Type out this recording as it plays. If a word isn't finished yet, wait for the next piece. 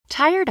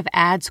Tired of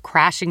ads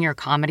crashing your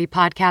comedy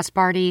podcast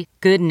party?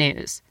 Good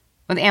news.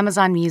 With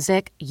Amazon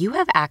Music, you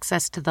have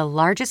access to the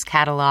largest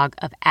catalog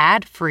of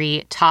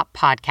ad-free top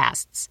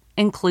podcasts,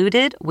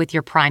 included with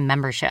your Prime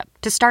membership.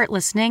 To start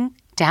listening,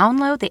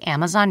 download the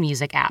Amazon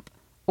Music app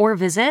or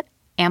visit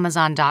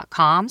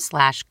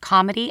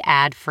amazon.com/comedy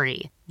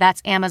ad-free.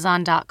 That's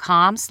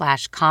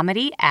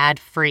amazon.com/comedy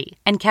ad-free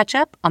and catch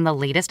up on the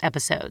latest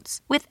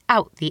episodes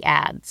without the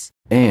ads.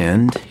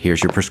 And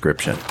here's your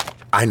prescription.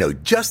 I know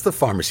just the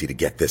pharmacy to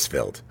get this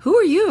filled. Who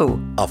are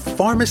you? A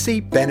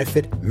pharmacy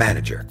benefit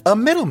manager. A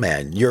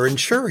middleman your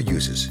insurer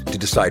uses to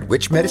decide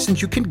which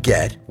medicines you can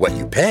get, what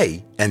you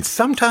pay, and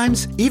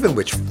sometimes even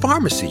which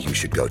pharmacy you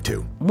should go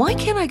to. Why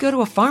can't I go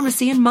to a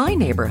pharmacy in my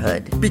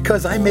neighborhood?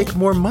 Because I make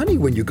more money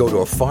when you go to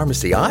a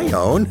pharmacy I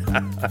own.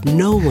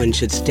 No one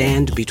should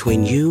stand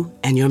between you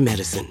and your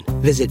medicine.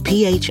 Visit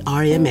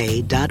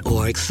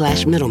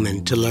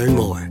phrma.org/middleman to learn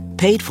more.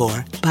 Paid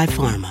for by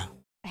Pharma.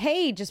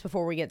 Hey, just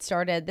before we get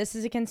started, this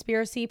is a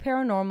conspiracy,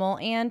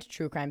 paranormal, and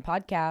true crime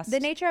podcast.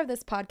 The nature of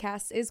this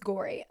podcast is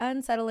gory,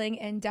 unsettling,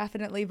 and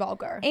definitely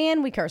vulgar.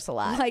 And we curse a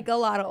lot. Like a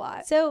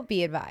lot. So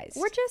be advised.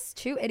 We're just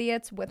two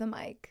idiots with a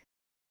mic.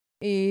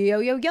 Yo,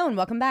 and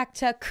welcome back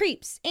to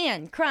Creeps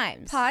and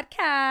Crimes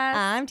Podcast.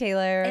 I'm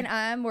Taylor. And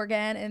I'm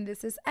Morgan, and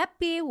this is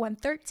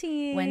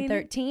Ep113.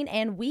 113,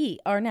 and we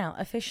are now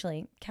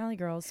officially Cali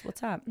Girls.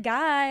 What's up?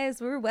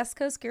 Guys, we're West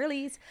Coast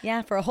girlies.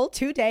 Yeah, for a whole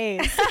 2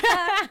 days.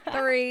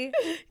 3.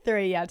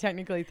 3, yeah,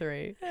 technically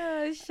 3.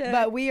 Oh, shit.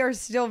 But we are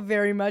still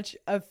very much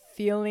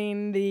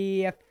feeling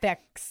the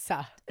effects.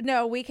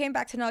 No, we came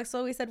back to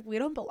Knoxville. We said, we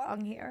don't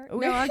belong here.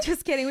 No, I'm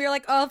just kidding. We were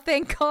like, oh,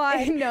 thank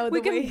God. No,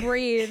 we can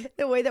breathe.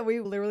 The way that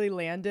we literally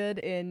landed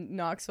in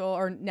Knoxville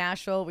or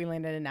Nashville, we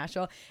landed in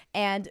Nashville,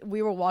 and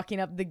we were walking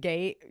up the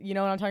gate. You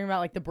know what I'm talking about?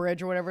 Like the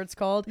bridge or whatever it's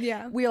called.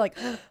 Yeah. We were like,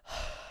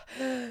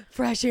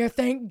 fresh air,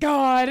 thank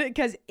God,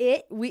 because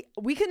we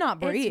could not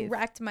breathe. It's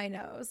wrecked my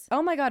nose.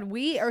 Oh my God,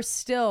 we are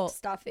still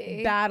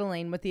stuffy,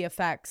 battling with the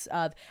effects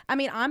of. I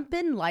mean, I've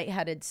been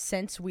lightheaded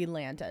since we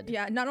landed.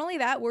 Yeah, not only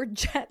that, we're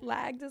jet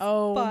lagged as fuck.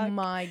 Oh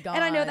my God.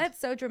 And I know that's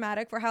so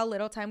dramatic for how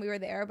little time we were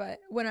there, but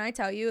when I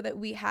tell you that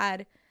we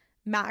had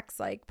max,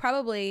 like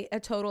probably a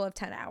total of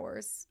 10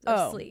 hours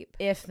of sleep,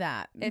 if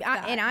that. And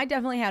I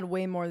definitely had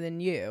way more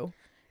than you.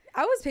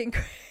 I was being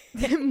crazy.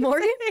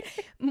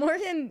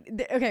 Morgan,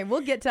 okay,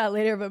 we'll get to that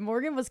later, but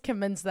Morgan was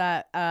convinced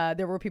that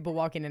there were people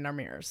walking in our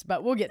mirrors,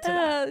 but we'll get to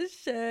that. Oh,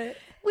 shit.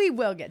 We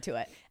will get to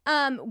it.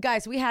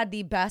 Guys, we had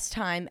the best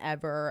time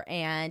ever,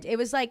 and it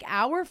was like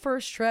our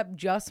first trip,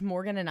 just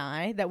Morgan and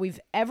I, that we've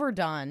ever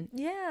done.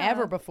 Yeah.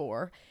 Ever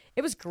before.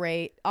 It was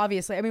great,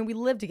 obviously. I mean, we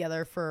lived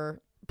together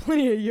for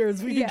plenty of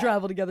years. We could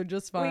travel together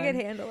just fine. We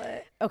could handle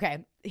it.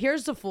 Okay,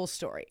 here's the full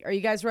story. Are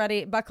you guys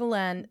ready? Buckle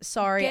in.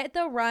 Sorry. Get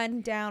the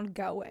rundown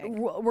going.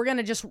 We're going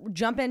to just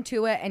jump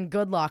into it, and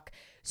good luck.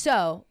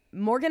 So,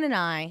 Morgan and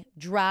I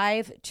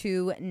drive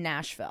to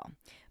Nashville.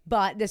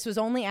 But this was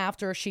only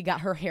after she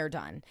got her hair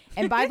done.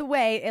 And by the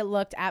way, it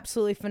looked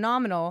absolutely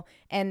phenomenal.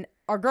 And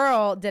our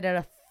girl did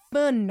a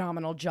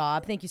phenomenal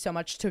job. Thank you so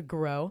much to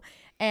Grow.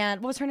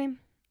 And what was her name?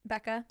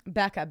 Becca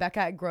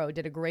at Grow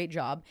did a great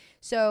job.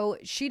 So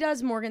she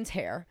does Morgan's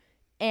hair,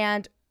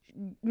 and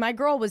my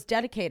girl was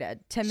dedicated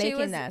to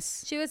making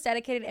this. She was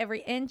dedicated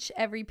every inch,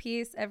 every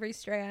piece, every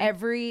strand.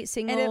 Every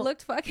single. And it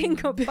looked fucking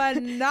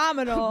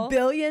phenomenal.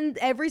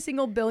 Every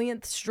single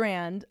billionth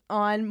strand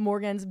on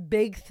Morgan's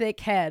big,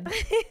 thick head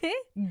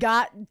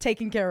got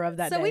taken care of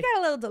that day. So we got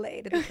a little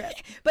delayed in the trip.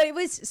 But it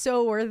was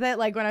so worth it.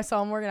 Like when I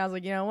saw Morgan, I was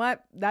like, you know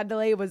what? That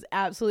delay was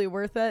absolutely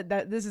worth it.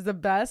 This is the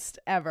best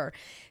ever.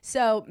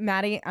 So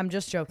Maddie, I'm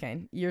just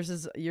joking. Yours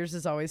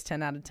is always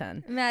 10 out of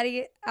 10.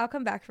 Maddie, I'll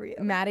come back for you.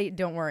 Maddie,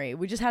 don't worry.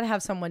 We just had to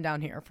have someone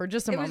down here for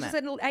just a moment.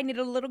 I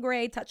needed a little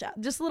gray touch up.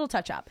 Just a little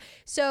touch up.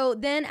 So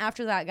then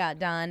after that got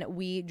done,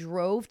 we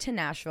drove to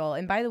Nashville.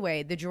 And by the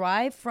way, the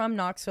drive from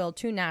Knoxville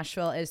to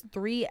Nashville is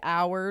 3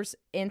 hours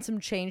and some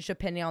change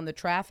depending on the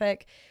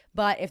traffic.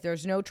 But if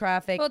there's no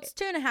traffic, well, it's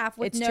 2.5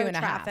 with no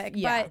traffic.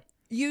 Yeah. But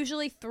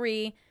usually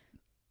 3,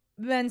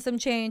 then some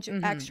change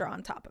extra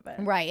on top of it.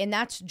 Right. And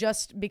that's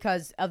just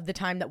because of the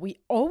time that we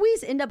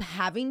always end up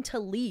having to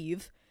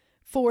leave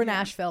for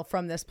Nashville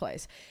from this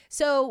place.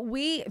 So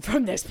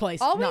from this place.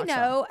 All we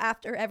know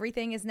after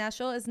everything is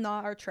Nashville is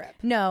not our trip.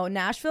 No,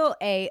 Nashville,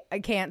 I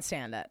can't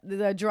stand it.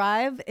 The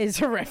drive is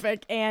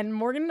horrific. And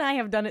Morgan and I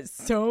have done it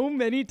so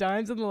many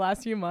times in the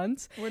last few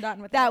months. We're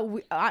done with that.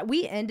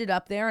 We ended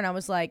up there and I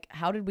was like,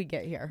 how did we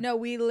get here? No,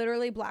 we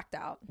literally blacked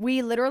out.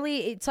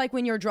 It's like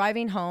when you're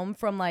driving home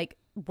from like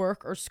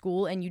work or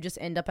school and you just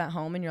end up at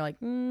home and you're like,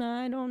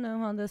 I don't know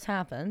how this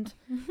happened.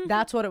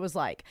 That's what it was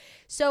like.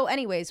 So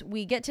anyways,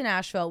 we get to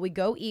Nashville. We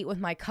go eat with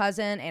my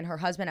cousin and her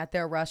husband at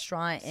their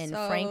restaurant in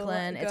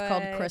Franklin. It's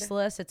called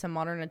Chrysalis. It's a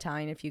modern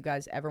Italian. If you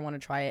guys ever want to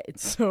try it,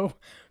 it's so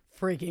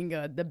freaking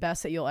good. The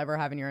best that you'll ever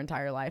have in your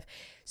entire life.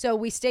 So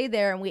we stayed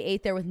there and we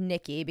ate there with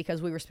Nikki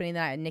because we were spending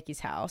the night at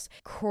Nikki's house.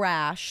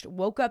 Crashed.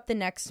 Woke up the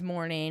next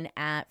morning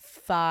at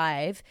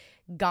 5.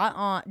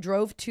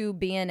 drove to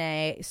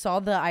B&A, saw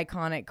the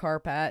iconic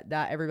carpet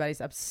that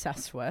everybody's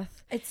obsessed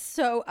with. It's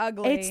so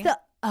ugly. It's the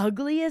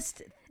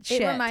ugliest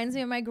shit. It reminds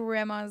me of my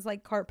grandma's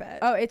like carpet.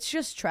 Oh, it's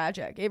just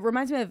tragic. It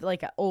reminds me of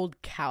like an old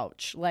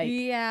couch. Like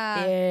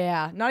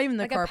yeah, not even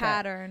the like carpet. a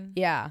pattern.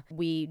 Yeah,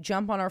 we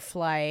jump on our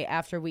flight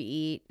after we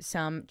eat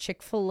some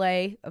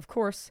Chick-fil-A, of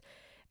course,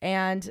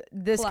 and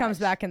this comes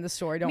back in the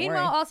story. Don't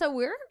Meanwhile, worry. also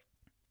we're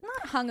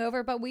not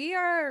hungover, but we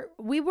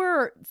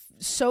were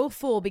so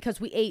full because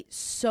we ate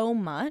so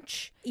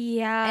much.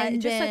 Yeah,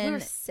 and just like we then were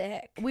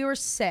sick. We were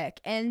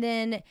sick, and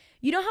then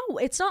you know how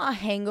it's not a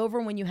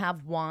hangover when you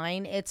have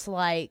wine. It's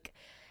like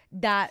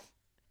that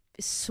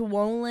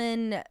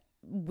swollen,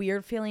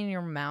 weird feeling in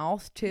your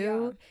mouth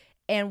too. Yeah.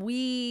 And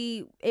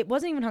it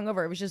wasn't even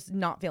hungover. It was just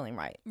not feeling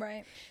right.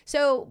 Right.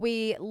 So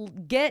we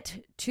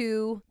get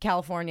to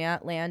California,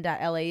 land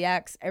at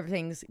LAX.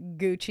 Everything's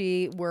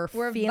Gucci. We're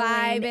feeling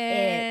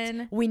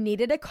vibing. It. We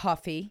needed a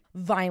coffee,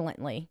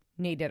 violently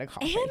needed a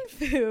coffee.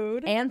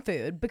 And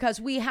food.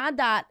 Because we had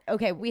that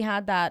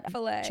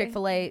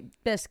Chick-fil-A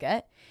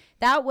biscuit.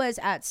 That was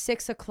at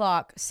 6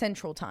 o'clock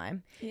Central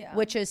Time,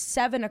 which is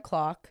 7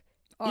 o'clock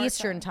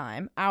Eastern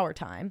time, our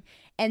time.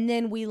 And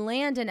then we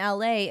land in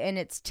LA and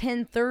it's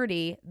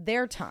 10:30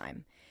 their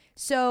time.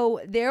 So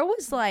there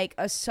was like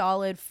a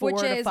solid 4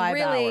 to 5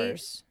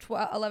 hours.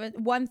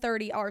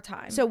 1:30 our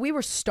time. So we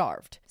were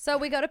starved. So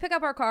we go to pick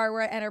up our car.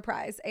 We're at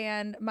Enterprise,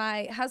 and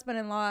my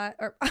husband-in-law,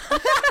 or my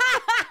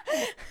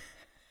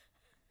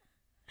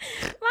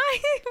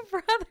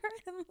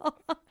brother-in-law,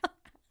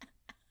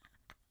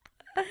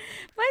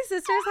 my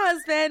sister's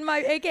husband,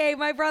 aka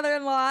my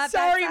brother-in-law.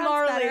 Sorry,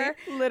 Marley.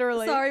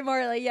 Literally. Sorry,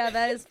 Marley. Yeah,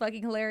 that is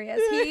fucking hilarious.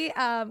 He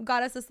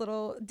got us this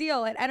little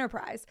deal at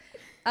Enterprise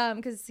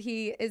because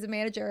he is a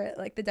manager at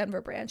like the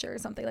Denver branch or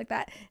something like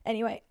that.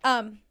 Anyway,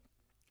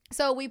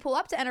 so we pull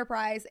up to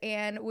Enterprise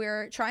and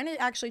we're trying to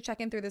actually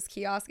check in through this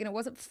kiosk and it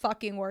wasn't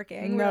fucking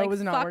working. No, like, it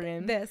was not fuck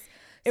working. This.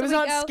 It was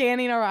not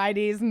scanning our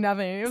IDs,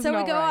 nothing. So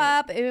we go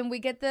up and we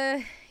get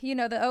the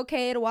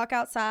okay to walk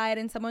outside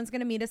and someone's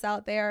going to meet us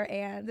out there.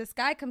 And this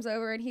guy comes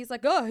over and he's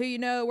like, oh,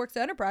 who works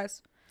at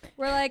Enterprise?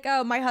 We're like,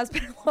 oh, my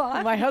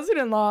husband-in-law. My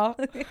husband-in-law.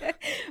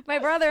 My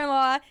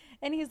brother-in-law.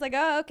 And he's like,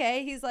 oh,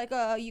 okay. He's like,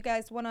 oh, you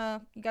guys want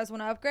to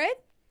upgrade?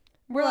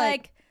 We're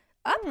like,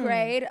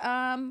 upgrade?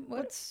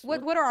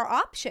 What are our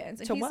options?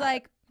 And he's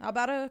like, how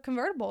about a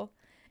convertible?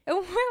 And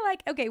we're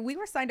like, okay, we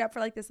were signed up for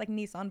like this like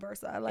Nissan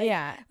Versa,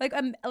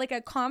 like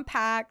a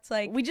compact,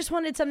 like we just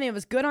wanted something that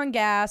was good on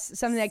gas,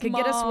 something that could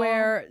get us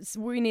where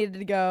we needed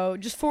to go,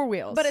 just 4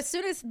 wheels. But as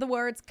soon as the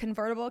words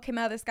convertible came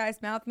out of this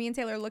guy's mouth, me and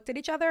Taylor looked at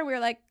each other and we were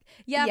like,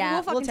 yeah,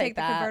 we'll fucking take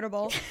the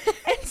convertible.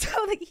 And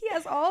so like, he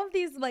has all of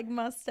these like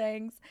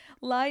Mustangs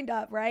lined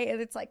up, right?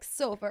 And it's like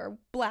silver,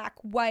 black,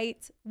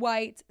 white,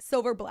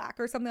 silver, black,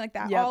 or something like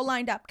that, all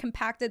lined up,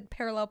 compacted,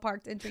 parallel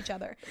parked into each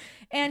other.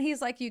 And he's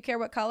like, you care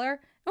what color?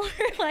 We're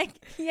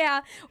like, yeah,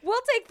 we'll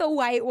take the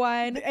white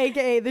one,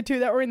 aka the two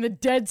that were in the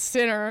dead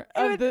center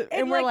of the,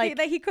 and we're like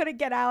that he couldn't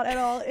get out at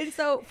all. And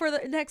so for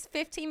the next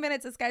 15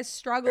 minutes, this guy's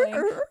struggling,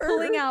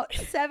 pulling out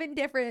 7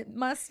 different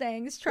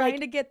Mustangs, trying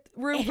to get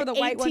room for the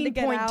white one to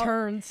get out. 18-point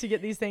turns to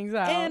get these things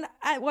out. And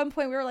at one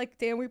point, we were like,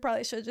 damn, we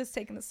probably should have just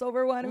taken the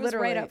silver one. It was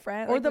right up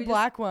front, or the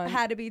black one.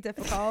 Had to be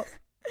difficult.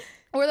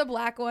 Or the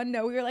black one.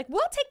 No, we were like,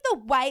 we'll take the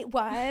white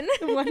one.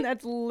 The one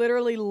that's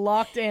literally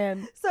locked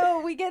in.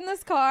 So we get in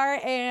this car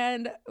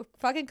and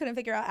fucking couldn't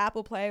figure out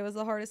Apple Pay. It was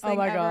the hardest thing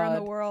ever in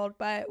the world.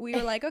 But we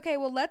were like, okay,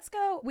 well, let's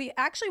go. We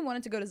actually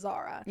wanted to go to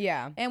Zara.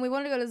 Yeah. And we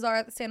wanted to go to Zara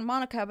at Santa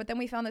Monica, but then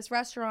we found this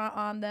restaurant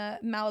on the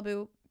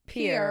Malibu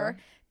Pier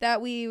that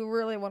we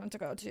really wanted to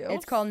go to.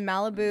 It's called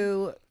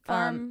Malibu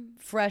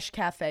Fresh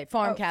Cafe.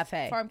 Farm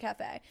Cafe.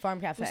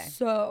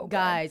 So good.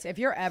 Guys, if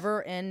you're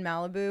ever in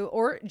Malibu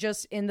or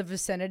just in the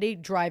vicinity,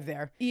 drive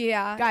there.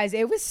 Yeah. Guys,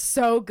 it was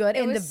so good.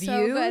 And the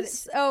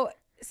views.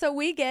 So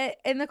we get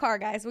in the car,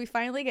 guys. We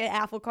finally get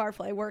Apple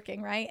CarPlay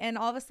working, right? And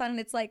all of a sudden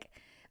it's like,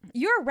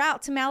 your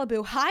route to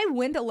Malibu, high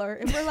wind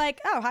alert. And we're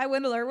like, oh, high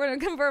wind alert. We're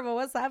in a convertible.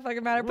 What's that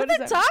fucking matter? Put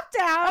the top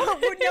down.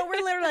 No,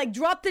 we're literally like,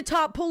 drop the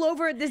top, pull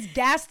over at this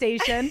gas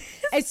station.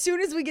 As soon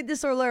as we get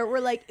this alert, we're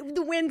like,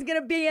 the wind's going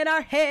to be in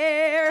our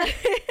hair.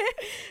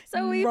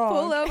 So we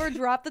pull over,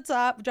 drop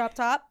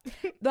top.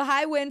 The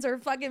high winds are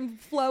fucking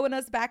flowing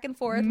us back and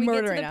forth. We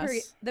get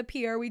to the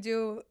pier. We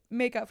do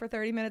makeup for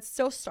 30 minutes.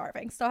 Still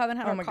starving. Still haven't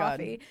had our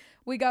coffee. God.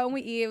 We go and we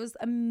eat. It was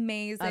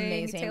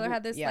amazing. Taylor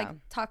had this like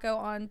taco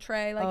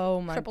entree,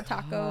 like triple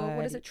taco.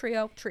 What is it?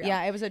 Trio.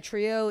 Yeah, it was a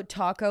trio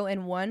taco,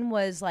 and one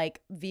was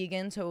like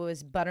vegan, so it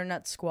was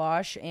butternut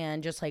squash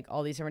and just like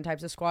all these different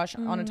types of squash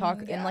on a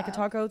taco in like a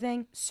taco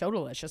thing. So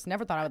delicious.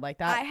 Never thought I would like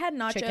that. I had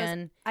nachos.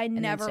 Chicken, I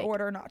never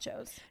order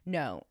nachos.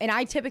 No, and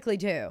I typically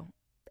do.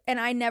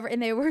 And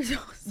they were so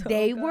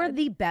they good. were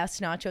the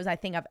best nachos I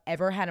think I've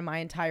ever had in my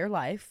entire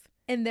life.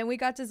 And then we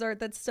got dessert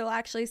that's still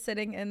actually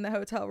sitting in the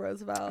Hotel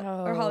Roosevelt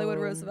or Hollywood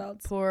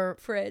Roosevelt's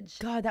fridge.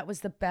 God, that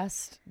was the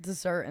best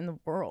dessert in the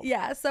world.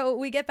 Yeah. So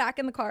we get back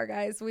in the car,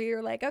 guys. We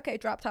were like, okay,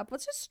 drop top.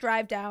 Let's just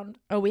drive down.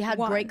 Oh, we had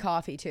great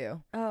coffee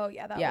too. Oh,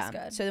 yeah. That was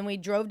good. So then we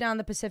drove down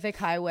the Pacific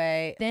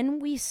Highway. Then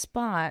we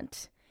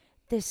spot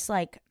this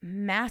like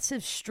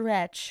massive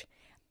stretch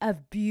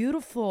of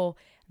beautiful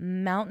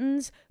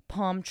mountains,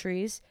 palm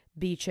trees,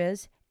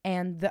 beaches,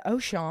 and the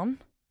ocean.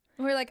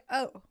 We're like,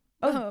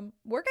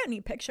 we're gonna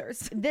need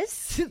pictures.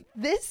 This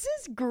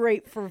is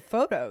great for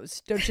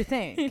photos, don't you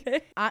think?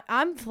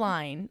 I'm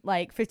flying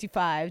like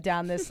 55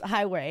 down this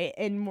highway,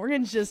 and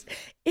Morgan's just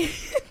in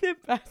the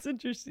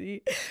passenger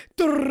seat,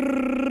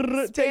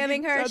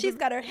 spamming her. She's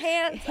got her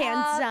hands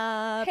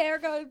up, hair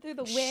going through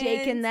the wind,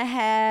 shaking the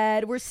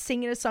head. We're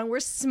singing a song.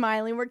 We're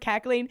smiling. We're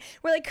cackling.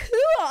 We're like,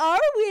 who are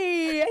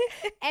we?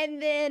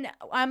 And then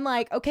I'm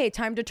like, okay,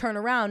 time to turn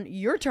around.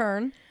 Your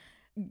turn,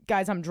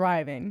 guys. I'm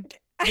driving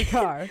the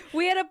car.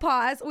 We had to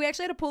pause. We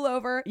actually had to pull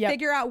over,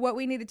 figure out what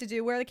we needed to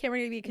do, where the camera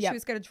needed to be, because she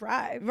was going to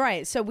drive.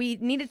 Right. So we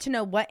needed to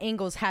know what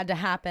angles had to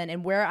happen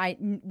and where I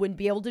would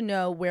be able to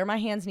know where my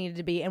hands needed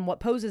to be and what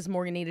poses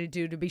Morgan needed to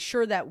do to be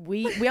sure that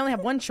we only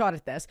have one shot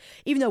at this,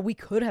 even though we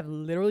could have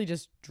literally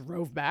just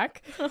drove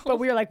back. But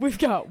we were like, we've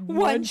got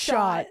one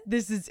shot.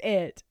 This is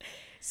it.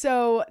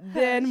 So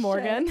then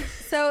Morgan.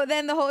 So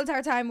then the whole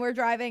entire time we're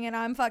driving and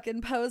I'm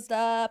fucking posed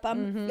up.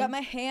 I'm got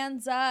my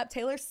hands up.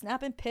 Taylor's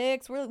snapping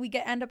pics.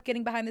 End up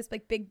getting behind this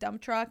big dump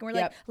truck and we're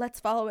like, let's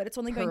follow it. It's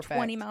only going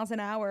 20 miles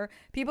an hour.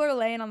 People are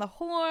laying on the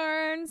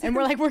horns. And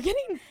we're like, we're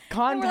getting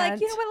content. And we're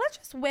like, you know what? Let's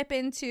just whip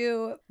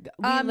into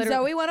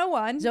Zoe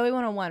 101. Zoe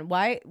 101.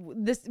 Why?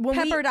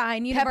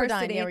 Pepperdine University.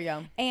 Pepperdine, there we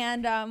go.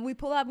 And we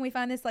pull up and we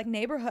find this like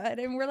neighborhood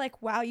and we're like,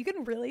 wow, you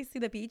can really see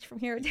the beach from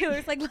here.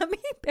 Taylor's like, let me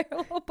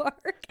parallel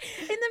park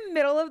in the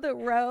middle of the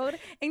road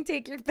and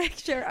take your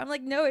picture. I'm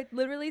like, no, it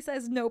literally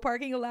says no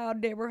parking allowed,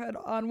 neighborhood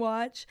on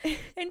watch.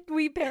 And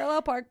we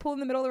parallel park, pull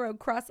in the middle of the road,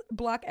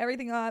 block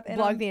everything off, and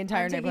block the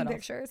entire neighborhood. Taking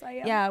pictures. I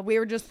am. Yeah, we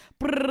were just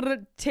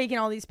taking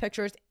all these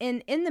pictures.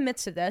 And in the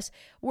midst of this,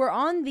 we're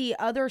on the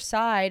other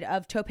side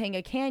of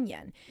Topanga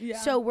Canyon. Yeah.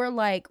 So we're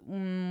like,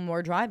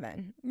 we're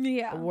driving.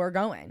 Yeah. We're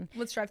going.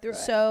 Let's drive through it.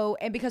 So,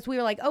 and because we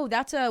were like, oh,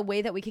 that's a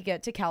way that we could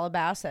get to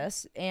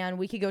Calabasas and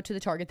we could go to the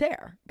Target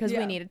there because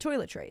we needed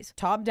toiletries.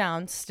 Top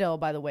down still,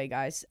 by the way,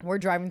 guys, we're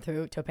driving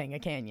through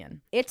Topanga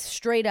Canyon. It's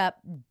straight up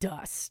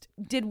dust.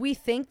 Did we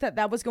think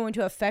that was going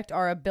to affect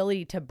our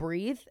ability to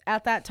breathe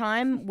at that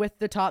time with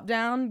the top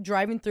down,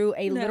 driving through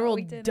a literal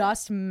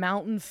dust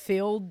mountain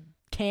filled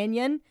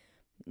canyon?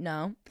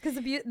 No, because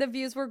the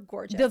views were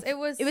gorgeous. It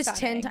was it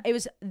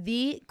was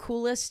the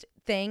coolest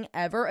thing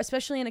ever,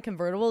 especially in a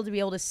convertible, to be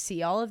able to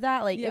see all of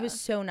that. Like it was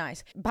so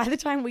nice. By the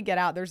time we get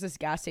out, there's this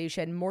gas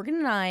station. Morgan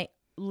and I,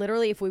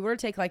 literally, if we were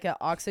to take like an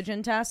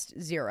oxygen test,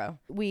 0.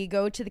 We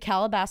go to the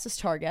Calabasas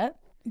Target.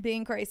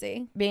 Being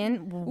crazy.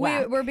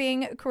 We're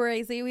being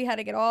crazy. We had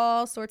to get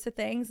all sorts of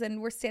things, and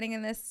we're standing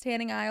in this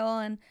standing aisle,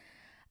 and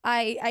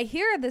I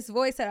hear this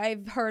voice that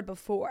I've heard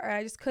before.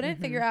 I just couldn't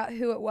figure out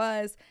who it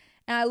was.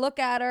 And I look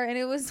at her, and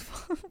it was,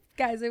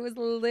 guys, it was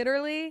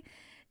literally,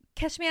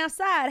 Catch Me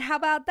Outside. How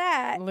about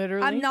that?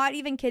 Literally. I'm not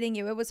even kidding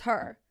you. It was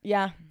her.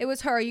 Yeah. It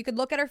was her. You could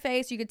look at her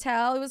face. You could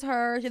tell it was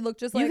her. She looked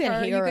just like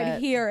her. You could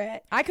hear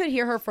it. I could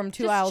hear her from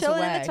 2 aisles away. Just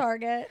chilling at the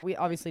Target. We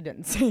obviously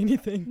didn't say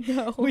anything.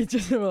 No. We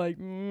just were like,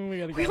 we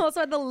gotta go. We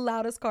also had the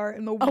loudest car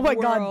in the world. Oh my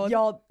God.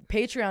 Y'all,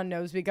 Patreon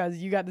knows because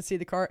you got to see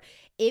the cart.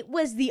 It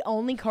was the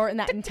only cart in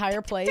that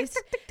entire place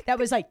that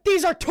was like,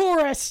 these are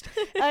tourists.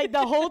 Like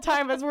the whole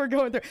time as we're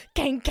going through,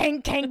 kang,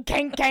 kang, kang,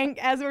 kang, kang.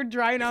 As we're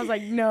driving, I was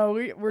like, no,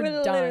 we're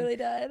done. Literally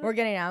done. We're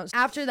getting out.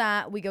 After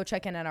that, we go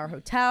check in at our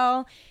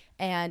hotel.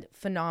 And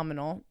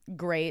phenomenal,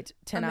 great,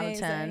 10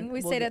 Amazing. Out of 10.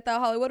 We stayed at the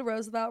Hollywood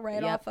Roosevelt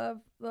off of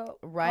the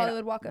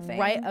Hollywood Walk of Fame.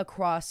 Right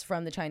across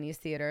from the Chinese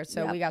Theater.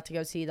 So we got to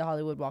go see the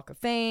Hollywood Walk of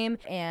Fame.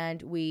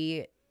 And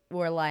we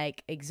were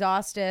like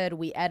exhausted.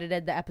 We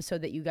edited the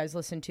episode that you guys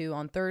listened to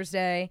on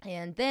Thursday.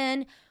 And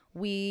then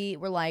we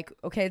were like,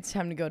 okay, it's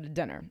time to go to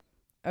dinner.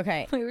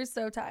 Okay. We were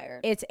so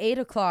tired. It's 8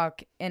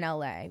 o'clock in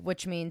LA,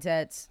 which means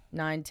it's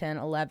 9, 10,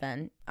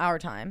 11 our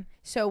time.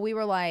 So we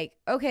were like,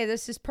 okay,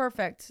 this is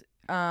perfect.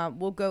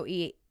 We'll go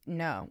eat.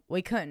 No,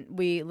 we couldn't.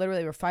 We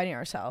literally were fighting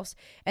ourselves.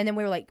 And then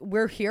we were like,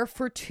 we're here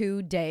for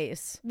 2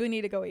 days. We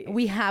need to go eat.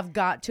 We have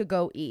got to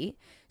go eat.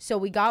 So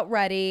we got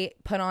ready,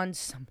 put on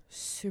some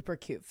super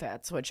cute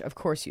fits, which of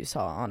course you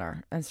saw on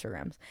our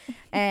Instagrams.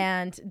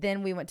 And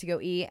then we went to go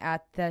eat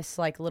at this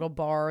like little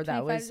bar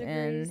that was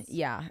in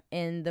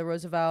the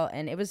Roosevelt.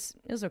 And it was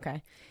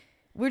okay.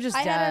 We're just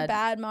dead. I had a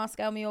bad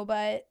Moscow meal,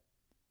 but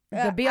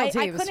the BLT was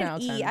 10 out of 10. I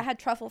couldn't eat. I had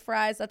truffle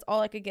fries. That's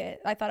all I could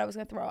get. I thought I was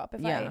going to throw up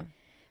if I ate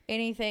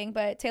anything.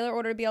 But Taylor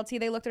ordered a BLT.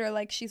 They looked at her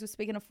like she was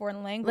speaking a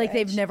foreign language. Like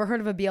they've never heard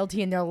of a BLT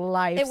in their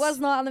life. It was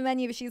not on the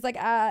menu, but she's like,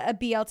 a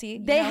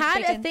BLT. They had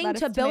bacon, a thing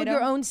lettuce, to build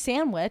your own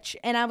sandwich.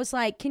 And I was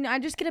like, can I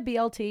just get a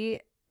BLT?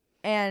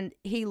 And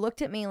he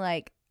looked at me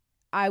like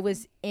I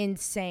was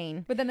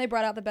insane. But then they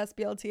brought out the best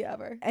BLT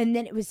ever. And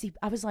then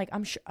I was like,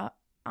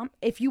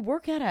 if you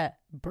work at a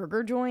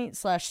burger joint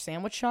 /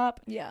 sandwich shop,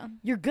 Yeah.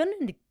 you're gonna.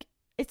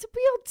 It's a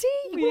BLT.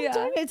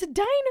 Yeah. It's a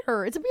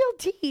diner. It's a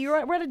BLT.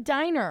 We're at a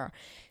diner.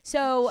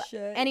 So,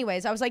 Shit.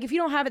 anyways, I was like, if you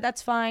don't have it,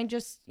 that's fine.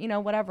 Just,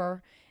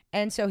 whatever.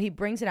 And so he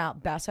brings it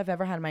out. Best I've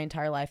ever had in my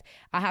entire life.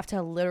 I have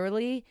to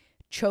literally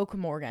choke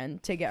Morgan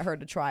to get her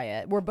to try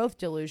it. We're both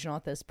delusional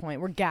at this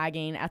point. We're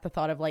gagging at the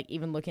thought of like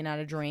even looking at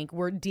a drink.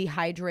 We're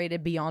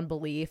dehydrated beyond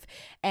belief.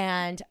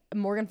 And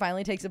Morgan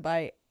finally takes a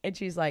bite and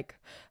she's like,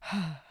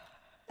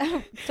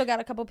 Still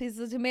got a couple pieces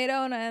of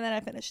tomato and then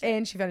I finished it.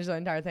 and she finished the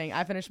entire thing.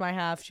 I finished my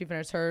half. She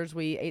finished hers.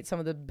 We ate some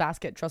of the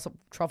basket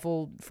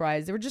truffle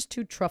fries. They were just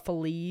too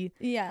truffle-y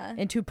Yeah.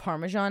 and too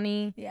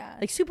parmesan-y. Yeah.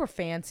 Like super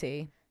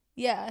fancy.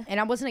 Yeah. And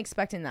I wasn't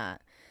expecting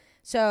that.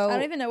 So I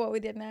don't even know what we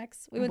did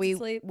next. We went to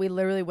sleep. We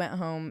literally went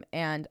home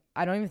and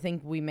I don't even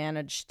think we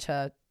managed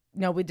to.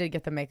 No, we did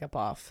get the makeup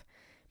off.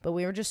 But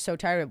we were just so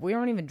tired. We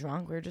weren't even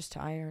drunk. We were just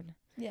tired.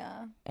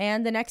 Yeah.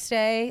 And the next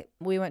day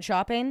we went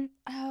shopping.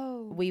 Oh.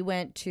 We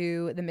went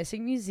to the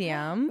Mystic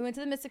Museum. We went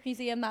to the Mystic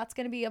Museum. That's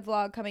going to be a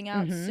vlog coming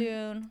out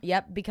soon.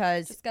 Yep,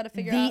 because Just gotta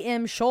figure out.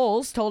 VM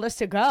Scholes told us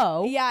to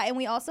go. Yeah, and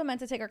we also meant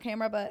to take our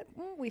camera, but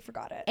we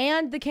forgot it.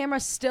 And the camera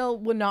still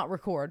would not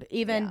record.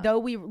 Even though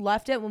we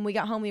left it when we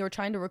got home, we were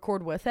trying to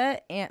record with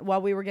it and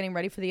while we were getting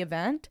ready for the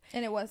event.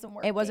 And it wasn't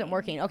working. It wasn't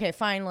working. Okay,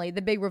 finally,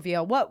 the big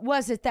reveal. What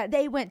was it that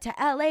they went to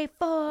LA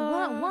for?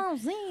 Wow,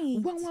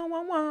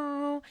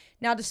 Wow.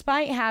 Now,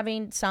 despite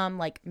having some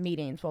like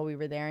meetings while we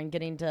were there and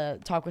getting to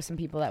talk with some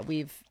people that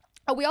we've...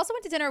 Oh, we also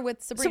went to dinner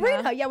with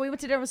Sabrina. Yeah, we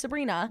went to dinner with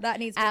Sabrina. That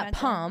needs to be at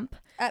mentioned. Pump.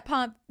 At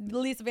Pump,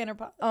 Lisa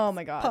Vanderpump. Oh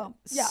my God. Pump.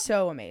 Yeah.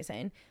 So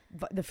amazing.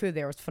 But the food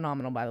there was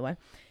phenomenal, by the way.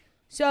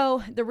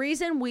 So the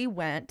reason we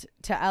went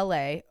to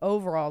LA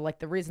overall, like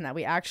the reason that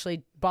we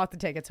actually bought the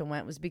tickets and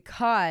went was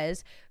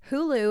because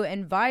Hulu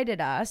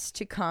invited us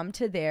to come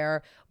to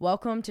their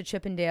Welcome to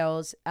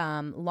Chippendale's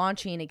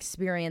launching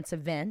experience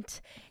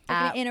event.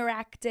 Like an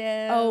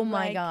interactive. Oh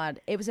my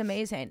God. It was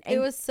amazing. It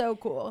was so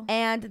cool.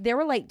 And there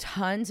were like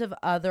tons of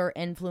other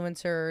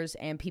influencers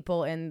and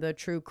people in the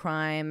true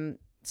crime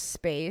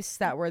space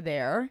that were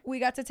there. We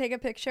got to take a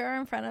picture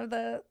in front of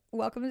the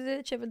Welcome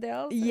to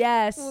Chippendales.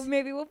 Yes. Well,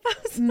 maybe we'll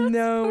post those.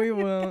 No, we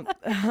won't.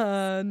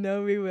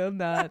 No, we will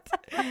not.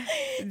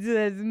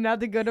 It's not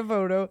the good a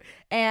photo.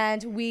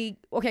 And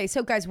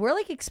so guys, we're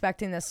like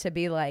expecting this to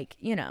be like,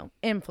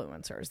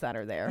 influencers that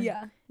are there.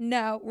 Yeah.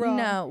 No, wrong.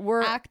 No,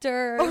 we're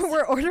actors.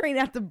 We're ordering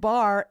at the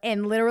bar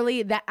and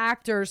literally the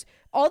actors,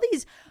 all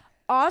these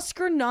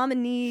Oscar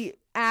nominee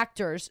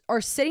actors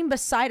are sitting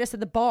beside us at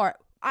the bar.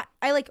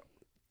 I like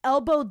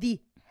elbowed the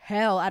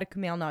hell out of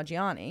Kumail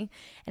Nanjiani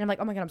and I'm like,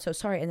 oh my God, I'm so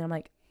sorry. And then I'm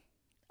like,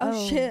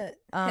 oh shit.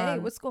 Hey,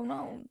 what's going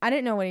on? I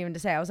didn't know what even to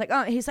say. I was like,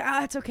 oh, he's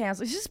like, it's okay. I was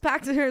like, just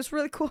back to here. It's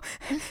really cool.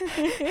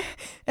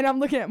 And I'm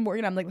looking at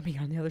Morgan. I'm like, let me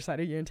get on the other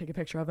side of you and take a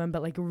picture of him,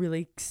 but like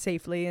really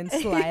safely and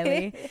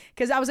slyly.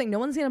 Because I was like, no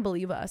one's going to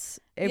believe us.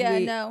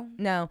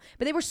 No.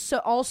 But they were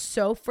all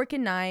so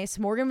freaking nice.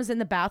 Morgan was in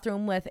the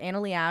bathroom with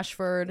Annalie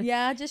Ashford.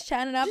 Yeah, just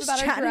chatting up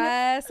about her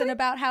dress and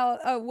about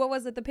how, what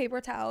was it, the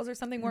paper towels or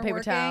something weren't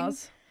working.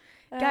 Towels.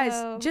 Guys,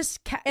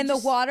 and the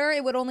water,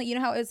 it would only,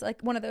 how it's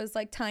like one of those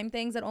like time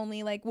things that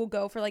only like will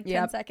go for like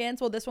 10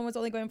 seconds. Well, this one was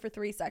only going for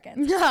 3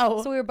 seconds.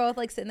 No. So we were both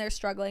like sitting there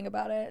struggling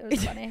about it. It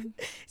was funny.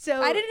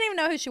 So I didn't even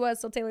know who she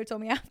was till Taylor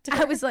told me after.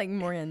 I was like,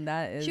 Morgan,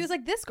 that is. She was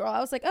like, this girl. I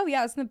was like, oh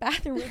yeah, I was in the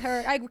bathroom with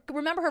her. I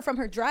remember her from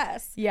her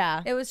dress.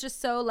 Yeah. It was just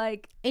so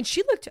like. And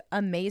she looked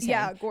amazing.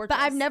 Yeah, gorgeous.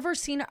 But I've never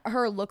seen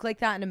her look like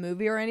that in a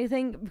movie or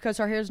anything because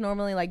her hair's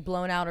normally like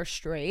blown out or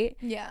straight.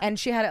 Yeah. And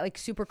she had it like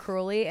super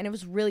curly and it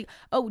was really.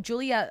 Oh,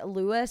 Juliette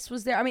Lewis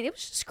was there. I mean, it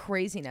was just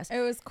craziness. It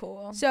was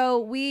cool. So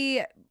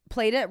we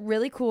played it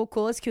really cool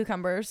as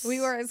cucumbers.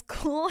 We were as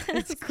cool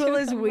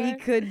as we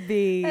could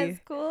be. As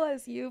cool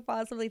as you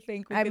possibly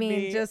think we could be. I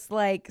mean, just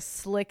like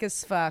slick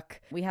as fuck.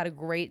 We had a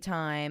great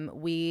time.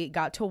 We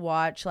got to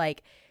watch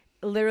like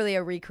literally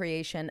a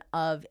recreation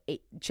of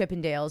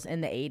Chippendales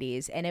in the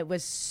 80s and it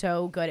was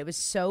so good. It was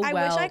so well choreographed.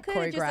 I wish I could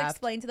have just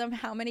explained to them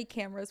how many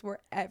cameras were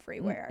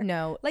everywhere.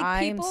 No, like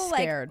I'm people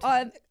scared.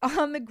 like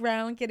on the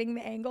ground getting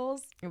the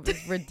angles. It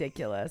was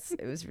ridiculous.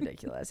 It was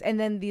ridiculous. And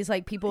then these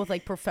like people with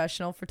like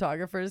professional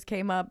photographers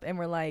came up and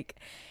were like,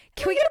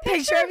 can we get a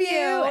picture of you?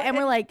 And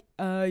we're like,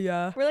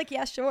 yeah. We're like,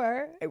 yeah,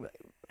 sure.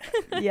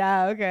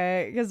 Yeah,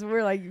 okay, because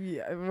we're like,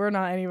 we're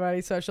not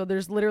anybody special.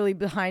 There's literally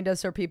behind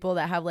us are people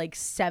that have like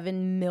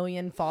 7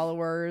 million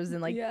followers and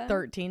like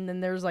 13.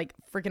 Then there's like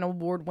freaking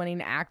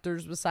award-winning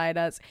actors beside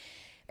us.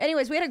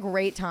 Anyways, we had a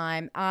great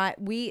time. I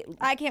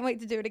can't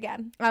wait to do it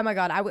again. Oh my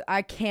God,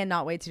 I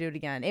cannot wait to do it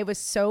again. It was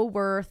so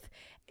worth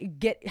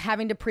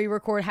having to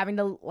pre-record, having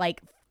to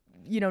like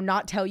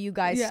not tell you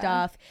guys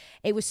stuff.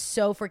 It was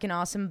so freaking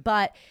awesome.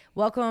 But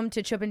Welcome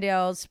to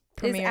Chippendales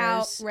premieres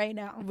out right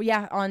now.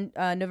 Yeah, on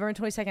November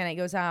 22nd it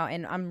goes out,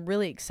 and I'm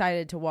really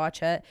excited to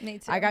watch it. Me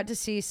too. I got to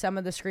see some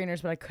of the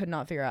screeners, but I could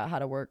not figure out how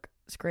to work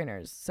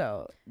screeners.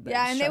 So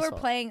and they were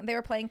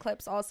playing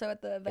clips also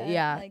at the event.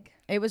 Yeah,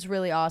 it was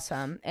really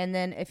awesome. And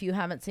then if you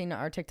haven't seen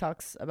our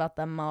TikToks about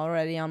them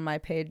already on my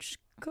page,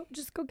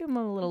 Just go give them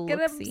a little Give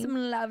them look-see. some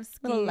love skis.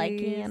 A little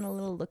likey and a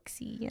little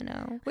look-see, you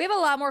know. We have a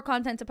lot more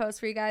content to post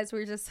for you guys.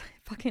 We're just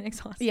fucking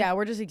exhausted. Yeah,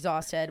 we're just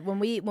exhausted. When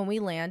we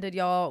landed,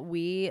 y'all,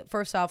 we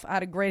first off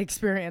had a great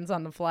experience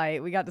on the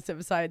flight. We got to sit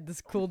beside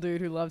this cool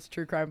dude who loves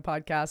true crime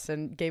podcasts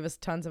and gave us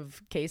tons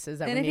of cases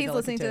that. And we if need he's to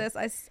listening to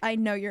listen this, I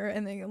know you're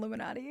in the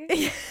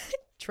Illuminati.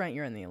 Trent,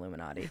 you're in the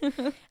Illuminati.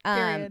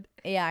 Period.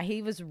 Yeah,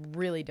 he was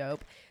really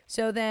dope.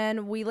 So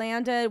then we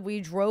landed. We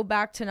drove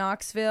back to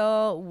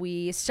Knoxville.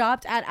 We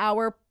stopped at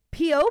our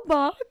P.O.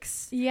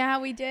 box. Yeah,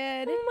 we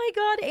did. Oh my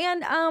God.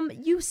 And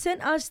you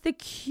sent us the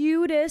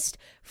cutest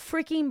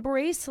freaking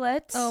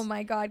bracelets. Oh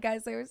my God,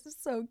 guys, they were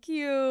so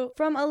cute.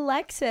 From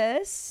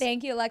Alexis.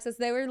 Thank you, Alexis.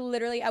 They were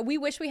literally, we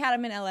wish we had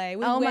them in LA.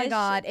 My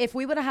God. If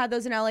we would have had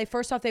those in LA,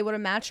 first off, they would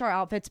have matched our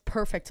outfits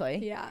perfectly.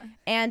 Yeah.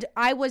 And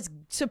I was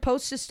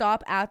supposed to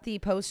stop at the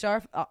post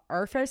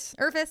office.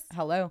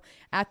 Hello.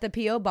 At the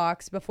P.O.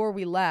 box before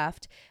we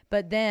left.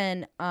 But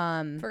then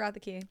forgot the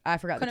key. I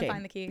forgot Couldn't the key.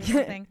 find the key or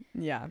something.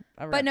 Yeah.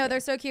 But no, they're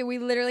so cute. We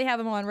literally have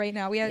them on right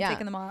now. We haven't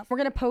taken them off. We're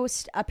going to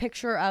post a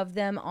picture of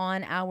them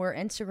on our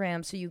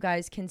Instagram so you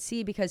guys can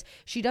see, because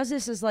she does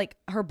this as like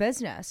her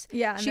business.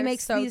 Yeah. She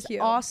makes so these cute.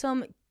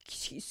 awesome,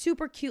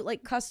 super cute,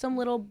 like custom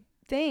little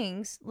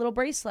things, little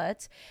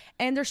bracelets,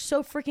 and they're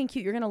so freaking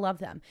cute. You're gonna love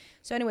them.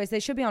 So anyways, they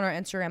should be on our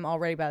Instagram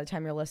already by the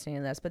time you're listening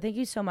to this, but thank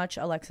you so much,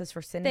 Alexis,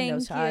 for sending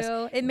those to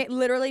us. It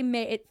literally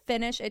made it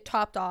finish. It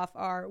topped off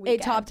our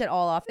weekend. It topped it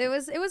all off. It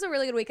was a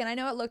really good weekend. I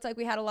know it looked like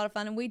we had a lot of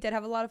fun, and we did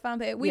have a lot of fun,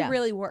 but we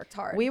really worked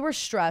hard. We were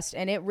stressed,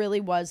 and it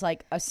really was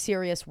like a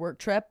serious work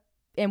trip,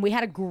 and we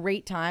had a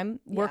great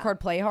time. Work hard,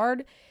 play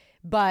hard,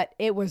 but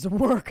it was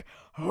work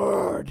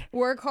hard.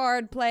 Work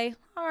hard, play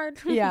hard.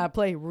 Yeah,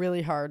 play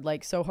really hard,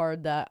 like so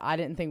hard that I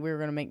didn't think we were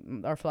gonna make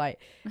our flight.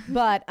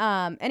 But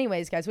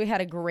anyways, guys, we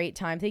had a great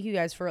time. Thank you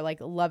guys for like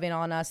loving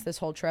on us this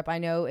whole trip. I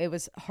know it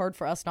was hard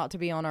for us not to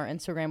be on our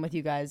Instagram with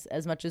you guys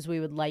as much as we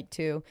would like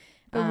to.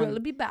 But we'll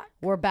be back.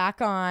 We're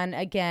back on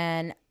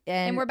again.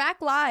 And we're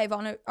back live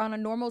on a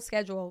normal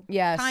schedule.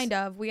 Yes. Kind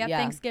of. We have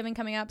Thanksgiving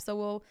coming up,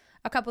 so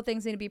a couple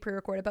things need to be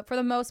pre-recorded. But for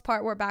the most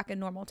part, we're back in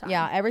normal time.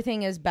 Yeah,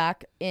 everything is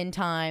back in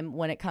time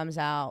when it comes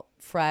out.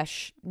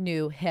 Fresh,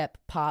 new, hip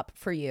pop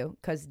for you,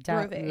 because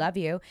love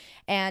you.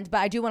 But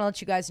I do want to let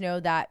you guys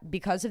know that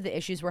because of the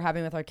issues we're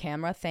having with our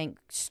camera,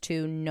 thanks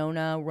to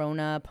Nona,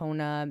 Rona,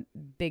 Pona,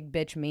 Big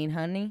Bitch Mean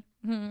Honey,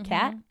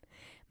 cat,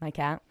 my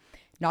cat,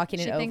 knocking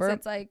it over. She thinks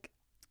it's like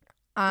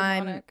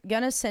I'm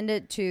gonna send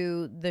it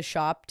to the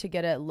shop to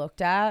get it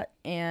looked at,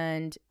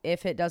 and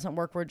if it doesn't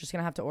work, we're just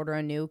gonna have to order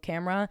a new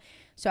camera.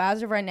 So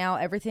as of right now,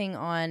 everything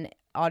on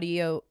on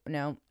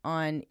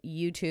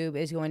YouTube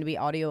is going to be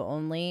audio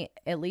only,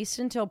 at least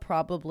until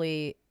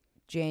probably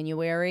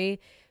January,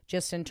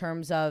 just in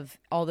terms of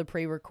all the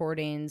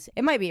pre-recordings.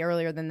 It might be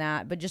earlier than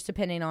that, but just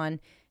depending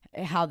on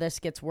how this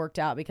gets worked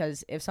out,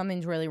 because if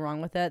something's really wrong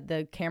with it,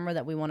 the camera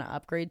that we want to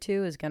upgrade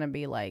to is going to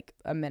be like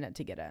a minute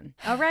to get in.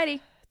 Alrighty.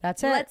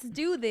 That's it. Let's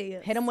do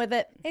this. Hit them with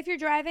it. If you're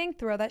driving,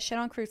 throw that shit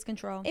on cruise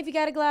control. If you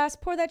got a glass,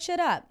 pour that shit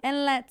up.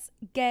 And let's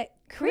get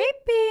creepy.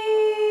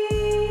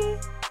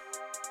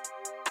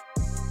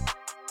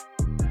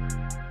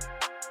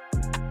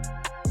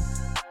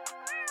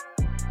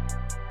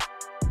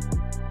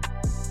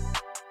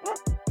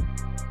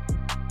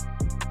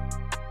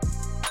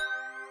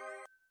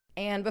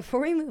 And before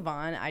we move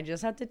on, I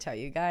just have to tell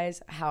you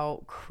guys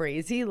how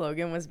crazy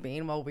Logan was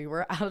being while we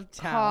were out of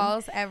town.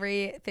 Calls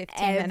every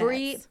 15 minutes.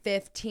 Every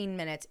 15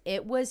 minutes.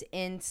 It was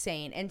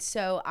insane. And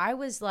so I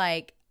was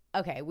like,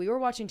 okay, we were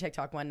watching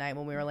TikTok one night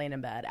when we were laying in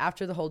bed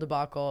after the whole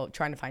debacle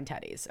trying to find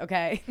teddies,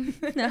 okay?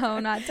 No,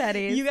 not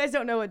teddies. You guys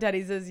don't know what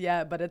teddies is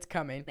yet, but it's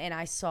coming. And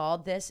I saw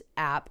this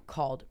app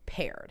called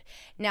Paired.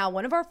 Now,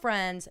 one of our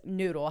friends,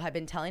 Noodle, had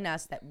been telling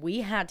us that we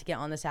had to get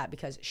on this app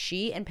because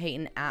she and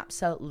Peyton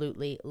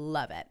absolutely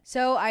love it.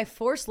 So I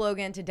forced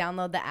Logan to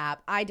download the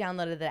app. I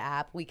downloaded the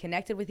app. We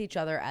connected with each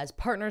other as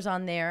partners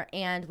on there,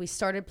 and we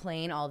started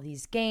playing all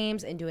these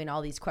games and doing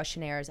all these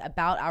questionnaires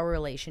about our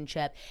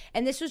relationship.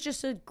 And this was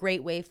just a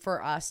great way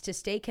for us to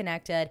stay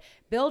connected,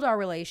 build our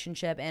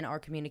relationship and our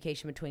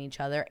communication between each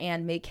other,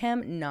 and make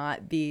him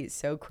not be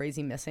so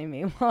crazy missing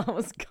me while I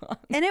was gone.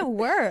 And it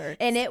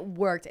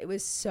worked. It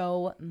was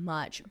so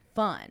much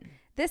fun.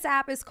 This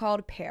app is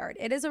called Paired.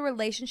 It is a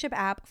relationship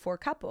app for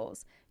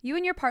couples. You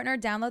and your partner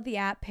download the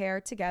app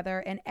Paired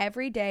together, and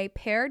every day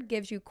Paired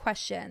gives you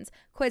questions,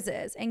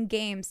 quizzes, and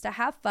games to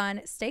have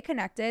fun, stay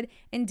connected,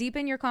 and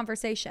deepen your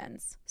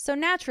conversations. So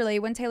naturally,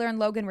 when Taylor and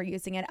Logan were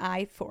using it,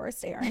 I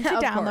forced Aaron to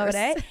download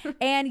it.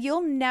 And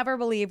you'll never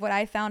believe what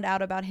I found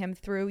out about him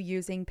through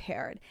using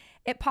Paired.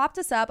 It popped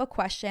us up a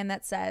question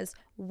that says,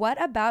 what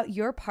about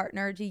your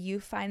partner do you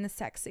find the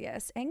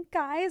sexiest? And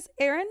guys,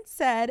 Aaron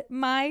said,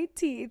 my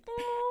teeth.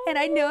 And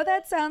I know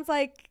that sounds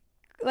like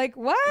Like,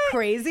 what?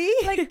 Crazy?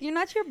 Like, you're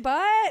not your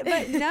butt.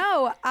 But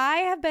no, I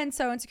have been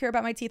so insecure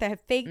about my teeth. I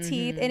have fake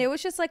teeth. And it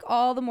was just like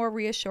all the more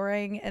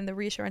reassuring and the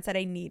reassurance that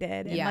I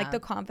needed and like the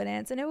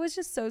confidence. And it was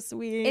just so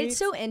sweet. It's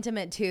so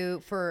intimate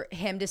too for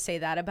him to say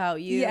that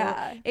about you.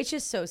 Yeah. It's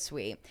just so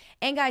sweet.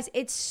 And guys,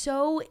 it's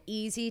so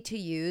easy to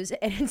use.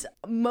 And it's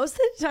most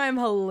of the time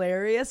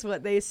hilarious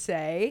what they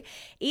say.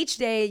 Each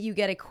day you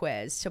get a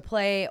quiz to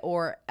play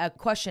or a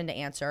question to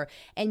answer.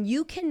 And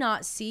you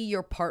cannot see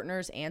your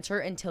partner's answer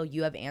until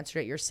you have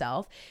answered it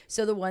yourself.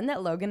 So the one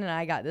that Logan and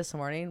I got this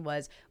morning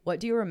was, what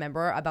do you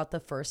remember about the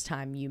first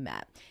time you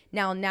met?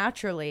 Now,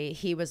 naturally,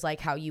 he was like,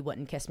 how you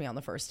wouldn't kiss me on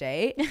the first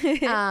date.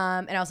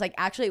 And I was like,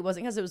 actually, it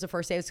wasn't because it was the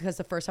first date. It was because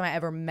the first time I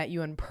ever met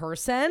you in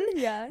person.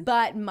 Yeah.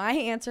 But my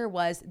answer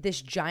was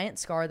this giant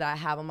scar that I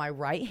have on my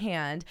right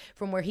hand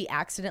from where he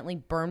accidentally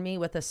burned me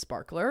with a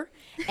sparkler.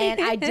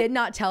 And I did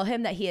not tell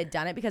him that he had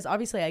done it because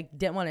obviously I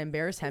didn't want to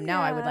embarrass him.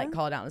 Now I would like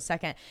call it out in a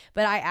second.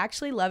 But I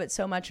actually love it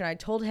so much. And I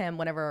told him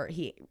whenever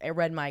he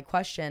read my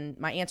question,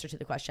 my answer to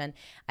the question,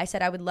 I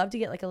said I would love to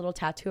get like a little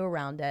tattoo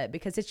around it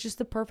because it's just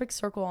the perfect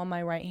circle on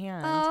my right hand.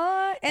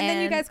 Aww. And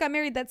then you guys got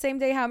married that same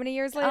day. How many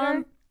years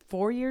later?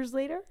 4 years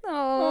later.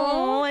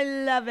 Oh, I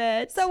love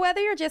it. So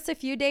whether you're just a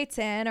few dates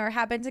in or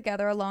have been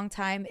together a long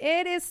time,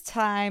 it is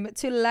time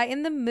to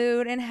lighten the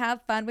mood and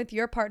have fun with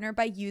your partner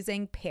by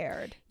using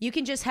Paired. You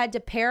can just head to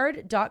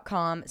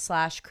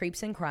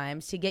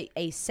paired.com/creepsandcrimes to get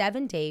a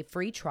 7-day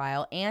free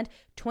trial and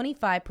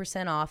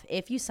 25% off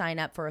if you sign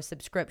up for a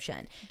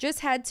subscription. Just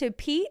head to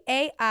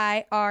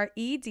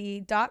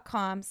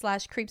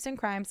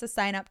paired.com/creepsandcrimes to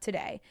sign up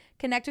today.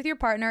 Connect with your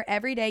partner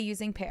every day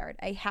using Paired.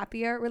 A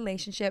happier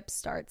relationship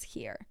starts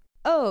here.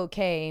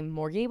 Okay,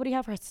 Morgie, what do you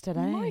have for us today?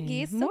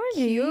 Morgie, so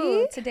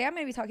cute. Today I'm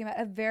going to be talking about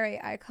a very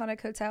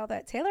iconic hotel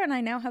that Taylor and I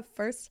now have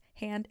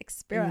first-hand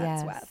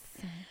experience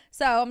with.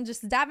 So I'm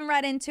just diving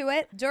right into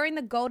it. During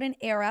the golden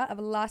era of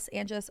Los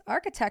Angeles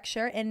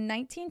architecture in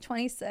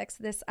 1926,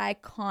 this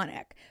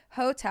iconic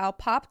hotel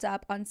popped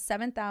up on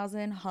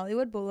 7000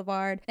 Hollywood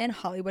Boulevard in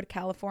Hollywood,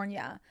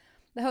 California.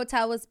 The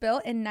hotel was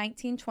built in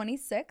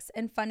 1926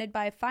 and funded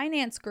by a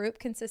finance group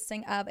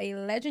consisting of a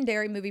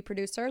legendary movie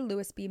producer,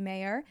 Louis B.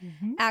 Mayer,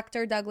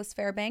 actor Douglas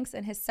Fairbanks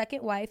and his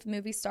second wife,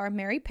 movie star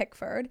Mary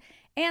Pickford,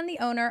 and the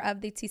owner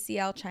of the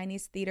TCL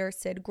Chinese Theater,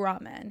 Sid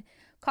Grauman,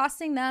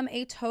 costing them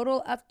a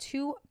total of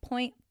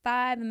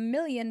 $2.5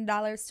 million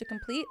to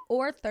complete,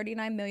 or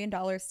 $39 million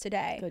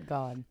today. Good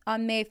God.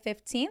 On May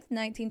 15th,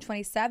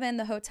 1927,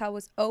 the hotel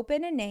was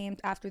opened and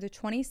named after the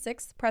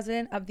 26th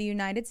President of the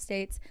United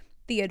States,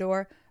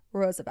 Theodore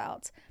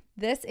Roosevelt.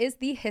 This is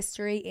the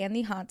history and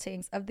the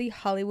hauntings of the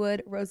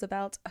Hollywood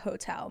Roosevelt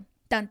Hotel.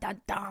 Dun, dun,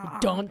 dun.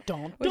 Dun,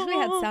 dun, Wish we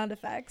had dun. sound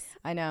effects.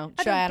 I know.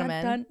 Should I add them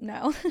in?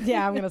 No.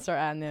 Yeah, I'm going to start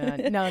adding them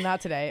in. No, not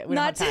today. We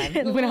Not don't have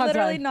time. We don't have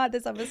literally time. not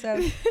this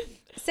episode.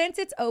 Since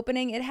its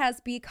opening, it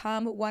has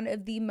become one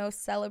of the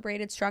most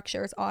celebrated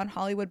structures on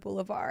Hollywood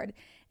Boulevard.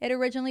 It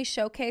originally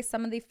showcased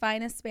some of the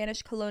finest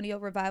Spanish colonial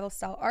revival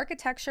style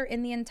architecture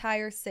in the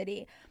entire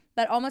city.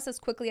 But almost as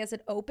quickly as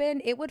it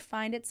opened, it would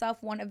find itself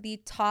one of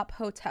the top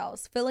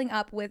hotels, filling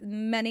up with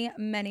many,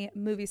 many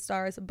movie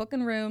stars,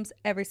 booking rooms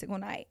every single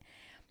night.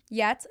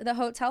 Yet, the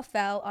hotel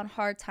fell on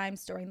hard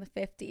times during the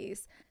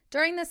 50s.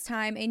 During this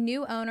time, a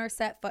new owner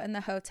set foot in the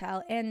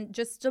hotel and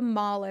just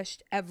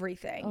demolished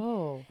everything.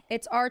 Oh.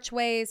 Its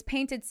archways,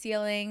 painted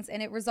ceilings,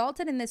 and it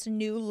resulted in this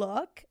new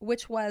look,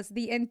 which was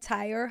the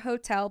entire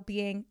hotel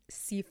being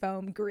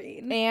seafoam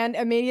green. And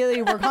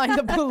immediately we're calling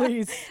the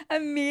police.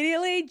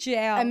 Immediately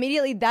jail.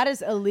 Immediately, that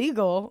is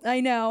illegal. I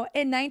know.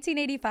 In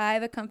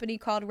 1985, a company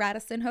called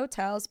Radisson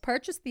Hotels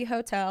purchased the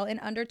hotel and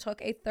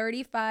undertook a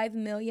 $35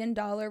 million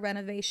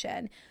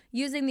renovation,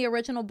 using the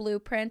original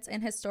blueprints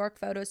and historic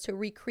photos to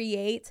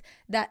recreate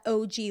that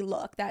OG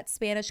look, that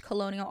Spanish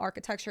colonial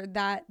architecture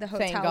that the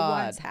hotel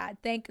once had.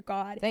 Thank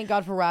God. Thank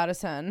God for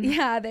Radisson.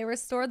 Yeah, they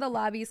restored the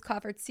lobby's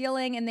coffered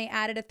ceiling and they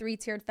added a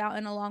 3-tiered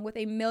fountain along with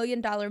a $1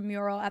 million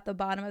mural at the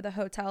bottom of the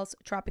hotel's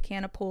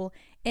Tropicana pool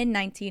in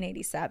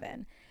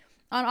 1987.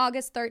 On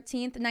August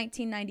 13th,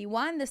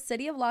 1991, the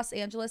city of Los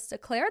Angeles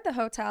declared the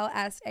hotel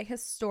as a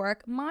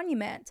historic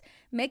monument,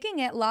 making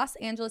it Los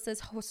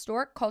Angeles'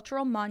 historic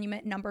cultural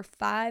monument number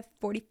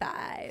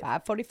 545.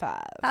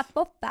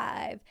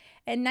 545.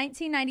 In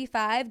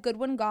 1995,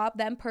 Goodwin Gaup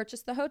then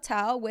purchased the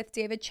hotel, with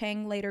David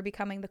Chang later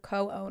becoming the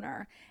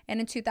co-owner. And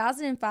in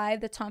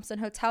 2005, the Thompson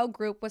Hotel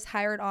Group was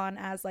hired on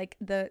as like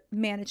the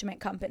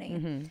management company.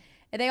 Mm-hmm.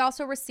 They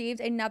also received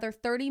another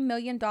 $30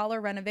 million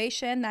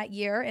renovation that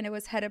year, and it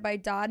was headed by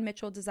Dodd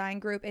Mitchell Design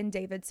Group and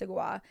David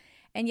Sigua.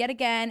 And yet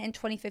again, in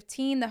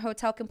 2015, the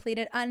hotel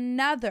completed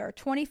another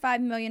 $25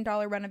 million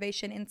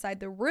renovation inside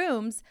the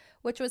rooms,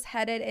 which was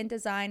headed and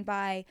designed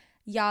by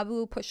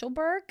Yabu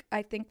Pushelberg.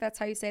 I think that's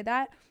how you say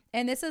that.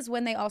 And this is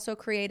when they also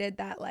created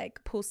that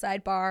like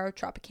poolside bar,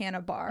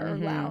 Tropicana bar or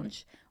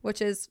lounge, which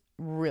is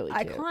really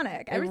cute.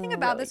 Iconic. Everything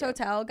about this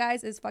hotel,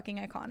 guys, is fucking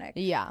iconic.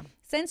 Yeah.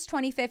 Since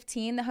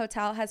 2015, the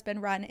hotel has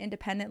been run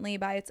independently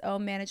by its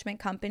own management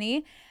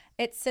company.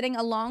 It's sitting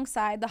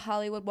alongside the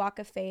Hollywood Walk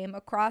of Fame,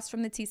 across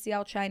from the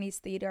TCL Chinese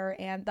Theater,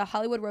 and the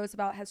Hollywood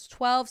Roosevelt has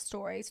 12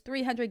 stories,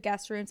 300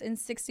 guest rooms, and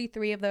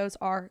 63 of those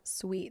are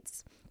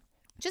suites.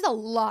 Just a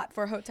lot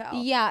for a hotel.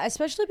 Yeah,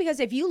 especially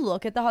because if you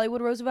look at the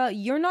Hollywood Roosevelt,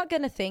 you're not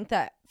going to think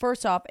that,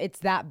 first off, it's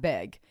that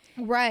big.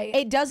 Right.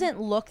 It doesn't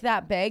look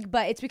that big,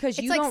 but it's because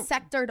you don't... It's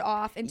like sectored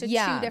off into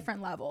two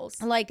different levels.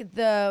 Like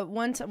the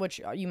ones, which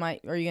you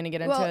might... Are you going to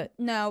get into it?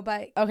 No,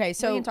 but... Okay,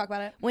 so... we can talk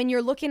about it. When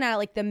you're looking at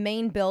like the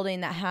main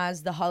building that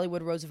has the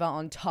Hollywood Roosevelt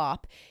on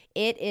top,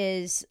 it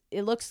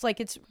looks like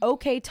it's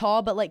okay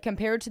tall, but like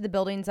compared to the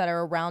buildings that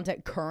are around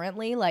it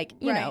currently, like,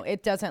 you know,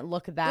 it doesn't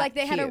look that like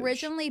they had huge.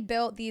 originally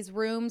built these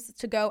rooms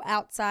to go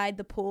outside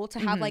the pool to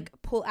have like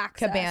pool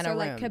access, cabana or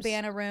like rooms.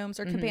 Cabana rooms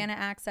or cabana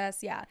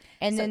access. Yeah.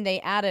 And then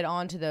they added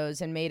on to those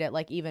and made it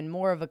like even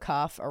more of a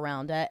cuff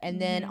around it. And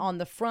then on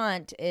the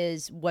front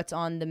is what's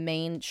on the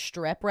main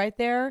strip right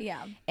there.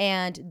 Yeah.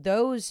 And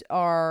those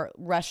are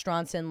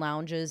restaurants and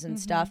lounges and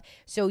stuff.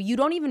 So you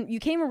can't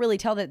even really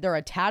tell that they're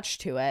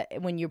attached to it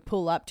when you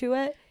pull up to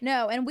it.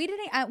 No, and we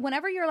didn't.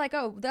 Whenever you're like,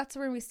 oh, that's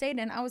where we stayed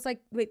in, I was like,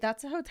 wait,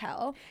 that's a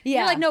hotel? Yeah.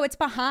 You're like, no, it's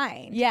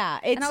behind. Yeah.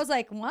 And I was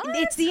like, what?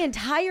 It's the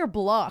entire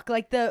block.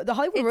 Like the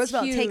Hollywood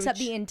Roosevelt takes up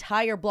huge. the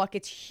entire block.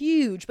 It's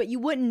huge, but you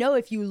wouldn't know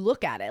if you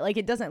look at it. Like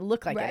it doesn't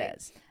look like it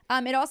is.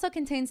 It also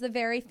contains the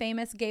very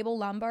famous Gable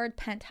Lombard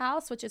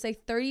penthouse, which is a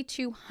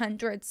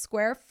 3,200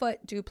 square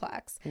foot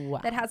duplex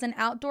that has an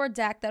outdoor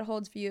deck that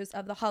holds views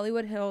of the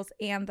Hollywood Hills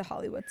and the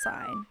Hollywood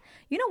sign.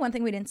 You know, one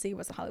thing we didn't see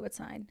was the Hollywood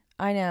sign.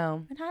 I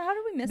know. And how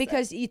did we miss it?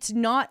 Because it's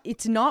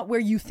not where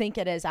you think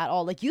it is at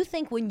all. Like you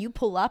think when you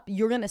pull up,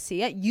 you're going to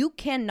see it. You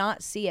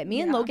cannot see it.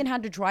 Me and Logan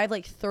had to drive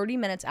like 30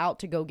 minutes out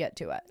to go get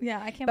to it.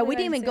 Yeah, I can't But we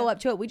believe didn't I even go see up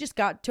to it. We just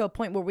got to a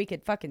point where we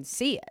could fucking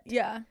see it.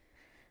 Yeah.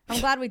 I'm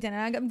glad we didn't.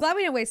 I'm glad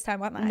we didn't waste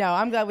time on that. No,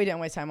 I'm glad we didn't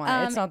waste time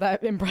on it. It's not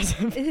that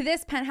impressive.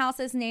 This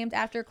penthouse is named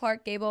after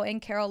Clark Gable and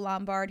Carol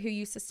Lombard, who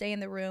used to stay in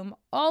the room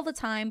all the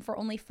time for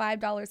only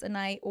 $5 a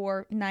night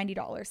or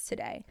 $90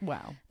 today.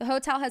 Wow. The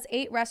hotel has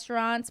 8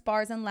 restaurants,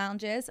 bars, and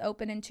lounges.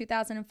 Opened in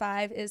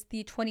 2005 is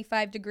the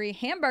 25-degree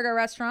hamburger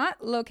restaurant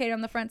located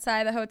on the front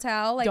side of the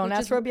hotel. Like, don't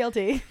ask for a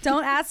BLT.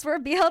 Don't ask for a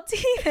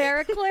BLT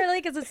there, clearly,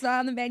 because it's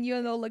not on the menu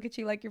and they'll look at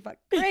you like you're fucking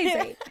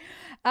crazy.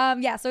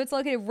 So it's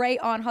located right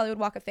on Hollywood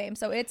Walk of Fame.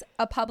 So it's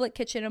a public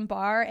kitchen and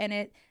bar,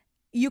 and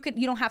you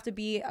don't have to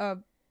be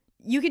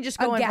you can just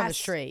go in from the guest.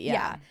 street.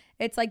 Yeah.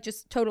 It's like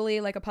just totally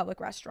like a public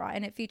restaurant,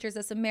 and it features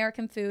this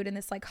American food in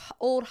this like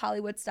old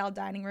Hollywood style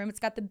dining room. It's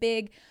got the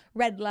big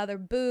red leather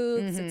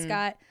booths. It's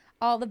got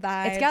all the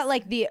vibes. It's got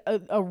like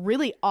a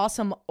really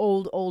awesome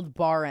old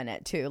bar in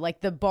it too. Like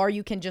the bar,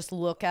 you can just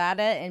look at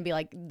it and be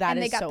like, that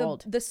is so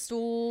old. The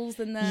stools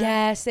and the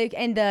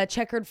and the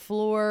checkered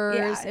floors.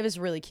 Yeah. It was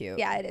really cute.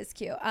 Yeah, it is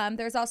cute.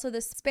 There's also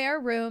the spare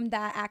room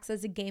that acts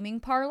as a gaming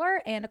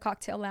parlor and a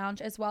cocktail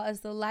lounge, as well as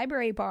the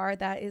library bar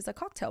that is a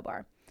cocktail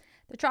bar.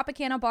 The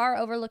Tropicana bar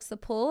overlooks the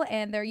pool,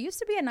 and there used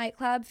to be a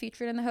nightclub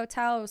featured in the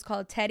hotel. It was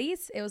called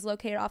Teddy's. It was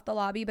located off the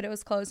lobby, but it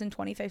was closed in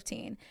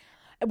 2015.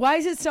 Why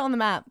is it still on the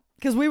map?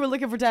 Because we were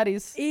looking for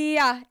Teddy's.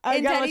 Yeah,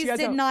 and Teddy's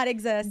did not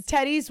exist.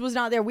 Teddy's was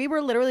not there. We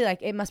were literally like,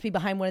 it must be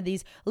behind one of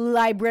these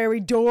library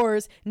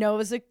doors. No, it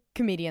was a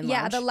comedian lounge.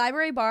 Yeah, the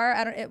library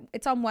bar,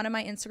 it's on one of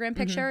my Instagram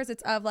pictures.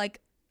 It's of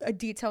like a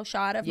detail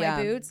shot of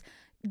my boots.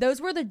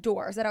 Those were the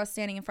doors that I was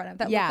standing in front of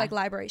that looked like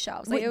library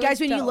shelves. Like, guys,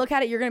 when you look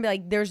at it, you're going to be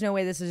like, there's no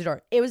way this is a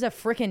door. It was a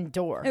freaking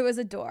door. It was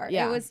a door.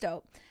 Yeah. It was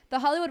dope. The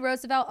Hollywood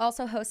Roosevelt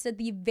also hosted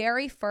the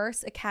very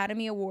first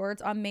Academy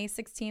Awards on May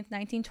 16th,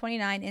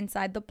 1929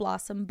 inside the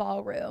Blossom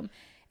Ballroom.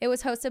 It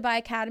was hosted by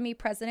Academy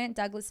President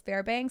Douglas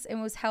Fairbanks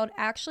and was held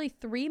actually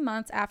 3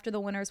 months after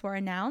the winners were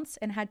announced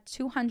and had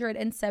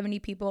 270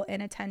 people in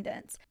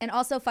attendance. And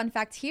also, fun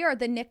fact here,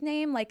 the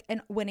nickname,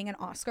 winning an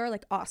Oscar,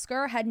 like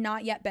Oscar, had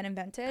not yet been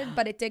invented,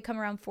 but it did come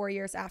around 4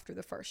 years after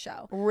the first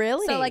show.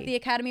 Really? So, the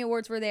Academy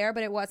Awards were there,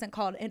 but it wasn't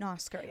called an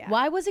Oscar yet.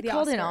 Why was it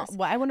called an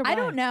Oscar? I wonder why. I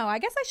don't know. I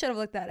guess I should have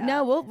looked that up.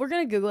 No, we're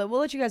going to Google it. We'll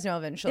let you guys know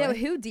eventually. Yeah,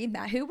 who deemed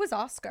that? Who was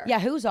Oscar? Yeah,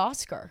 who's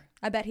Oscar?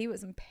 I bet he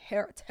was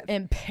imperative.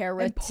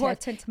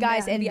 Important,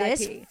 guys. And VIP.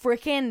 this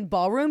freaking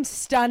ballroom,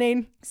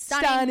 stunning,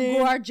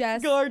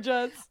 gorgeous.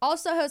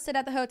 Also hosted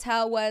at the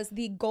hotel was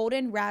the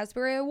Golden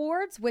Raspberry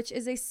Awards, which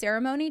is a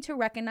ceremony to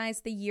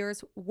recognize the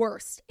year's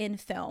worst in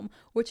film,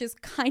 which is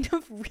kind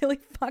of really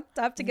fucked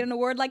up to get an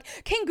award. Like,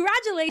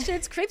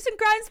 congratulations, Crepes and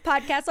Grinds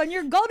podcast, on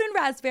your Golden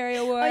Raspberry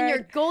Award. On your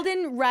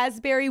Golden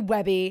Raspberry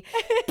Webby.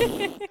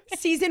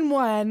 Season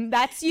 1.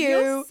 That's you.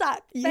 You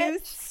suck, bitch. You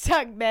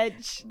suck,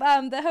 bitch.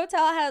 The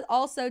hotel has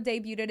also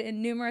debuted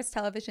in numerous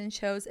television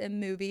shows and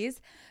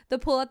movies. The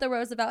pool at the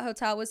Roosevelt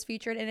Hotel was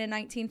featured in a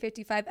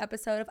 1955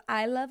 episode of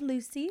I Love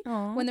Lucy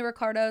when the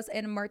Ricardos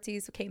and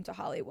Martys came to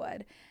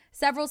Hollywood.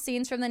 Several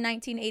scenes from the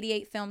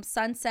 1988 film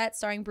Sunset,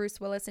 starring Bruce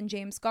Willis and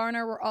James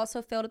Garner, were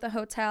also filmed at the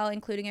hotel,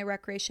 including a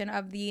recreation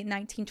of the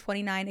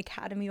 1929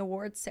 Academy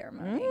Awards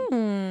ceremony.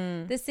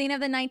 The scene of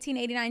the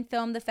 1989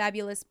 film The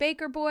Fabulous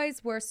Baker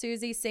Boys, where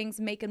Susie sings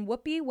Makin'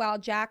 Whoopee while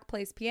Jack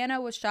plays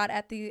piano, was shot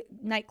at the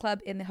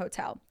nightclub in the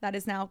hotel. That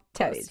is now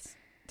closed.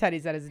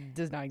 Teddy's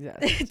does not exist.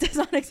 It does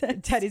not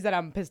exist. Teddy's that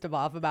I'm pissed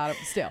off about it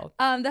still.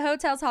 The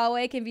hotel's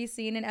hallway can be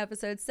seen in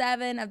episode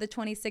 7 of the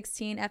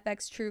 2016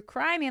 FX true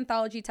crime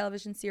anthology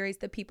television series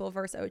The People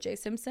vs. O.J.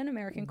 Simpson,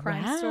 American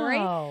Crime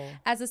Story,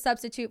 as a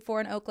substitute for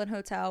an Oakland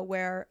hotel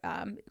where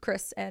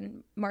Chris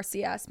and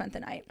Marcia spent the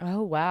night.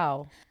 Oh,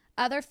 wow.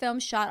 Other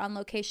films shot on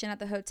location at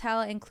the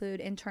hotel include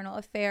Internal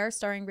Affairs,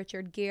 starring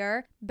Richard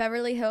Gere,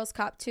 Beverly Hills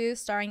Cop 2,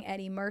 starring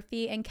Eddie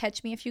Murphy, and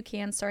Catch Me If You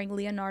Can, starring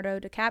Leonardo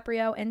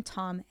DiCaprio and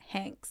Tom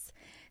Hanks.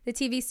 The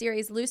TV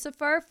series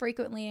Lucifer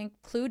frequently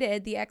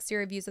included the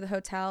exterior views of the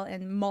hotel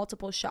in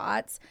multiple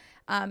shots,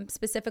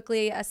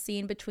 specifically a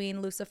scene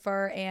between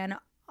Lucifer and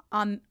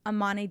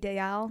Amani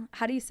Dial.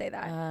 How do you say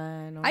that?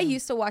 I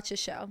used to watch the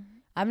show.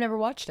 I've never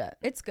watched it.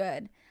 It's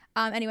good.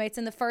 Anyway, it's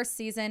in the first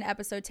season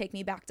episode Take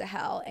Me Back to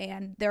Hell,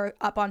 and they're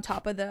up on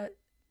top of the...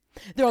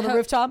 They're on the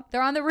rooftop?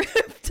 They're on the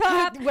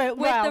rooftop Wait,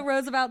 with the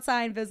Roosevelt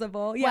sign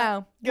visible. Yeah.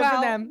 Wow. Good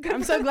for them.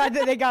 I'm so glad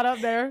that they got up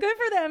there. Good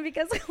for them,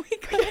 because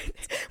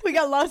we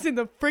got lost in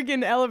the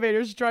freaking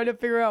elevators trying to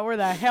figure out where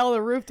the hell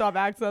the rooftop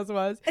access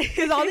was.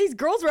 Because all these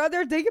girls were out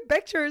there taking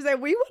pictures,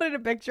 and we wanted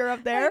a picture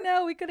up there. I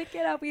know. We couldn't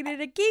get up. We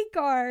needed a key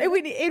card.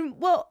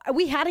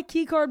 We had a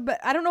key card, but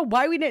I don't know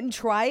why we didn't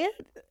try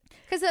it.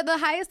 Because the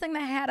highest thing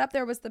that I had up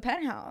there was the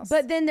penthouse.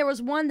 But then there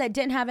was one that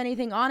didn't have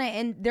anything on it,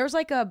 and there's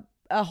like a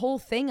whole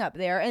thing up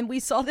there. And we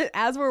saw that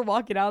as we were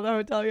walking out of the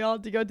hotel, y'all,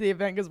 to go to the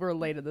event, because we're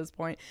late at this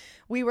point.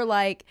 We were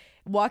like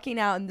walking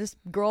out, and this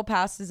girl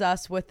passes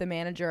us with the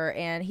manager,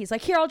 and he's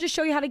like, "Here, I'll just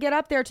show you how to get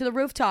up there to the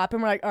rooftop."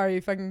 And we're like, "Are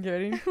you fucking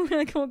kidding?" We're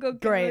like, we'll go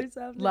Great.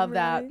 Love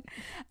that.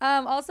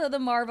 Also, the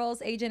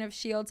Marvel's Agent of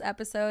S.H.I.E.L.D.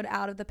 episode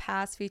Out of the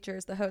Past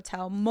features the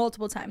hotel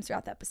multiple times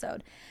throughout the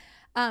episode.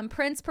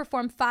 Prince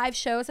performed 5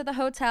 shows at the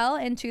hotel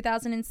in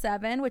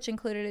 2007, which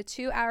included a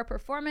 2-hour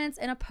performance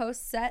and a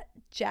post-set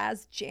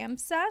jazz jam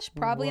sesh,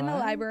 probably in the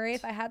library,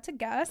 if I had to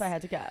guess.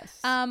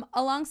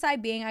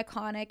 Alongside being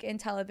iconic in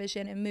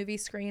television and movie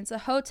screens, the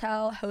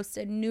hotel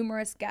hosted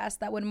numerous guests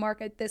that would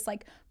mark at this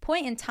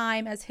point in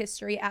time as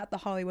history at the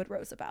Hollywood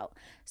Roosevelt.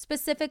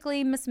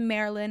 Specifically, Miss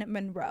Marilyn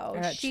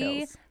Monroe.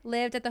 She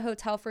lived at the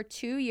hotel for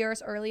 2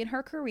 years early in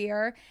her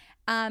career.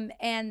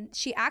 And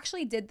she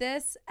actually did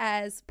this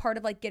as part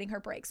of getting her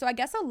break. So I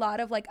guess a lot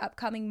of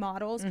upcoming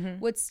models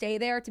would stay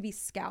there to be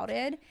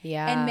scouted.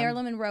 Yeah. And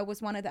Marilyn Monroe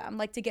was one of them,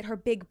 to get her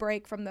big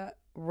break from the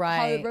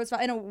Hollywood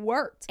Roosevelt, and it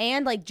worked.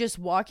 And just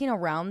walking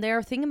around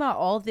there, thinking about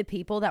all of the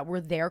people that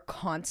were there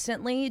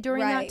constantly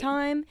during that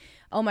time.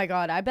 Oh my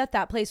God, I bet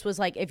that place was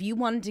if you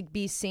wanted to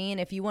be seen,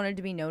 if you wanted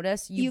to be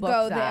noticed, you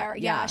go that. There.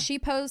 Yeah. She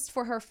posed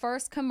for her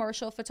first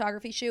commercial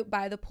photography shoot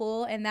by the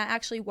pool, and that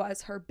actually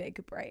was her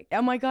big break.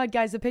 Oh my God,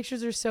 guys, the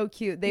pictures are so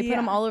cute. They put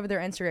them all over their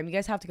Instagram. You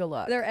guys have to go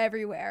look. They're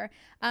everywhere.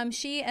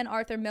 She and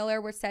Arthur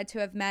Miller were said to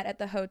have met at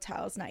the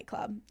hotel's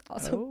nightclub.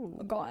 Also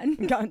gone.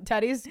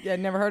 Teddy's? Yeah,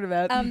 never heard of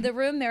it. The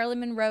room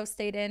Marilyn Monroe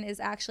stayed in is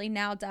actually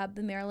now dubbed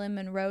the Marilyn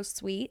Monroe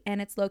Suite,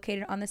 and it's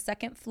located on the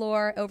 2nd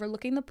floor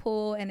overlooking the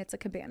pool, and it's a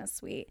cabana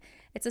suite.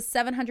 It's a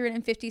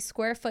 750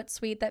 square foot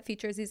suite that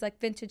features these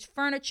vintage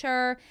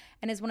furniture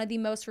and is one of the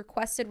most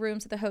requested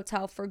rooms at the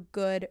hotel for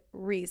good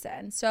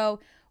reason. So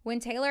when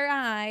Taylor and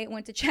I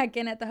went to check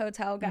in at the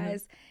hotel,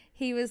 guys,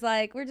 he was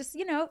like, we're just,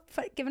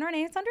 giving our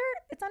name. It's under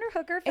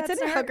Hooker. It's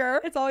under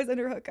Hooker. It's always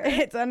under Hooker.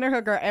 It's under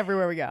Hooker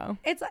everywhere we go.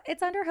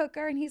 It's under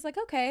Hooker. And he's like,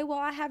 okay, well,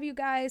 I have you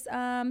guys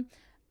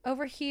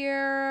over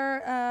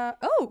here.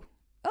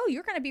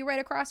 You're going to be right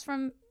across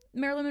from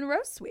Marilyn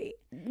Monroe's suite.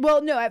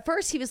 Well, no, at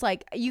first he was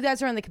like, you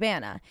guys are in the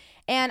cabana.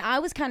 And I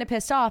was kind of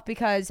pissed off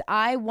because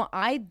I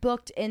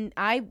booked and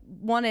I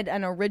wanted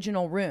an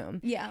original room.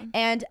 Yeah.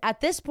 And at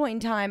this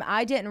point in time,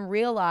 I didn't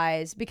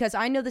realize, because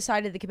I know the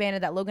side of the cabana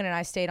that Logan and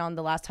I stayed on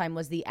the last time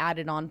was the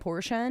added on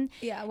portion.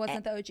 Yeah, it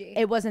wasn't the OG.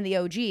 It wasn't the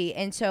OG.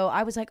 And so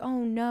I was like,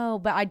 oh no.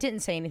 But I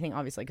didn't say anything,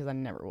 obviously, because I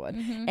never would.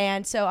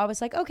 And so I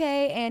was like,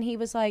 okay. And he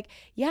was like,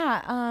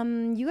 yeah,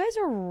 you guys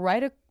are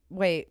right.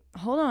 Wait,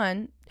 hold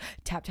on.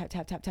 Tap, tap,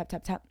 tap, tap, tap,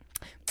 tap, tap.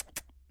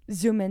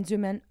 Zoom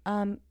in.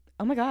 Oh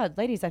my God,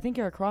 ladies, I think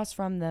you're across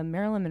from the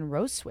Marilyn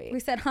Monroe suite. We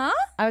said, huh?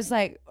 I was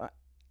like,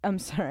 I'm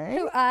sorry.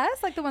 Who, us?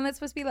 The one that's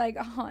supposed to be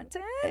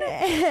haunted?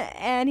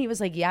 And he was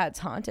like, yeah, it's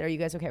haunted. Are you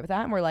guys okay with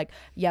that? And we're like,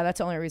 yeah, that's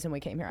the only reason we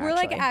came here. We're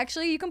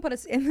actually, you can put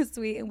us in the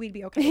suite and we'd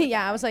be okay with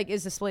yeah, that. I was like,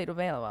 is the suite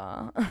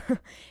available? No,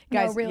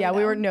 Guys, really, yeah, no.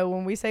 we were, no,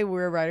 when we say we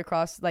were right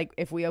across,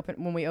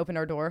 when we opened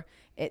our door,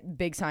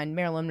 big sign,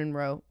 Marilyn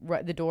Monroe,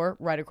 the door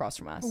right across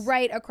from us.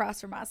 Right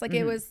across from us.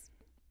 It was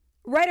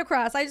Right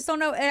across. I just don't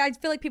know. I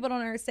feel like people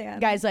don't understand.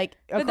 Guys, like,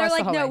 but they're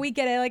like, the no, we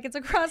get it. Like, it's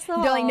across the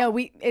hall. They're like, no,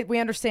 we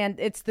understand.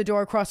 It's the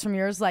door across from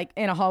yours, like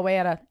in a hallway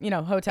at a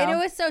hotel. And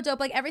it was so dope.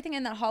 Like, everything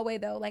in that hallway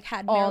though, like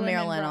had all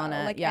Marilyn Monroe, on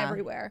it, like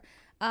everywhere.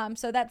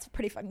 So that's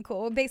pretty fucking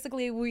cool.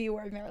 Basically, we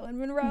were Marilyn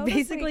Monroe.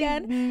 Basically,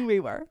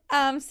 we were.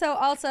 So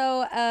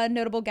also a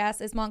notable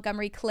guest is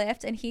Montgomery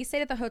Clift, and he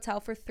stayed at the hotel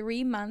for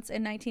 3 months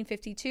in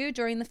 1952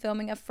 during the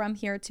filming of From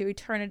Here to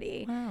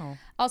Eternity. Wow.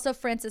 Also,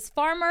 Frances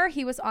Farmer,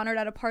 he was honored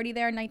at a party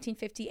there in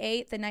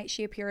 1958, the night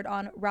she appeared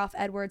on Ralph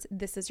Edwards'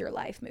 This Is Your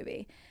Life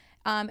movie.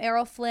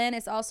 Errol Flynn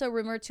is also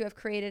rumored to have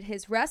created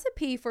his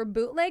recipe for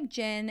bootleg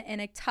gin in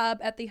a tub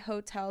at the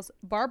hotel's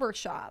barber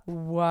shop.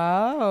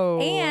 Wow.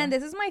 And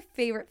this is my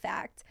favorite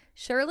fact.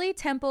 Shirley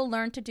Temple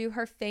learned to do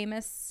her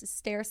famous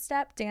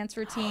stair-step dance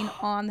routine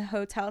on the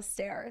hotel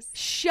stairs.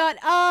 Shut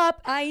up.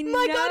 I know.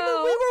 My God,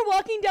 when we were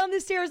walking down the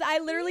stairs, I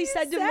literally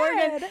said to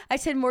Morgan, I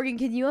said, Morgan,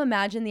 can you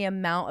imagine the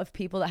amount of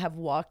people that have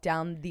walked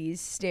down these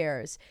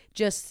stairs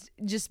just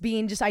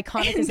being just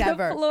iconic as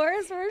ever? The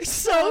floors were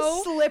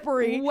so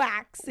slippery.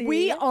 Waxy.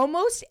 We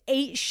almost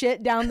ate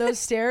shit down those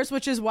stairs,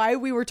 which is why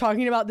we were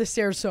talking about the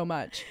stairs so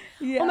much.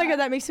 Yeah. Oh my God,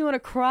 that makes me want to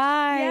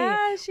cry.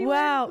 Yeah,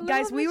 wow.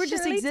 Guys, we were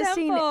just Shirley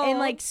existing Temple. in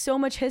like so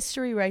much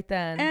history right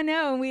then. I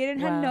know. We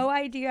didn't have no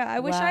idea. I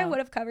wish I Wow. would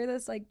have covered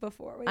this like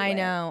before we I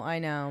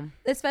went. know.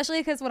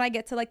 Especially because when I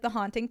get to like the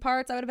haunting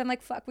parts, I would have been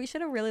like, fuck, we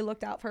should have really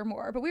looked out for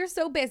more. But we were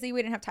so busy,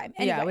 we didn't have time.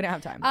 Anyway, Yeah, we didn't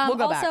have time. We'll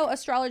go also, back.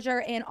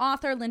 astrologer and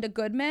author Linda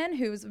Goodman,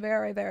 who's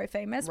very, very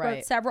famous, wrote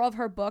Right. several of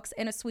her books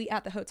in a suite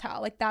at the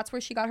hotel. Like, that's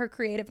where she got her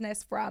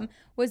creativeness from,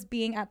 was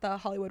being at the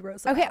Hollywood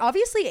Roosevelt. Okay,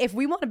 obviously, if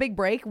we want a big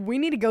break, we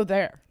need to go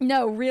there.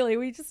 No, really.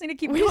 We just need to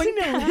keep We going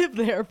need to back. live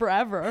there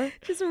forever.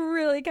 Just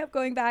really kept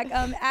going back.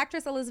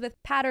 Actress Elizabeth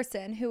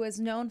Patterson, who is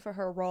known for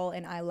her role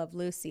in I Love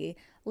Lucy,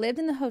 lived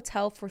in the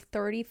hotel for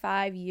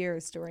 35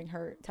 years during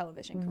her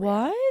television career.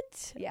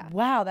 What? Yeah.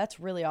 Wow, that's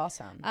really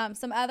awesome.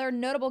 Some other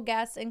notable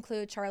guests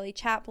include Charlie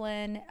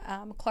Chaplin,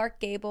 Clark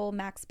Gable,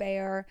 Max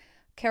Baer,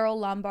 Carol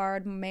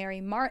Lombard,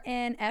 Mary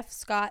Martin, F.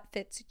 Scott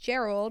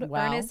Fitzgerald,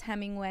 Wow. Ernest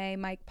Hemingway,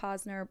 Mike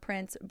Posner,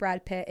 Prince,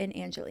 Brad Pitt, and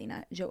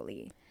Angelina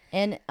Jolie.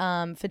 And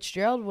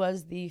Fitzgerald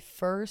was the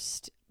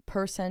first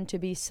person to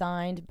be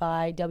signed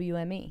by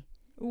WME.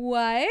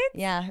 What?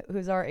 Yeah,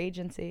 who's our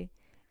agency.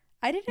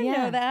 I didn't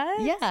know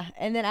that. Yeah,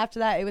 and then after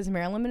that, it was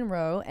Marilyn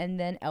Monroe and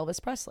then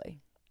Elvis Presley.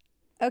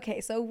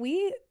 Okay, so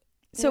we're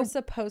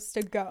supposed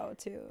to go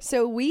to.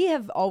 So we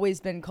have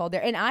always been called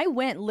there. And I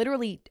went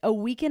literally a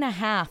week and a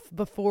half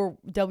before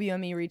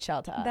WME reached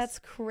out to us. That's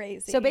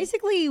crazy. So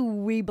basically,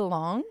 we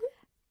belong.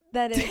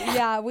 That is,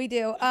 yeah, we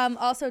do.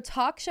 Also,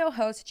 talk show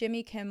host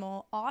Jimmy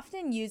Kimmel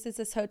often uses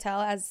this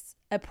hotel as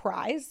a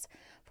prize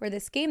for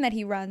this game that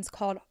he runs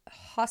called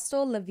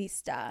Hostel La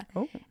Vista.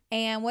 Oh.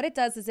 And what it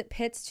does is it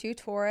pits two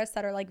tourists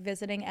that are like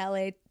visiting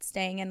LA,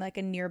 staying in like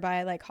a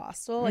nearby like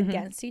hostel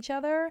against each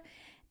other.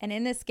 And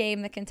in this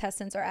game, the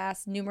contestants are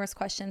asked numerous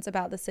questions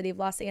about the city of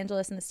Los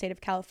Angeles and the state of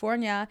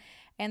California.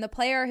 And the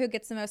player who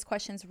gets the most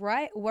questions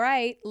right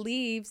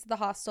leaves the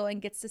hostel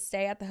and gets to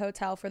stay at the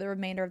hotel for the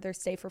remainder of their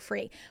stay for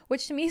free,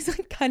 which to me is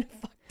like kind of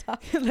fucked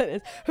up. That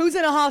is. Who's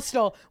in a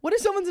hostel? What if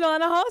someone's not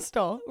in a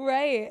hostel?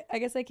 Right. I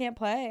guess they can't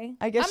play.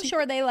 I guess I'm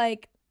sure they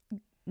like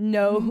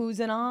know who's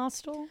in a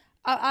hostel.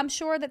 I'm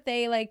sure that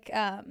they like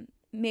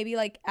maybe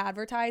like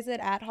advertise it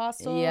at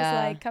hostels.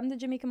 Yeah. Like, come to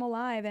Jimmy Kimmel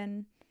Live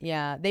and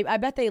Yeah, I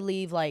bet they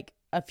leave like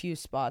a few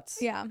spots.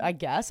 Yeah. I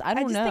guess. I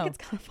don't just know. think it's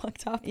kind of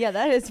fucked up. Yeah,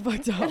 that is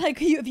fucked up.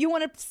 Like, if you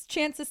want a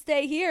chance to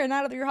stay here and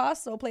out of your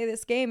hostel, play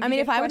this game. I mean,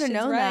 if I would have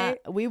known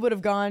that, we would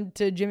have gone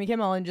to Jimmy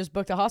Kimmel and just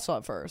booked a hostel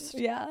at first.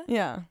 Yeah.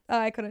 Yeah.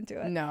 I couldn't do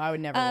it. No, I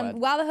would never would.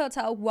 While the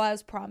hotel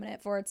was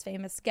prominent for its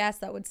famous guests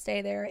that would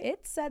stay there,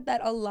 it said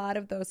that a lot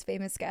of those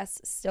famous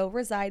guests still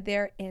reside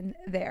there in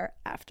their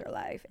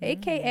afterlife.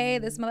 AKA,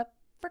 this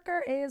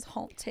motherfucker is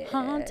haunted.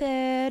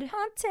 Haunted.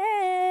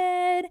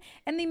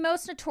 And the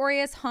most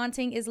notorious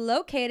haunting is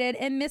located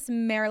in Miss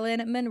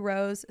Marilyn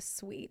Monroe's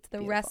suite.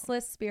 The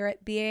restless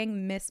spirit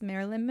being Miss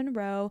Marilyn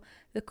Monroe,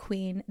 the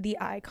queen, the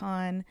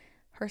icon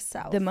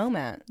herself. The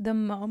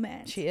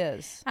moment. She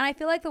is. And I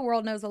feel like the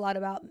world knows a lot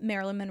about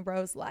Marilyn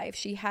Monroe's life.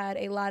 She had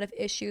a lot of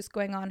issues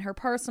going on in her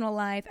personal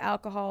life,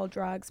 alcohol,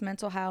 drugs,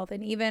 mental health,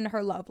 and even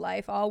her love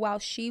life, all while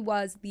she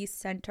was the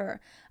center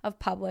of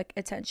public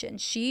attention.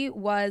 She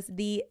was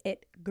the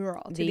it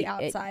girl to the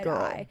outside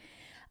eye.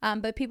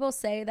 But people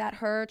say that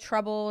her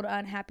troubled,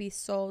 unhappy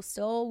soul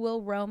still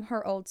will roam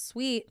her old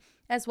suite,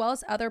 as well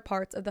as other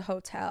parts of the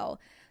hotel.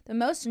 The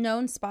most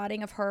known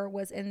spotting of her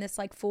was in this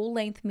like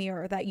full-length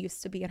mirror that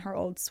used to be in her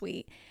old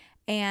suite.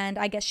 And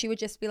I guess she would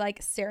just be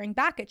like staring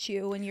back at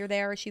you when you're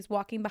there, or she's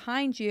walking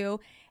behind you.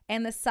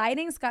 And the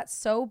sightings got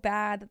so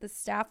bad that the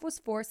staff was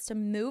forced to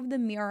move the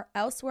mirror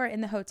elsewhere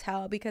in the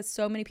hotel because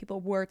so many people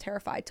were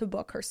terrified to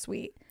book her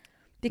suite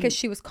because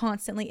she was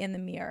constantly in the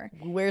mirror.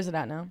 Where's it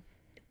at now?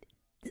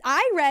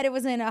 I read it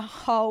was in a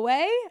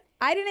hallway.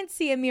 I didn't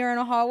see a mirror in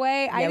a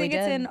hallway. I think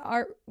it's in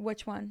our,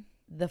 which one?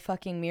 the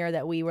fucking mirror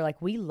that we were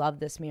like, we love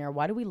this mirror.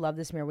 Why do we love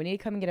this mirror? We need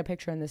to come and get a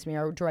picture in this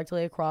mirror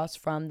directly across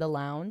from the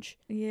lounge.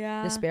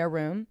 Yeah. The spare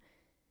room.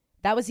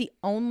 That was the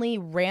only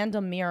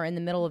random mirror in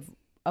the middle of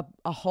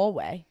a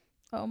hallway.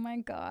 Oh my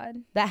God.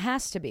 That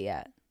has to be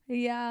it.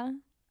 Yeah.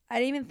 I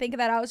didn't even think of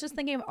that. I was just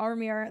thinking of our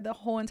mirror the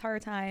whole entire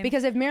time.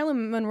 Because if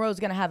Marilyn Monroe's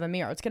going to have a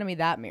mirror, it's going to be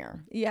that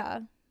mirror.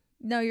 Yeah.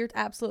 No, you're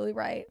absolutely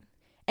right.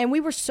 And we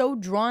were so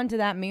drawn to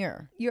that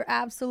mirror. You're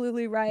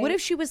absolutely right. What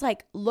if she was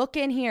like, look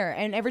in here?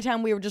 And every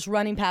time we were just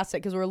running past it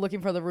because we were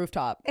looking for the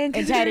rooftop. And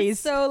Teddy's.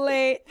 So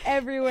late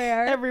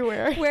everywhere.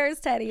 Everywhere. Where's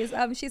Teddy's?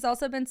 She's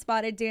also been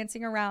spotted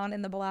dancing around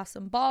in the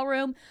Blossom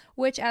Ballroom,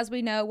 which, as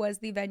we know, was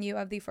the venue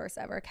of the first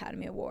ever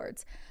Academy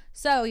Awards.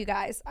 So, you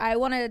guys, I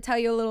wanted to tell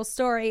you a little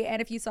story.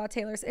 And if you saw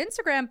Taylor's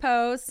Instagram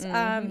post,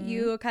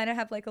 you kind of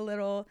have like a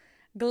little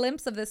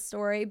glimpse of this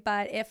story.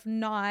 But if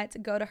not,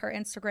 go to her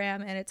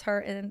Instagram, and it's her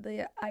in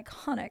the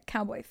iconic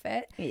cowboy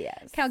fit.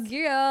 Yes.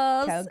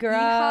 Cowgirls.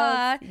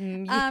 Cowgirls.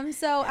 Yeehaw.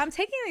 So I'm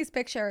taking these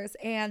pictures,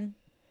 and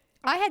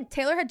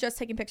Taylor had just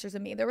taken pictures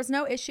of me. There was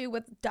no issue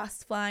with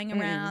dust flying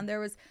around. There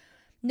was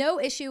no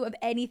issue of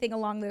anything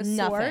along those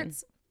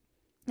sorts.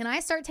 And I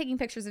start taking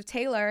pictures of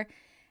Taylor,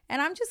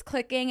 and I'm just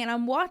clicking, and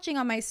I'm watching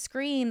on my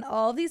screen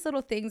all these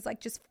little things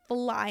like just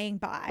flying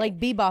by. Like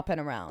bebopping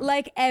around.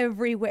 Like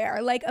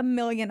everywhere. Like a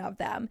million of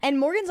them. And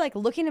Morgan's like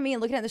looking at me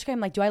and looking at the screen. I'm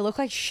like, do I look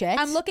like shit?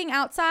 I'm looking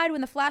outside when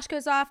the flash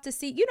goes off to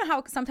see, you know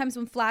how sometimes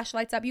when flash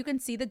lights up, you can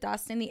see the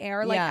dust in the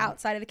air, like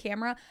outside of the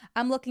camera.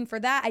 I'm looking for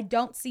that. I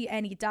don't see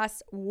any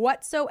dust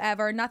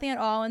whatsoever. Nothing at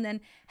all. And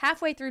then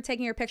halfway through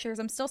taking your pictures,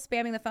 I'm still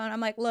spamming the phone. I'm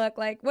like, look,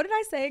 like, what did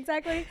I say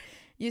exactly?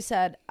 You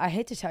said, I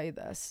hate to tell you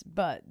this,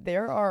 but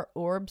there are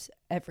orbs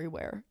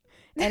everywhere.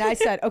 And I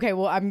said, okay,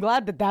 well, I'm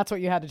glad that that's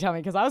what you had to tell me,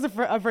 because I was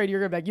afraid you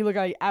were going to be like, you look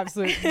like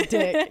absolute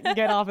dick.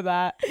 Get off of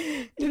that.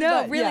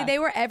 No, but, really, they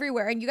were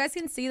everywhere. And you guys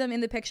can see them in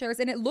the pictures.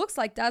 And it looks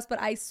like dust,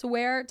 but I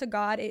swear to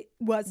God, it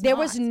was There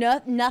was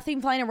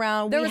nothing flying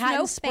around. There was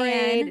no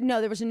fan. No,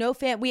 there was no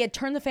fan. We had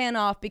turned the fan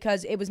off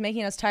because it was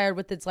making us tired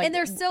with its like. And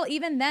there's still,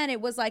 even then,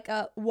 it was like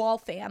a wall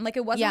fan. Like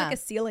it wasn't like a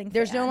ceiling fan.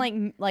 There's no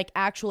like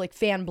actual like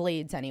fan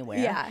blades anywhere.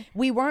 Yeah.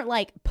 We weren't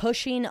like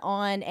pushing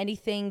on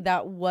anything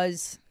that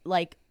was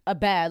like a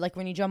bed, like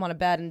when you jump on a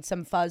bed and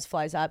some fuzz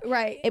flies up.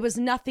 Right. It was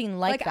nothing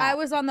like that. I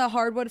was on the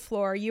hardwood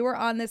floor. You were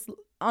on this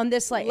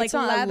like it's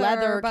not a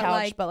leather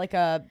couch, but like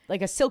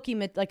a silky,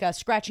 like a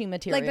scratching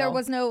material. Like there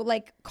was no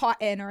like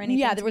cotton or anything.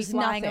 Yeah, there was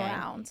flying nothing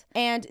around.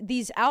 And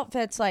these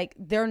outfits, like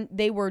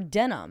they were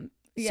denim.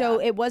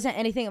 So it wasn't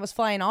anything that was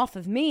flying off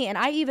of me. And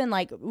I even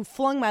like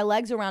flung my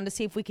legs around to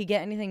see if we could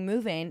get anything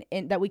moving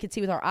that we could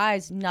see with our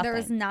eyes. Nothing. There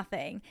was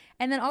nothing.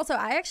 And then also,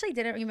 I actually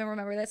didn't even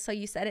remember this. So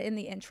you said it in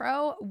the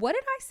intro. What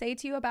did I say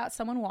to you about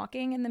someone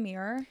walking in the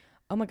mirror?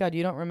 Oh my God,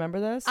 you don't remember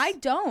this? I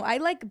don't. I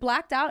like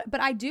blacked out, but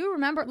I do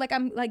remember, like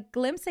I'm like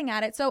glimpsing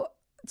at it. So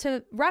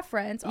to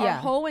reference, our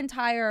whole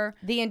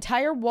the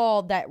entire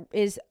wall that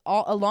is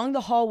all along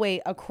the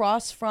hallway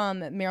across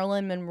from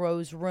Marilyn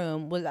Monroe's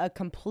room was a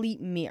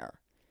complete mirror.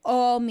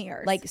 All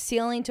mirrors, like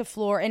ceiling to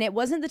floor. And it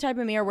wasn't the type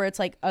of mirror where it's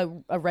like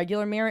a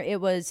regular mirror.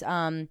 It was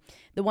the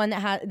one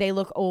that they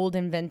look old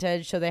and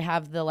vintage, so they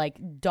have the like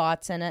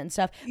dots in it and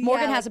stuff.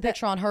 Morgan has a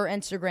picture on her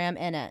Instagram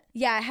in it.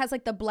 Yeah, it has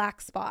like the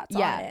black spots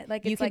on it.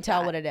 Like you can like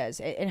tell what it is.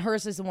 And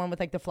hers is the one with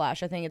like the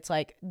flash. I think it's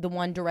like the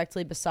one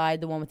directly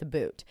beside the one with the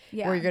boot,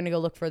 where you're gonna go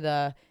look for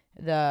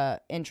the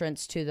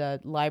entrance to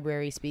the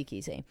library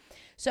speakeasy.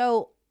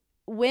 So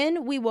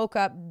when we woke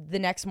up the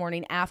next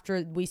morning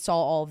after we saw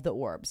all of the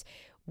orbs,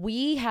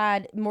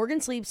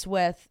 Morgan sleeps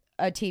with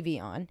a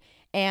TV on,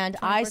 and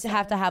 100%. I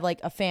have to have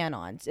like a fan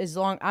on.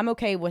 I'm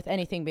okay with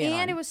anything being on.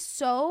 And it was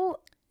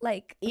so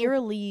like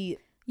eerily,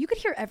 you could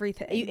hear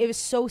everything. It was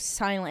so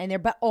silent in there,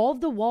 but all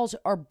of the walls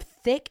are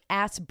thick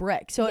ass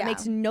brick, so it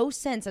makes no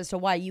sense as to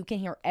why you can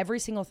hear every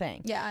single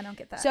thing. Yeah, I don't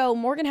get that. So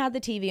Morgan had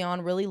the TV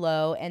on really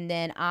low, and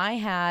then I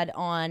had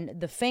on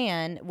the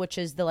fan, which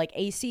is the like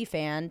AC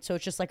fan, so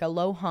it's just like a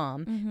low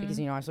hum because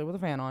I sleep with a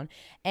fan on,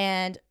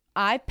 and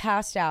I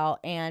passed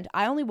out, and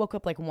I only woke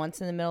up like once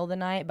in the middle of the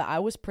night, but I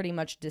was pretty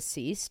much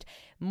deceased.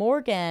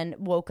 Morgan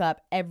woke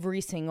up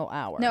every single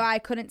hour. No, I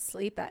couldn't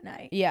sleep that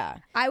night. Yeah.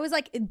 I was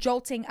like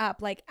jolting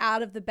up, like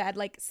out of the bed,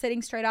 like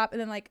sitting straight up,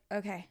 and then like,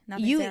 okay,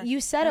 nothing's there. You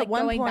said at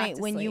one point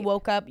when you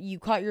woke up, you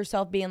caught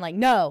yourself being like,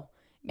 no,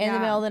 in the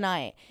middle of the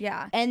night.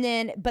 Yeah. And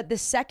then, but the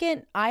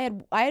second I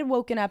had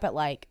woken up at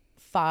like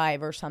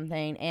 5 or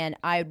something, and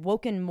I had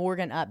woken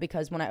Morgan up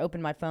because when I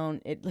opened my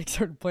phone, it like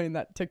started playing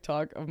that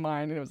TikTok of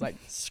mine, and it was like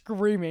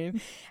screaming.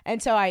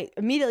 And so I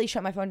immediately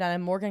shut my phone down,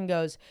 and Morgan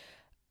goes,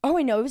 oh,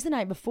 I know, it was the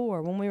night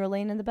before when we were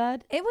laying in the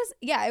bed. It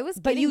was.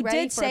 But you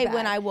did say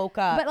when I woke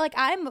up. But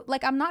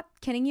I'm not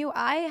kidding you.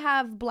 I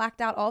have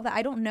blacked out all that.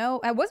 I don't know.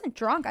 I wasn't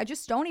drunk. I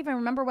just don't even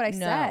remember what I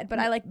said. But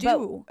I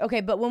do.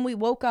 But when we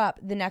woke up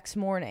the next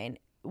morning,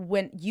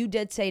 when you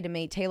did say to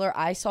me, Taylor,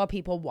 I saw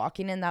people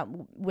walking in that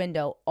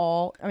window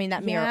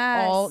mirror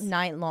all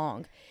night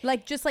long.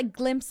 Like just like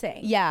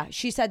glimpsing. Yeah.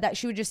 She said that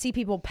she would just see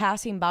people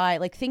passing by,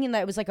 like thinking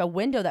that it was like a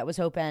window that was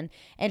open.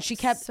 And she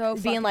kept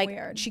being like,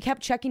 weird. She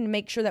kept checking to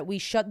make sure that we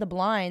shut the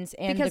blinds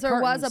and because the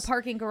there was curtains a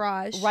parking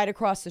garage right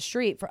across the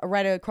street,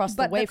 right across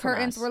the way from us. But the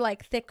curtains were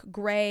like thick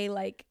gray,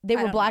 like they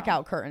were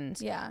blackout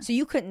curtains. Yeah. So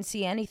you couldn't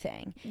see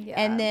anything. Yeah.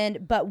 And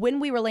then, but when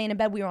we were laying in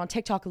bed, we were on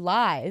TikTok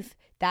Live.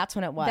 That's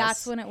when it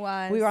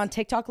was. We were on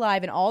TikTok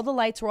Live and all the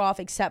lights were off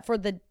except for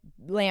the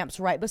lamps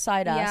right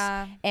beside us.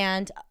 Yeah.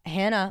 And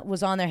Hannah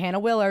was on there, Hannah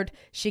Willard.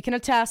 She can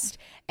attest.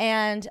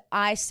 And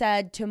I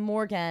said to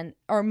Morgan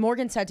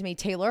said to me,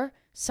 Taylor,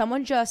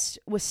 someone just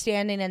was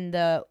standing in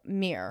the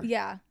mirror.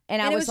 Yeah.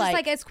 And it was just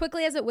like as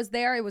quickly as it was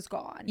there, it was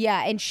gone.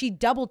 Yeah, and she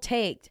double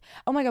taked.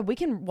 Oh my God, we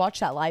can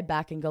watch that live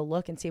back and go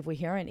look and see if we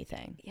hear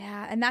anything.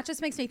 Yeah, and that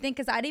just makes me think,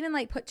 because I didn't even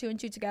like put 2 and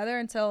 2 together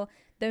until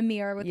the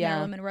mirror with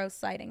Marilyn Monroe's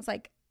sightings.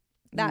 Like,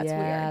 that's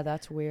weird. Yeah,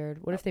 that's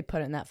weird. What if they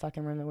put it in that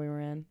fucking room that we were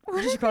in?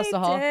 What Just if across they the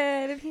hall.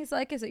 did? If he's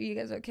like, "Is it you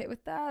guys okay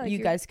with that? Like, you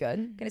guys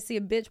good? Gonna see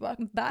a bitch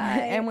walking by?"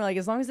 And we're like,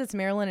 as long as it's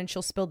Marilyn and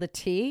she'll spill the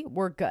tea,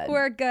 we're good.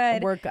 We're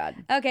good. We're good.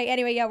 Okay.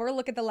 Anyway, yeah, we'll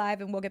look at the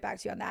live and we'll get back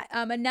to you on that.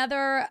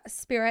 Another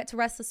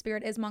restless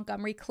spirit, is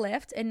Montgomery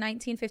Clift. In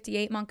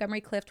 1958,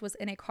 Montgomery Clift was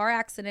in a car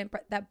accident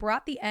that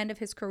brought the end of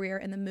his career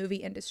in the movie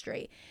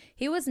industry.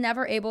 He was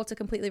never able to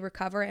completely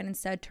recover and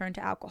instead turned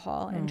to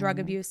alcohol and drug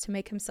abuse to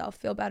make himself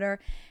feel better.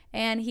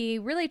 And he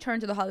really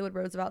turned to the Hollywood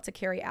Roosevelt to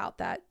carry out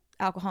that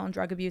alcohol and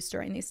drug abuse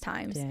during these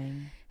times.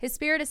 Dang. His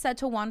spirit is said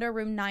to wander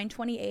room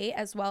 928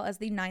 as well as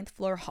the 9th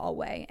floor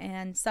hallway.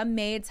 And some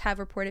maids have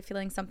reported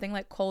feeling something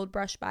like cold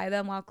brush by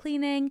them while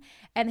cleaning,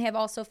 and they have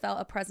also felt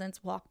a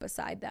presence walk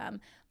beside them.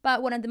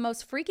 But one of the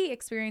most freaky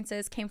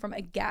experiences came from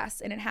a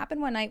guest, and it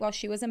happened one night while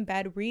she was in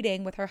bed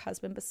reading with her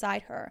husband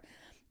beside her.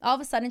 All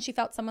of a sudden, she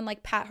felt someone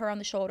like pat her on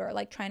the shoulder,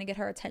 like trying to get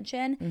her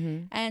attention.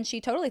 Mm-hmm. And she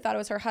totally thought it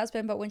was her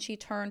husband. But when she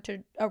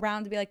turned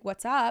around to be like,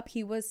 "What's up?"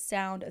 he was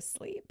sound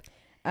asleep.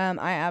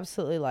 I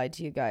absolutely lied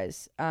to you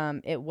guys.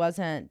 It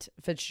wasn't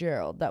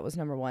Fitzgerald. That was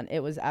number one.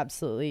 It was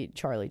absolutely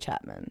Charlie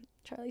Chapman.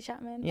 Charlie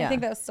Chapman? Yeah. I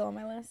think that was still on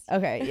my list.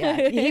 Okay,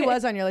 yeah. He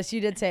was on your list.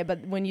 You did say it,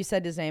 but when you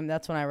said his name,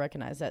 that's when I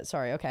recognized it.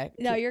 Sorry, okay.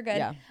 No, you're good.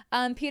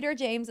 Yeah. Peter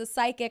James, a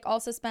psychic,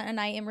 also spent a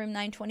night in room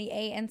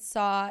 928 and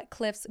saw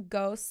Clift's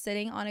ghost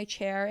sitting on a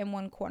chair in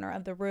one corner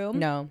of the room.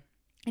 No.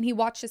 And he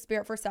watched his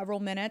spirit for several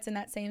minutes in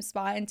that same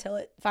spot until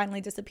it finally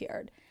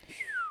disappeared.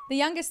 The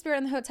youngest spirit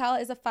in the hotel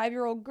is a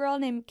 5-year-old girl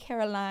named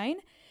Caroline.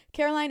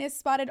 Caroline is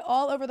spotted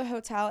all over the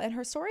hotel, and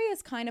her story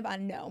is kind of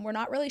unknown. We're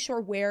not really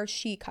sure where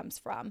she comes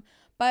from,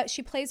 but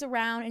she plays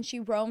around and she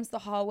roams the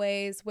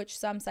hallways, which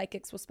some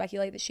psychics will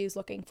speculate that she's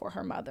looking for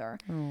her mother.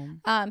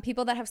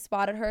 People that have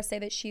spotted her say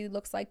that she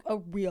looks like a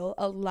real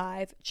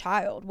alive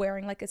child,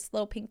 wearing like a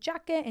little pink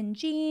jacket and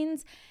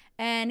jeans.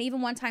 And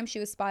even one time she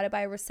was spotted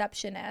by a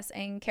receptionist,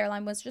 and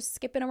Caroline was just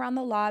skipping around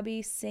the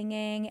lobby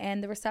singing,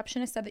 and the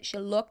receptionist said that she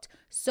looked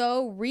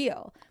so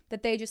real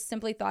that they just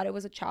simply thought it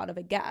was a child of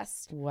a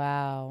guest.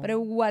 Wow. But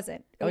it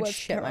wasn't. It was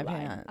shit Caroline. my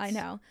pants. I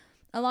know.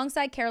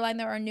 Alongside Caroline,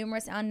 there are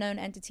numerous unknown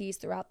entities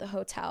throughout the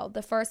hotel.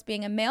 The first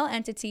being a male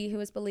entity who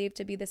is believed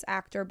to be this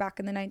actor back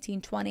in the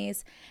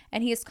 1920s,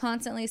 and he is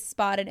constantly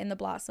spotted in the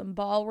Blossom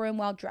Ballroom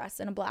while dressed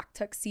in a black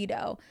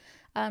tuxedo.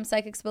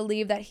 Psychics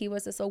believe that he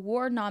was this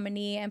award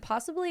nominee and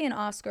possibly an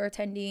Oscar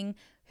attending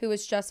who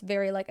was just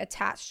very like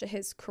attached to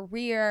his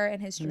career and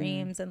his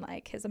dreams and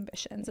like his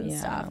ambitions and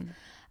stuff.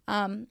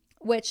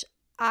 Which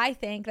I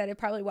think that it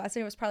probably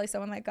wasn't. It was probably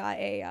someone that got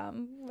a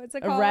what's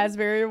it called? A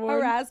raspberry award.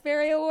 A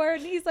raspberry award.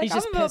 And he's like, He's I'm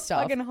just gonna pissed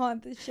off. fucking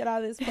haunt the shit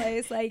out of this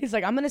place. Like he's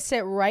like, I'm gonna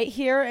sit right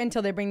here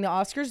until they bring the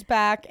Oscars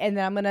back, and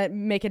then I'm gonna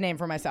make a name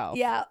for myself.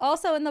 Yeah.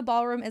 Also in the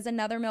ballroom is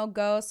another male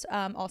ghost,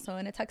 also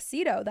in a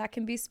tuxedo, that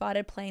can be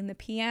spotted playing the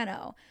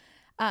piano.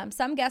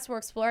 Some guests were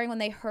exploring when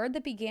they heard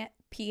the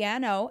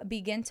piano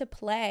begin to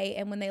play,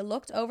 and when they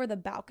looked over the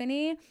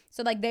balcony,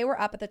 so like they were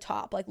up at the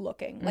top like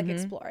looking, like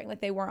exploring,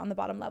 like they weren't on the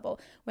bottom level.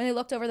 When they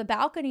looked over the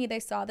balcony, they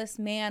saw this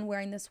man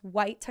wearing this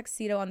white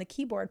tuxedo on the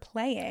keyboard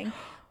playing,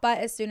 but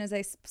as soon as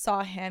they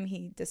saw him,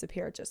 he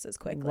disappeared just as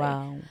quickly.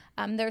 Wow.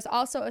 There's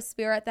also a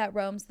spirit that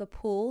roams the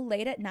pool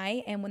late at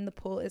night and when the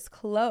pool is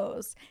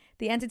closed.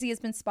 The entity has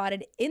been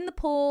spotted in the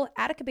pool,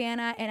 at a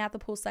cabana, and at the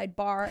poolside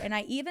bar. And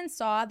I even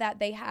saw that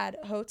they had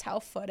hotel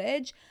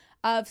footage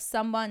of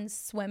someone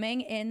swimming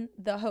in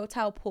the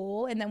hotel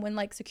pool. And then when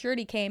like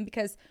security came,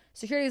 because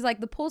security was like,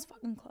 the pool's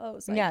fucking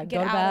closed. Like, yeah, get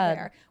go to out bed. of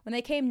there. When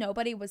they came,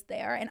 nobody was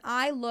there. And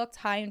I looked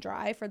high and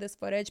dry for this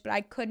footage, but I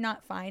could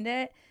not find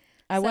it.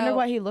 I wonder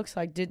what he looks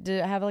like. Did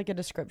it have like a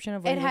description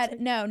of what it he had? looks like?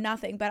 No,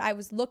 nothing. But I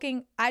was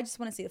looking. I just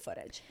want to see the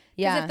footage.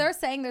 Yeah. Because if they're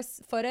saying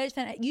there's footage,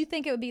 then you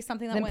think it would be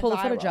something that Then went pull the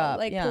viral. footage up.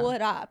 Like Yeah. pull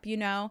it up, you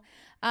know.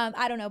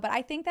 I don't know, but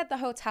I think that the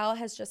hotel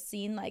has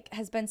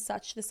been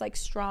such this like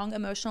strong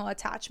emotional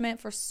attachment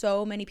for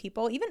so many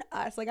people, even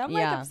us. Like I'm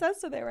like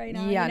obsessed with it right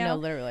now. Yeah, you know? no,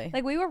 literally.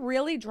 Like we were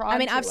really drawn. I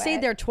mean, to I've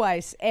stayed there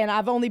twice, and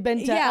I've only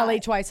been to LA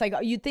twice. Like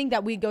you'd think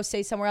that we'd go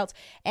stay somewhere else,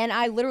 and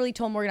I literally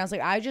told Morgan, I was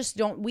like, I just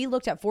don't. We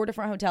looked at 4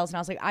 different hotels, and I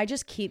was like, I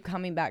just keep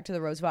coming back to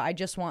the Roosevelt. I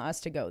just want us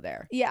to go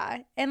there. Yeah,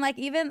 and like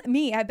even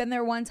me, I've been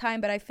there one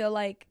time, but I feel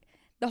like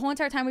the whole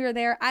entire time we were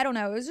there, I don't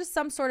know, it was just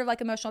some sort of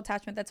like emotional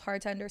attachment that's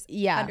hard to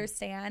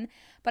understand.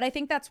 But I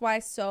think that's why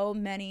so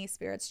many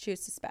spirits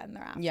choose to spend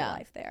their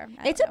afterlife there.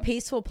 It's a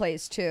peaceful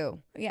place too.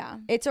 Yeah.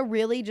 It's a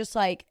really just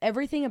like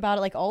everything about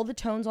it, like all the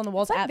tones on the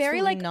walls, it's like absolutely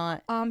very like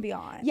not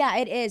ambient. Yeah,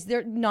 it is.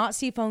 They're not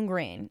seafoam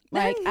green,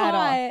 like They're at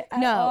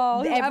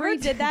all. No, whoever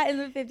did that in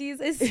the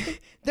 50s is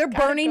they're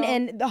burning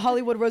in the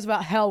Hollywood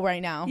Roosevelt hell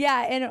right now.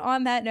 Yeah, and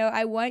on that note,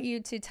 I want you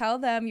to tell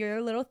them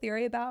your little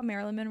theory about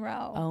Marilyn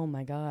Monroe. Oh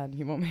my God,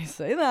 you want me to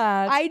say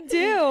that? I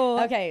do.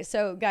 Okay,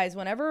 so guys,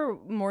 whenever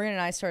Morgan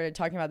and I started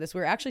talking about this, we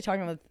were actually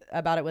talking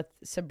about it with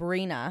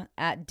Sabrina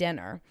at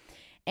dinner,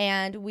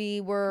 and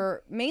we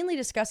were mainly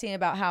discussing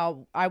about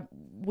how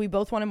we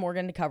both wanted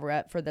Morgan to cover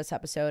it for this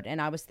episode,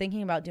 and I was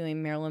thinking about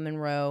doing Marilyn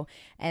Monroe,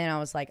 and I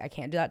was like, I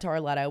can't do that to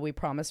Arletta. We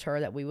promised her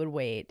that we would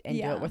wait and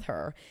do it with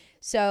her.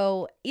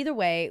 So either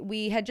way,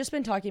 we had just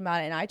been talking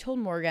about it, and I told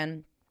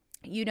Morgan,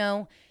 you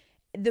know,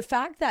 the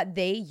fact that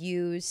they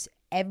use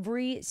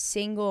every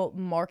single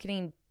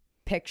marketing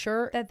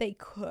picture that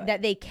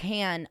they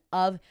can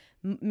of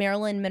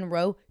Marilyn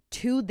Monroe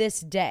to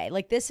this day.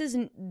 Like this has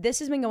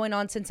been going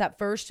on since that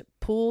first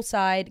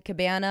poolside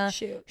cabana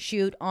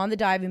shoot on the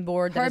diving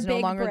board that is no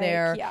longer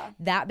there. Yeah.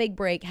 That big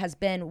break has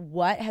been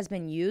what has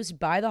been used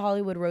by the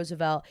Hollywood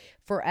Roosevelt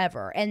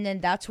forever. And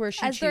then that's where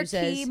she chooses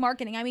their key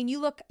marketing. I mean,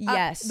 you look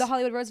up the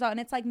Hollywood Roosevelt and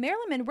it's like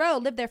Marilyn Monroe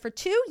lived there for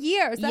 2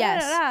 years.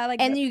 Yes.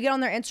 Like, and then you get on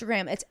their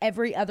Instagram, it's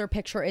every other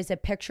picture is a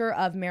picture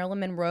of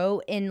Marilyn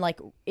Monroe in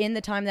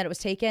the time that it was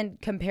taken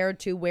compared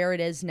to where it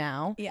is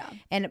now. Yeah.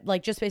 And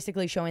like just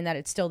basically showing that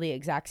it's still the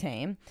exact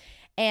same.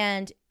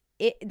 And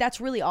that's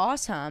really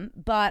awesome.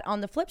 But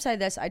on the flip side of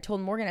this, I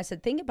told Morgan, I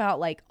said, think about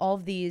like all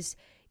of these,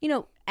 you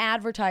know,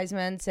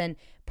 advertisements and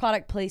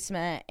product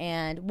placement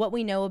and what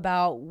we know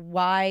about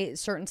why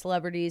certain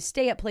celebrities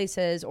stay at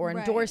places or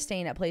endorse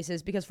staying at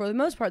places, because for the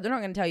most part, they're not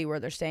going to tell you where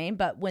they're staying.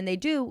 But when they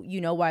do, you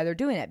know why they're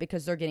doing it,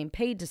 because they're getting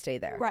paid to stay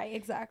there. Right,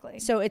 exactly.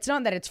 So it's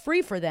not that it's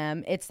free for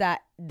them. It's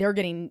that they're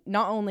getting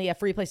not only a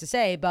free place to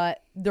stay,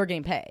 but they're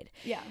getting paid.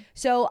 Yeah.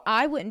 So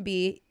I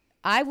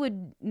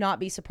would not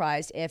be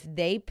surprised if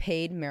they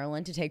paid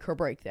Marilyn to take her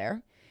break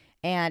there.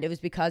 And it was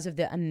because of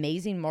the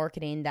amazing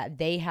marketing that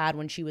they had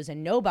when she was a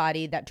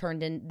nobody that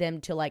turned them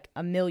to like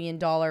 $1 million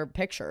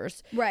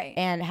pictures. Right.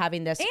 And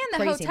having this and the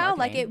crazy hotel, marketing.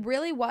 like it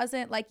really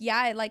wasn't like,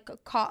 it like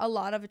caught a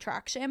lot of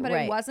attraction, but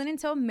it wasn't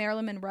until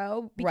Marilyn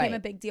Monroe became a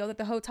big deal that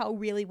the hotel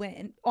really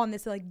went on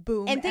this like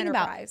boom and think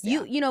enterprise.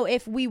 About you know,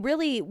 if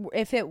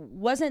it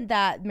wasn't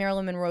that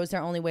Marilyn Monroe is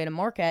their only way to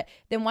market,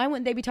 then why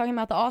wouldn't they be talking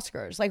about the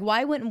Oscars? Like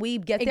why wouldn't we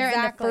get there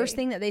and the first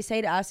thing that they say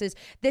to us is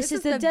this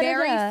is the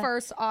very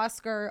first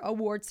Oscar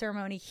award ceremony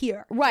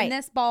here, in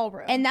this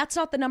ballroom, and that's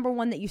not the number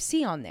one that you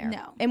see on there.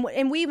 No,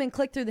 and we even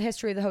clicked through the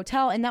history of the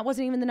hotel, and that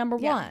wasn't even the number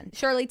one.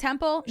 Shirley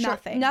Temple,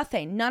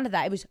 nothing, none of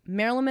that. It was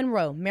Marilyn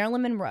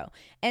Monroe.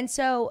 And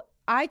so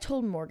I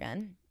told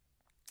Morgan,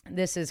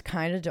 this is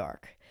kind of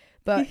dark,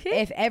 but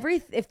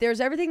if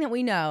there's everything that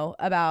we know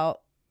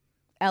about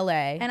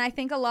LA, and I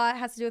think a lot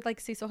has to do with like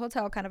Cecil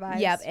Hotel kind of vibes.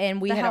 Yep, and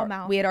we had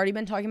already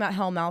been talking about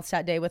Hellmouths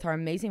that day with our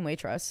amazing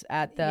waitress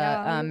at the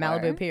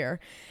Malibu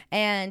Pier,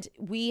 and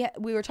we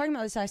were talking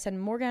about this. And I said,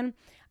 Morgan,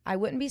 I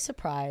wouldn't be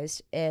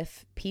surprised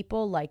if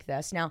people like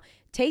this now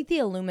take the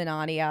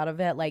Illuminati out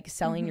of it, like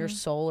selling your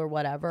soul or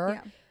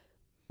whatever. Yeah.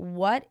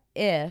 What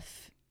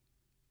if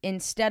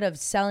instead of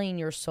selling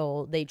your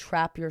soul, they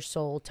trap your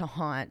soul to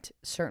haunt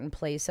certain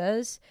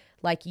places?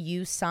 Like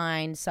you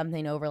sign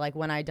something over, like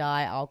when I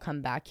die, I'll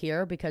come back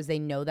here, because they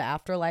know the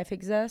afterlife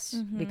exists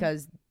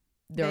because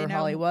they're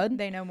Hollywood.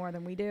 They know more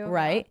than we do.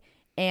 Right. Yeah.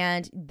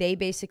 And they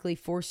basically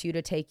force you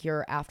to take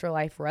your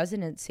afterlife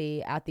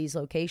residency at these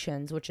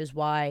locations, which is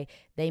why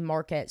they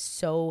market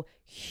so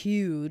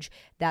huge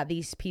that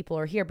these people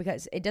are here,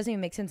 because it doesn't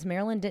even make sense.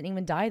 Marilyn didn't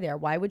even die there.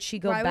 Why would she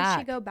go back? Why would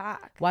she go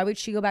back? Why would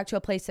she go back to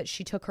a place that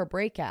she took her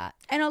break at?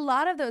 And a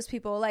lot of those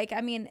people, like,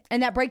 I mean...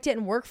 And that break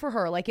didn't work for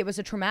her. Like, it was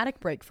a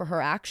traumatic break for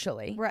her,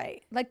 actually.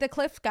 Right. Like, the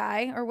Cliff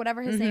guy, or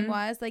whatever his name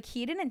was, like,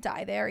 he didn't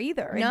die there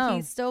either. No. And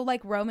he's still,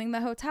 like, roaming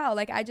the hotel.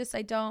 Like,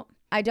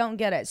 I don't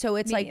get it. So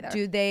it's like,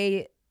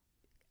 either.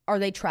 Are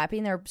they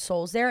trapping their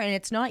souls there? And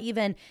it's not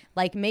even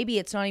like, maybe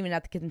it's not even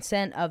at the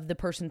consent of the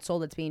person's soul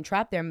that's being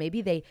trapped there.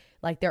 Maybe they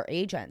like their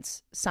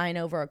agents sign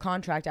over a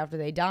contract after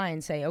they die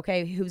and say,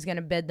 okay, who's going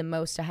to bid the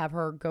most to have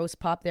her ghost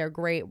pop there?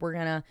 Great. We're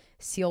going to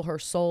seal her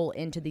soul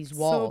into these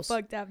walls. So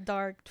fucked up,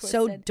 dark, twisted.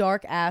 So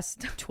dark ass,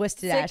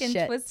 twisted ass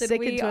shit. Twisted. Sick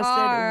we and twisted.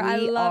 Are. I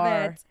love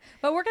are. it.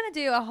 But we're going to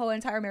do a whole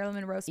entire Marilyn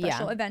Monroe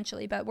special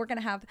eventually. But we're going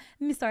to have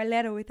Miss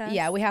Arletta with us.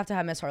 Yeah, we have to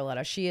have Miss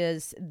Arletta. She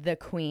is the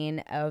queen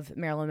of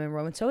Marilyn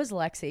Monroe. And so is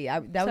Lexi.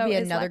 That would be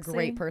another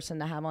great person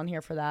to have on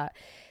here for that.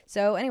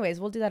 So anyways,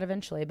 we'll do that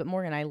eventually. But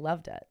Morgan, I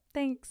loved it.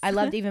 Thanks. I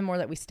loved even more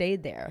that we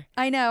stayed there.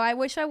 I know. I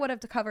wish I would have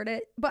covered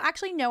it. But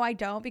actually, no, I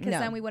don't. Because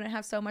then we wouldn't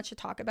have so much to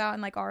talk about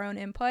and like our own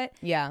input.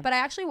 Yeah. But I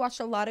actually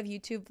watched a lot of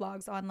YouTube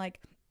vlogs on like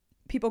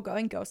people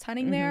going ghost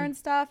hunting there and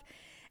stuff.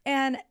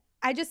 And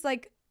I just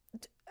like,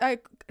 I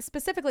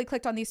specifically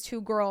clicked on these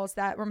two girls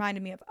that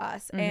reminded me of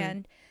us.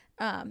 And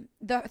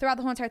throughout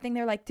the whole entire thing,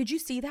 they're like, did you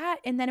see that?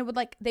 And then it would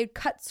like, they'd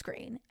cut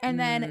screen and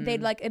then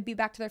they'd like, it'd be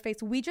back to their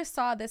face. We just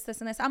saw this,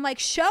 this, and this. I'm like,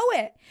 show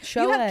it.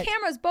 You have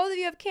cameras. Both of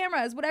you have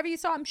cameras. Whatever you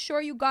saw, I'm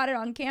sure you got it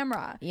on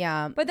camera.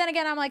 Yeah. But then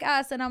again, I'm like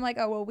us, and I'm like,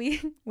 oh, well, we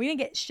didn't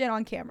get shit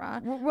on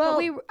camera. Well,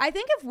 but I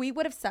think if we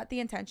would have set the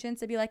intentions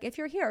to be like, if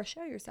you're here,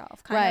 show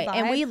yourself. Right. Of vibe,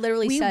 and we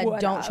literally said,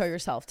 don't have. show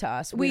yourself to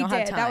us. We don't did.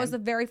 have time. That was the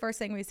very first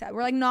thing we said.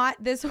 We're like, not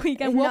this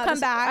weekend. We'll come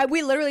back.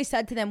 We literally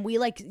said to them, we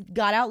like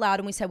got out loud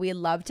and we said, we'd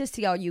love to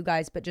see all you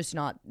guys, but just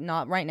not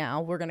right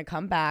now. We're going to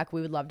come back.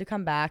 We would love to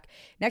come back.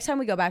 Next time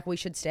we go back, we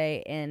should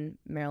stay in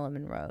Marilyn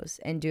Monroe's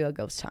and do a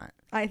ghost hunt.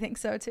 I think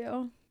so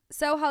too.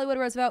 So Hollywood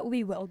Roosevelt,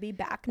 we will be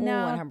back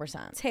now.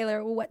 100%.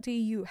 Taylor, what do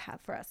you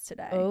have for us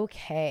today?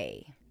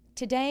 Okay.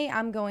 Today,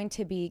 I'm going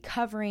to be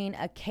covering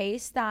a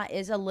case that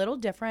is a little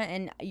different,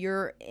 and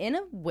you're in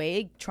a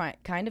way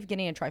kind of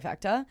getting a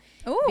trifecta.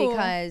 Ooh.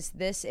 Because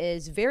this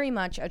is very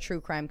much a true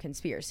crime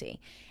conspiracy.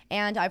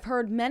 And I've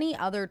heard many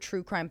other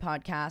true crime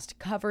podcasts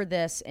cover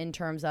this in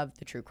terms of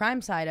the true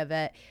crime side of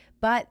it,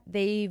 but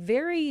they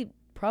very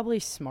probably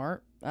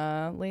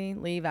smartly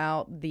leave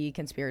out the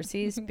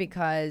conspiracies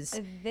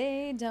because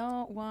they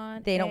don't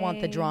want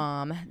the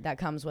drama that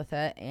comes with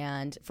it,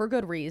 and for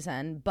good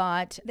reason.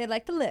 But they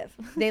like to live.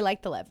 They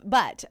like to live.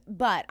 But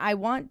I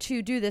want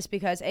to do this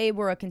because A,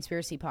 we're a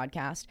conspiracy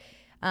podcast.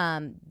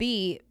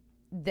 B,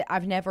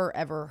 I've never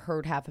ever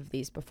heard half of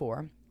these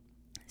before.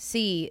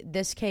 C,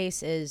 this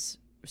case is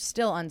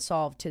still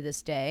unsolved to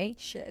this day.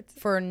 Shit.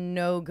 For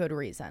no good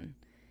reason.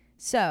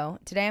 So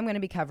today I'm going to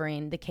be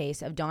covering the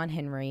case of Don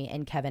Henry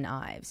and Kevin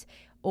Ives,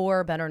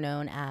 or better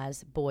known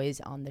as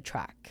Boys on the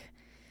Track.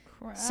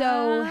 Crap.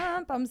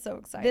 So I'm so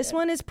excited. This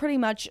one is pretty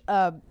much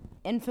a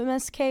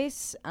infamous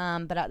case,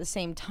 but at the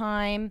same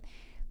time,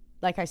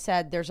 like I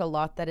said, there's a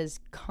lot that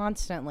is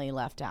constantly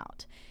left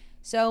out.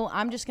 So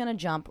I'm just going to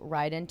jump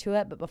right into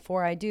it. But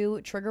before I do,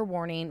 trigger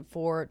warning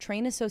for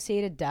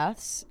train-associated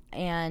deaths.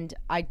 And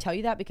I tell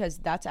you that because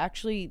that's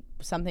actually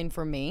something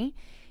for me.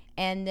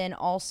 And then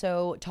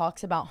also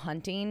talks about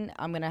hunting.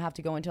 I'm going to have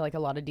to go into like a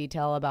lot of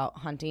detail about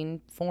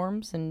hunting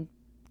forms and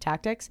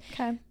tactics.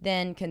 Okay.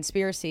 Then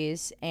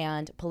conspiracies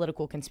and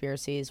political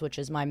conspiracies, which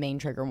is my main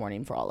trigger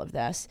warning for all of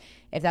this.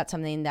 If that's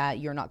something that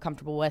you're not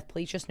comfortable with,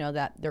 please just know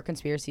that they're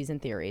conspiracies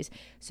and theories.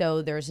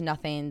 So there's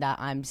nothing that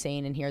I'm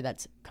saying in here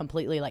that's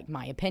completely like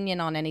my opinion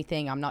on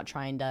anything. I'm not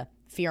trying to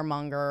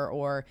fearmonger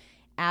or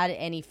add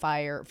any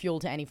fuel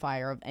to any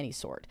fire of any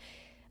sort.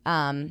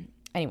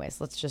 Anyways,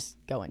 let's just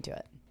go into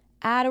it.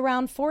 At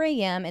around 4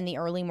 a.m. in the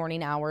early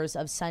morning hours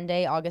of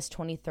Sunday, August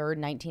 23rd,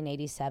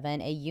 1987,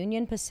 a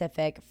Union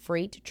Pacific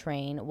freight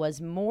train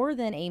was more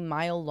than a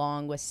mile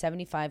long with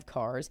 75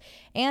 cars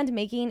and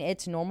making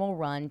its normal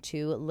run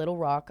to Little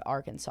Rock,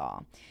 Arkansas.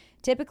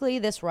 Typically,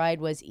 this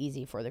ride was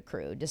easy for the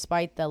crew.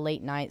 Despite the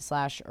late night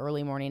 /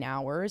 early morning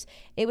hours,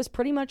 it was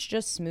pretty much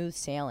just smooth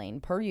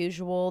sailing. Per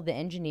usual, the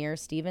engineer,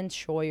 Stephen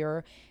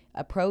Scheuer,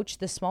 approached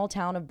the small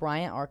town of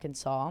Bryant,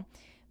 Arkansas.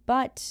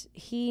 But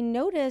he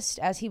noticed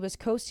as he was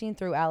coasting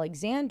through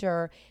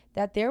Alexander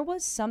that there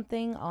was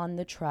something on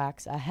the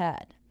tracks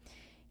ahead.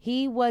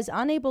 He was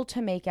unable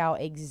to make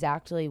out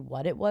exactly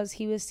what it was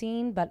he was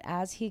seeing, but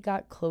as he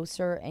got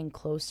closer and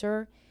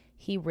closer,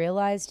 he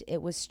realized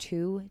it was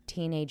two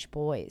teenage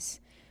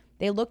boys.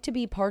 They looked to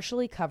be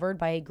partially covered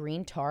by a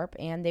green tarp,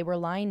 and they were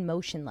lying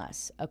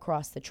motionless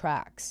across the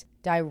tracks,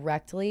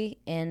 directly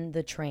in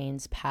the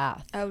train's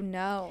path. Oh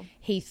no.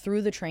 He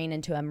threw the train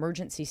into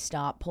emergency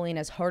stop, pulling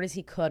as hard as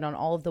he could on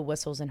all of the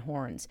whistles and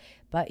horns,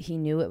 but he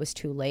knew it was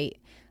too late.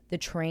 The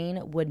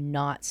train would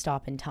not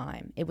stop in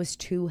time. It was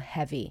too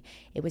heavy.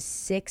 It was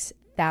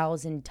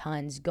 6,000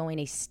 tons going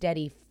a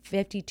steady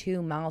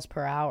 52 miles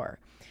per hour.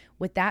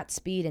 With that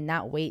speed and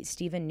that weight,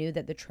 Stephen knew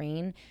that the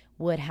train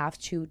would have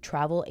to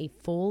travel a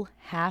full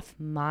half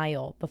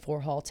mile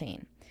before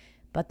halting.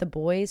 But the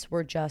boys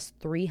were just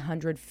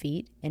 300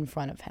 feet in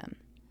front of him.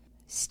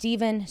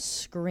 Stephen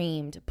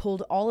screamed,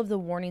 pulled all of the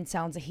warning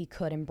sounds that he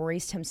could, and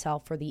braced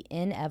himself for the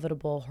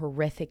inevitable,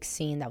 horrific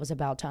scene that was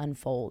about to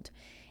unfold.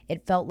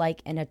 It felt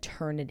like an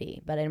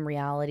eternity, but in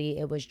reality,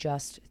 it was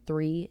just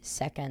 3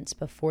 seconds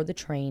before the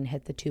train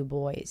hit the two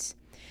boys.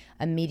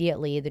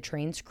 Immediately, the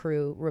train's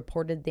crew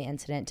reported the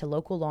incident to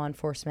local law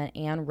enforcement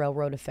and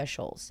railroad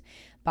officials.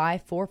 By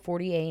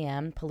 4:40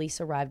 a.m.,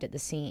 police arrived at the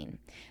scene.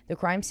 The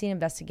crime scene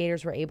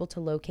investigators were able to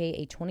locate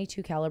a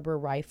 .22 caliber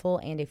rifle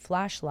and a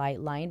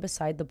flashlight lying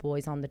beside the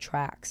boys on the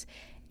tracks,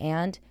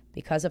 and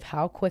because of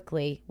how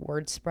quickly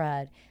word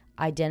spread,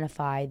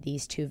 identify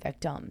these two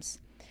victims.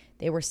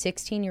 They were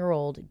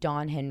 16-year-old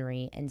Don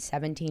Henry and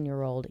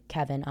 17-year-old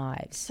Kevin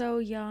Ives. So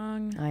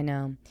young. I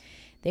know.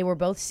 They were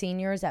both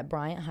seniors at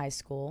Bryant High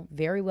School,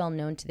 very well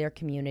known to their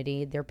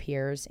community, their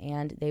peers,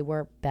 and they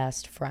were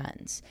best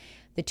friends.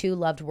 The two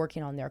loved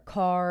working on their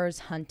cars,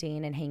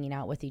 hunting, and hanging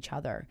out with each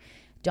other.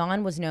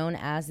 Don was known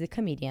as the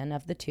comedian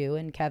of the two,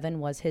 and Kevin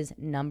was his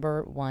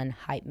number one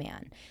hype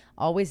man,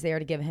 always there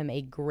to give him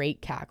a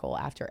great cackle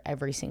after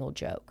every single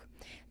joke.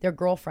 Their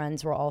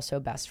girlfriends were also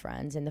best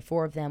friends, and the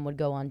four of them would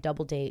go on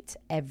double dates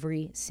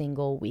every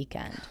single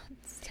weekend.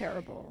 It's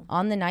terrible.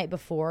 On the night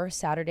before,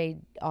 Saturday,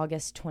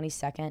 August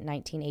 22nd,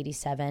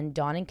 1987,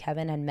 Don and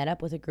Kevin had met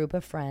up with a group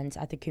of friends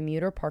at the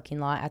commuter parking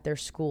lot at their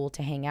school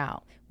to hang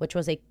out, which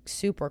was a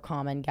super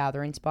common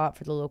gathering spot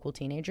for the local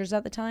teenagers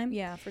at the time.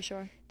 Yeah, for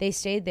sure. They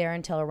stayed there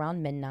until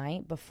around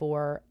midnight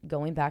before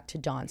going back to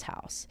Don's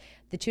house.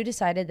 The two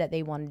decided that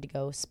they wanted to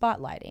go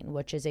spotlighting,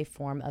 which is a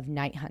form of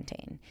night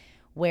hunting,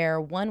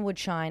 where one would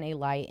shine a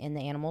light in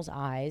the animal's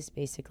eyes,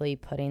 basically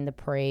putting the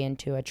prey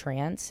into a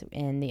trance,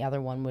 and the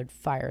other one would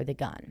fire the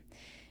gun.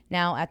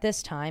 Now, at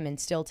this time, and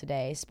still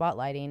today,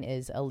 spotlighting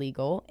is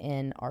illegal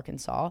in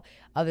Arkansas,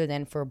 other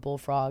than for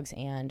bullfrogs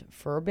and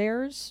fur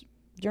bears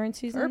during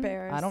season. Fur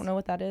bears? I don't know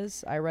what that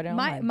is. I read it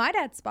online. My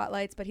dad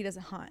spotlights, but he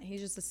doesn't hunt.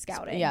 He's just a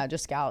scouting. Yeah,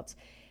 just scouts.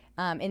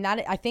 And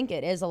that, I think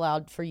it is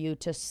allowed for you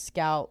to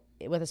scout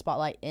with a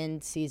spotlight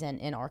in season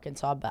in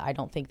Arkansas, but I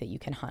don't think that you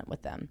can hunt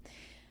with them.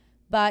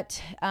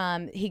 But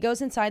he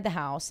goes inside the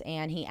house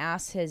and he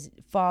asks his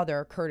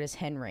father, Curtis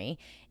Henry,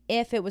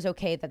 if it was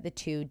okay that the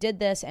two did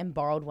this and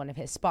borrowed one of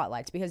his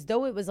spotlights. Because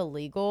though it was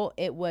illegal,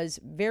 it was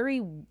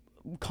very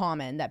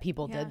common that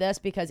people did this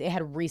because it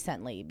had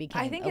recently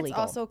become illegal. I think it's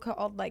also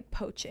called like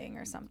poaching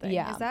or something.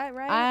 Yeah. Is that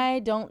right? I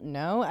don't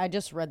know. I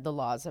just read the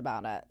laws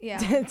about it.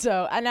 Yeah.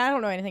 So, and I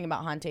don't know anything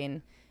about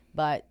hunting,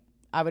 but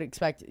I would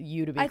expect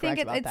you to be correct about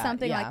that. I think it's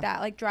something like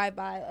that, like drive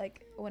by,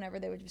 like whenever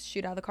they would just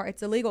shoot out of the car.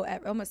 It's illegal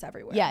almost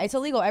everywhere. Yeah, it's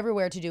illegal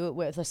everywhere to do it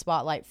with a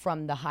spotlight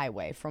from the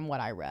highway, from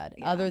what I read.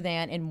 Yeah. Other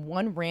than in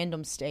one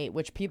random state,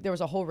 which there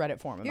was a whole Reddit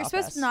forum about You're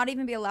supposed to not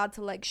even be allowed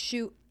to like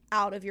shoot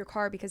out of your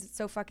car because it's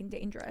so fucking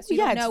dangerous. You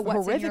don't know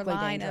what's horrifically in your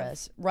line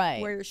dangerous. Of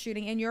right. where you're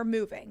shooting, and you're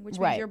moving, which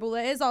means your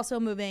bullet is also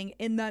moving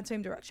in that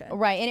same direction.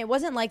 Right, and it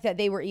wasn't like that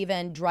they were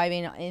even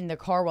driving in the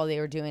car while they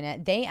were doing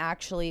it. They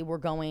actually were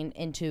going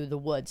into the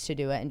woods to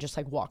do it and just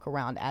like walk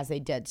around as they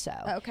did so.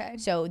 Okay.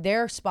 So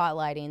their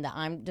spotlighting that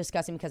I'm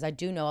discussing, because I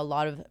do know a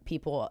lot of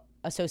people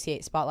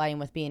associate spotlighting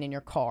with being in your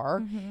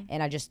car,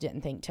 and I just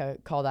didn't think to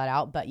call that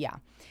out, but yeah.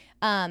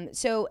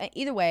 So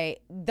either way,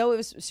 though it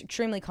was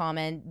extremely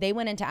common, they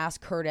went in to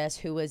ask Curtis,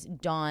 who was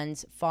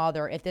Don's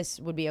father, if this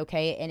would be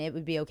okay, and it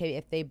would be okay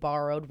if they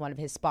borrowed one of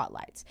his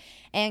spotlights.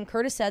 And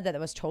Curtis said that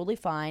it was totally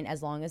fine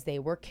as long as they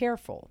were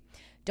careful.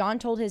 Don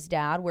told his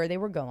dad where they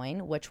were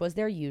going, which was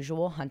their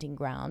usual hunting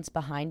grounds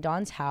behind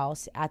Don's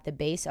house at the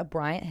base of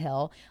Bryant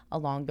Hill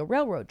along the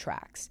railroad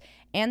tracks.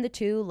 And the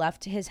two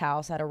left his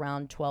house at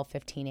around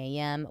 12:15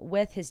 a.m.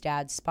 with his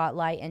dad's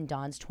spotlight and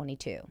Don's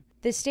 .22.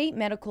 The state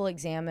medical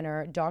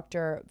examiner,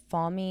 Dr.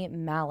 Fahmy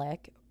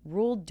Malik,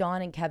 ruled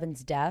Don and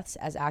Kevin's deaths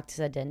as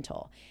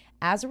accidental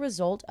as a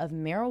result of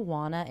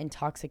marijuana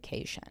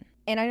intoxication.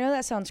 And I know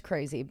that sounds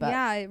crazy, but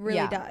yeah, it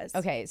really does.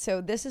 Okay, so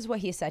this is what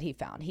he said he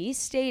found. He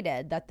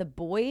stated that the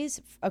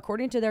boys,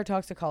 according to their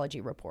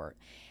toxicology report,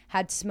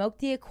 had smoked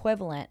the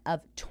equivalent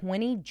of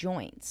 20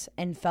 joints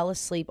and fell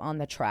asleep on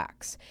the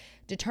tracks,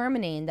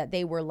 determining that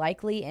they were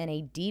likely in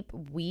a deep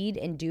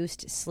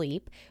weed-induced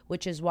sleep,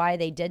 which is why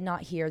they did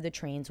not hear the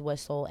train's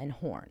whistle and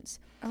horns.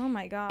 Oh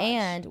my gosh.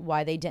 And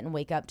why they didn't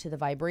wake up to the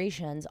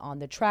vibrations on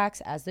the tracks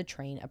as the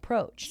train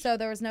approached. So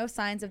there was no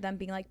signs of them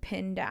being like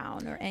pinned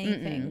down or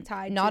anything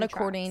tied Not to the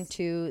according tracks.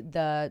 to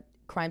the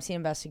crime scene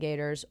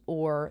investigators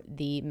or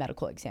the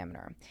medical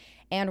examiner.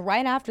 And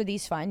right after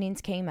these findings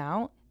came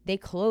out, they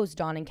closed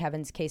Don and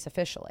Kevin's case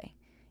officially.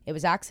 It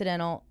was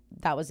accidental.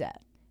 That was it.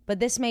 But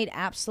this made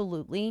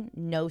absolutely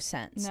no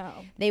sense. No.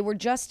 They were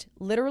just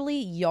literally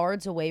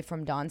yards away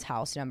from Don's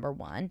house, number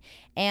one.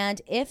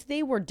 And if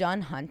they were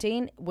done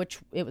hunting, which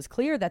it was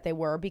clear that they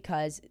were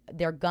because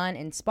their gun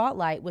and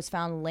spotlight was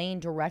found laying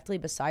directly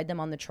beside them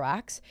on the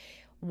tracks,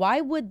 why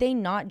would they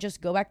not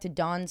just go back to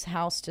Don's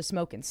house to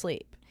smoke and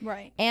sleep?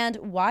 Right. And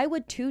why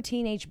would two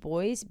teenage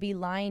boys be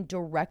lying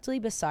directly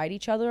beside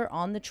each other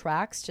on the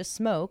tracks to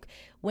smoke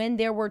when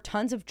there were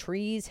tons of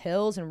trees,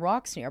 hills, and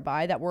rocks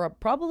nearby that were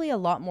probably a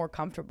lot more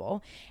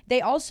comfortable? They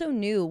also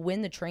knew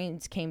when the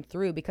trains came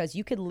through because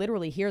you could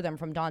literally hear them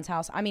from Don's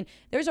house. I mean,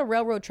 there's a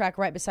railroad track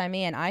right beside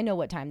me, and I know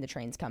what time the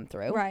trains come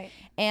through. Right.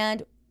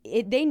 And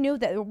they knew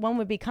that one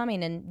would be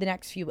coming in the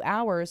next few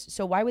hours,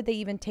 so why would they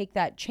even take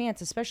that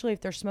chance, especially if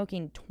they're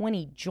smoking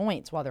 20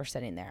 joints while they're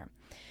sitting there?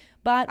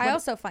 But I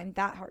also find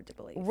that hard to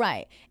believe.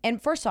 Right.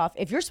 And first off,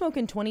 if you're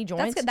smoking 20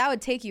 joints, that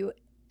would take you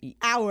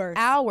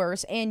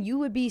hours, and you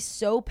would be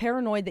so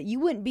paranoid that you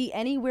wouldn't be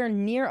anywhere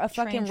near a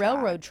fucking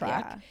railroad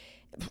track.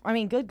 Yeah. I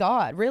mean, good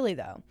God, really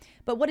though.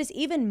 But what is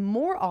even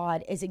more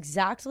odd is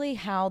exactly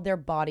how their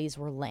bodies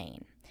were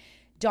laying.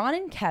 Don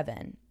and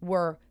Kevin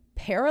were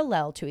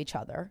parallel to each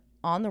other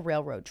on the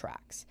railroad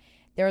tracks.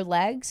 Their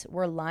legs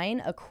were lying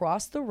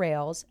across the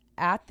rails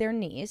at their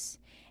knees,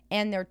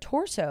 and their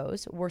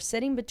torsos were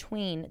sitting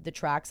between the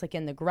tracks, like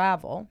in the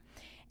gravel,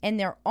 and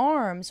their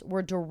arms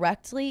were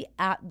directly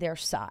at their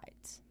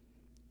sides.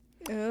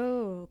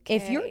 Okay.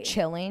 If you're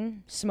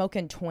chilling,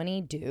 smoking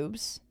 20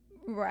 doobs,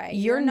 right,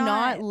 you're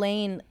not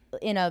laying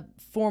in a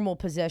formal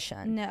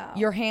position. No.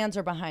 Your hands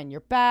are behind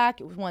your back,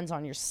 one's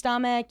on your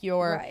stomach,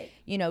 you're,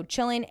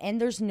 chilling, and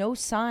there's no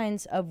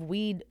signs of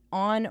weed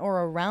on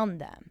or around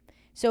them.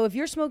 So if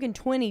you're smoking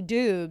 20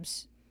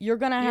 doobs, you're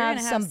going to have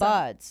some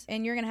buds.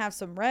 And you're going to have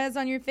some res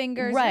on your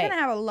fingers. Right. You're going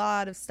to have a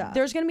lot of stuff.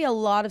 There's going to be a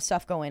lot of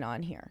stuff going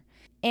on here.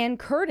 And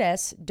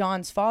Curtis,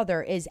 Don's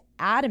father, is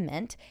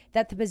adamant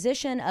that the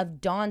position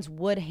of Don's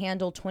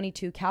wood-handled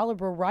 .22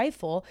 caliber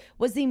rifle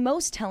was the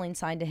most telling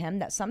sign to him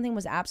that something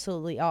was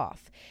absolutely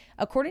off.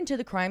 According to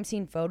the crime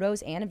scene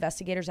photos and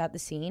investigators at the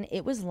scene,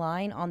 it was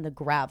lying on the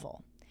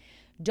gravel.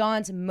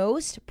 Don's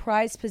most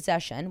prized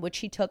possession, which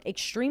he took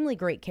extremely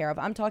great care of,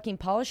 I'm talking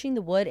polishing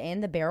the wood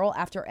and the barrel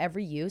after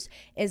every use,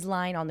 is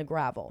lying on the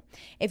gravel.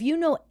 If you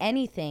know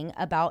anything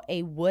about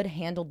a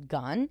wood-handled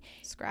gun,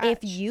 if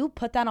you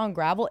put that on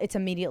gravel, it's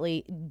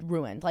immediately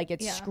ruined. Like,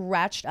 it's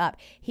scratched up.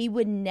 He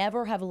would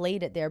never have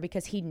laid it there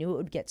because he knew it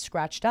would get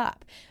scratched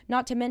up.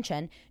 Not to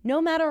mention,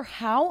 no matter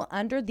how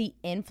under the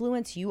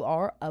influence you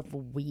are of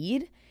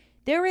weed,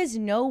 there is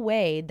no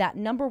way that,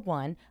 number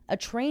one, a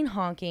train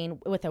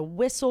honking with a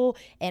whistle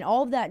and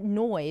all of that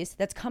noise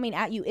that's coming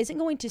at you isn't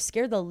going to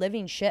scare the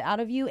living shit out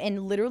of you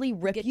and literally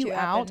rip you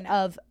out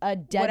of a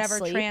dead whatever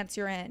sleep. trance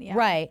you're in. Yeah.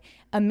 Right,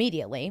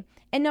 immediately.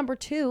 And number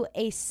two,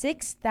 a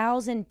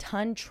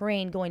 6,000-ton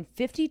train going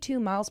 52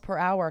 miles per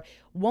hour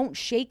won't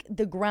shake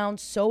the ground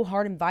so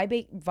hard and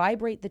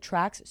vibrate the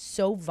tracks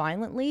so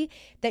violently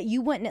that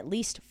you wouldn't at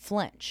least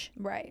flinch.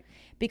 Right.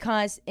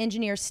 Because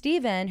engineer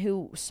Steven,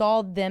 who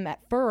saw them at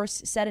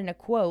first, said in a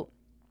quote,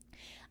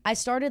 "I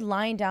started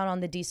lying down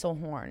on the diesel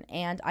horn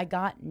and I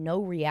got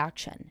no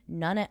reaction,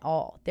 none at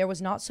all. There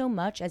was not so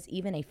much as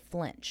even a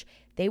flinch.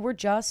 They were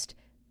just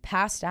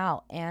passed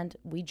out and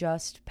we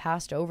just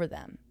passed over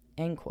them."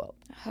 End quote.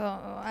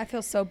 Oh, I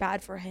feel so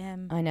bad for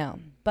him. I know.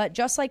 But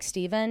just like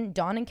Steven,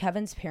 Don and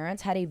Kevin's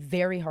parents had a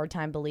very hard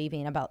time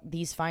believing about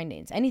these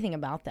findings, anything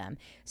about them.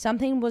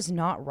 Something was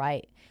not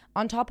right.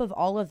 On top of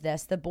all of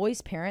this, the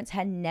boys' parents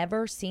had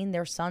never seen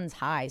their sons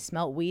high,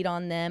 smelt weed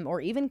on them,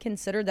 or even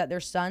considered that their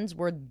sons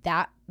were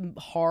that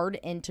hard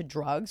into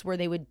drugs where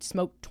they would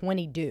smoke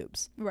 20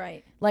 doobs.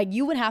 Right. Like,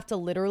 you would have to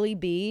literally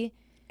be...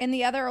 And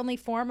the other only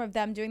form of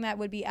them doing that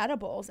would be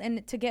edibles.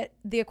 And to get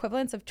the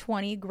equivalence of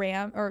 20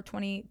 gram or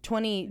 20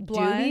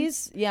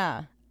 doobies,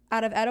 yeah,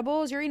 out of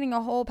edibles, you're eating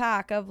a whole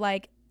pack of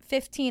like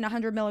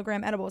 100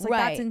 milligram edibles. Like,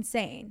 that's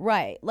insane.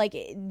 Right. Like,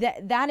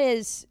 that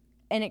is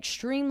an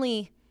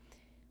extremely...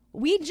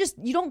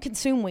 you don't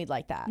consume weed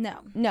like that.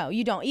 No,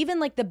 you don't. Even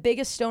like the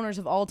biggest stoners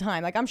of all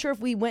time. Like, I'm sure if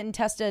we went and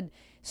tested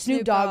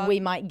Snoop Dogg, we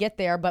might get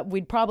there, but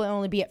we'd probably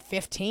only be at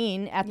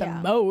 15 at the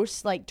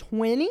most. Like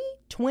 20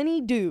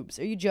 doobs.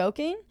 Are you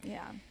joking?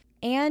 Yeah.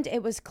 And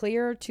it was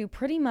clear to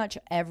pretty much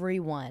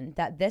everyone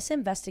that this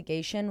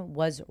investigation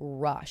was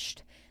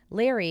rushed.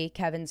 Larry,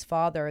 Kevin's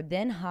father,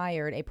 then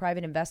hired a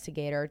private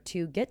investigator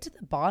to get to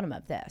the bottom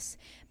of this.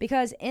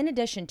 Because in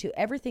addition to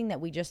everything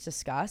that we just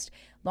discussed,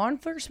 law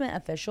enforcement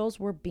officials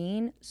were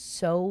being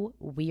so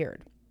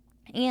weird.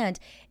 And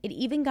it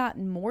even got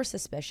more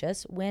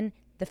suspicious when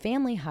the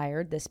family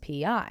hired this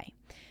PI.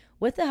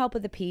 With the help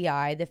of the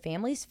PI, the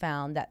families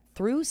found that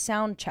through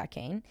sound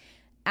checking,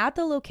 at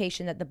the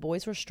location that the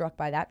boys were struck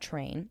by that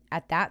train,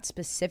 at that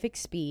specific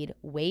speed,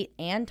 weight,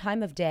 and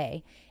time of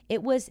day,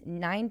 it was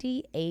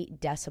 98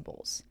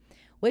 decibels,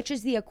 which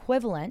is the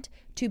equivalent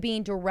to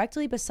being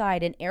directly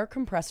beside an air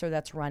compressor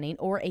that's running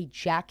or a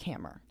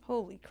jackhammer.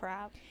 Holy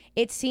crap.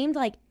 It seemed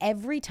like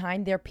every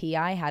time their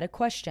PI had a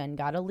question,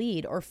 got a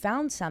lead, or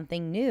found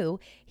something new,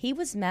 he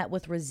was met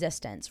with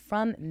resistance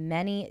from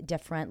many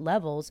different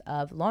levels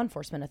of law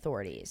enforcement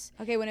authorities.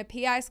 Okay, when a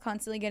PI is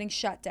constantly getting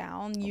shut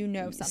down, you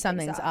know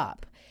something's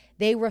up.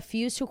 They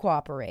refused to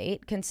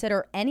cooperate,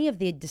 consider any of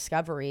the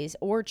discoveries,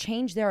 or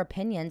change their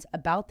opinions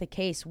about the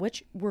case,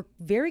 which were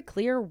very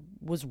clear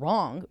was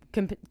wrong,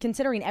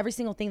 considering every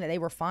single thing that they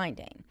were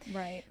finding.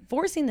 Right.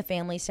 Forcing the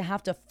families to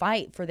have to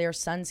fight for their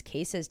sons'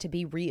 cases to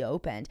be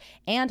reopened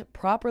and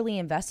properly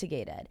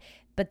investigated.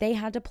 But they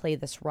had to play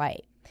this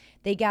right.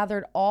 They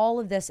gathered all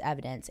of this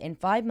evidence, and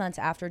 5 months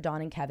after Don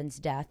and Kevin's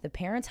death, the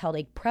parents held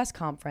a press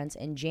conference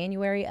in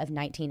January of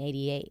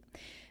 1988.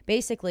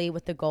 Basically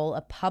with the goal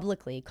of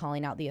publicly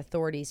calling out the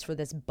authorities for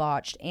this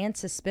botched and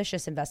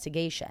suspicious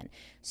investigation.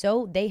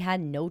 So they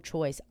had no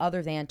choice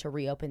other than to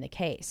reopen the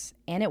case,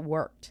 and it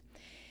worked.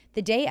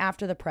 The day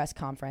after the press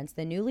conference,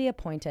 the newly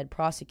appointed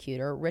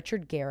prosecutor,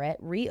 Richard Garrett,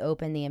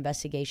 reopened the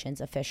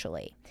investigations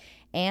officially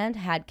and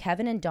had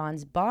Kevin and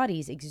Dawn's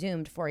bodies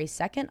exhumed for a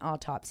second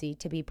autopsy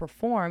to be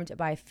performed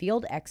by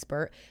field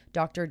expert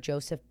Dr.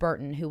 Joseph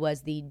Burton, who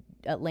was the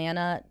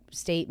Atlanta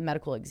State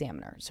Medical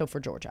Examiner, so for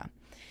Georgia.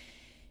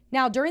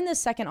 Now, during this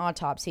second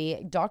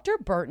autopsy, Dr.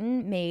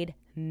 Burton made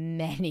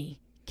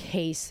many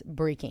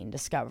case-breaking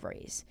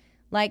discoveries,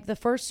 like the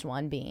first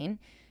one being,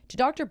 to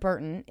Dr.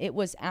 Burton, it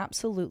was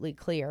absolutely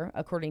clear,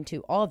 according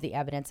to all of the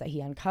evidence that he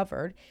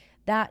uncovered,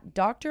 that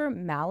Dr.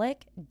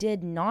 Malik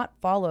did not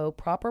follow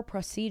proper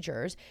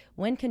procedures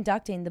when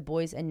conducting the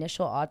boys'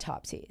 initial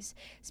autopsies,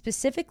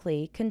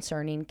 specifically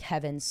concerning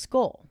Kevin's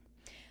skull.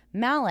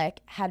 Malik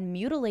had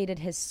mutilated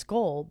his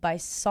skull by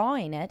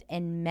sawing it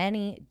in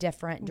many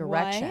different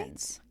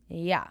directions. What?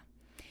 Yeah.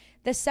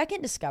 The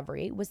second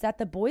discovery was that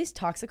the boys'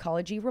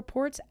 toxicology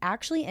reports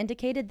actually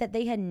indicated that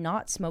they had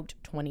not smoked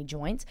 20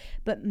 joints,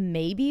 but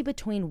maybe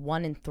between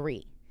 1 and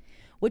 3,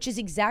 which is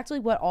exactly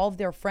what all of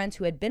their friends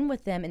who had been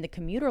with them in the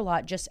commuter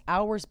lot just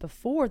hours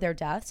before their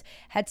deaths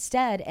had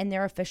said in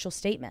their official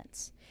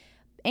statements.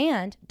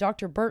 And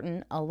Dr.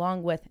 Burton,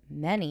 along with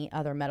many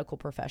other medical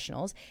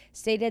professionals,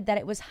 stated that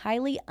it was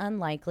highly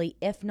unlikely,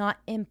 if not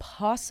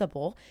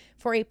impossible,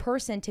 for a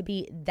person to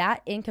be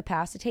that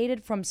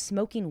incapacitated from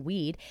smoking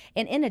weed,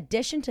 and in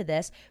addition to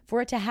this,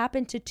 for it to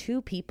happen to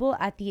two people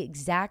at the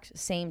exact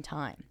same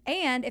time.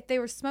 And if they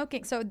were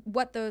smoking, so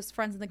what those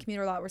friends in the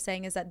commuter lot were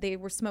saying is that they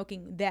were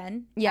smoking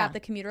then at the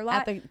commuter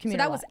lot. So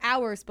that was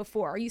hours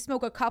before. You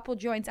smoke a couple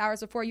joints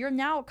hours before, you're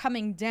now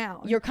coming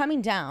down. You're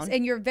coming down.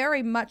 And you're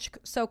very much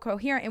so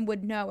coherent and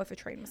would know if a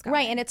train was coming.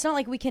 Right, and it's not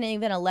like we can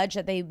even allege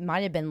that they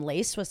might have been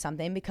laced with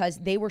something because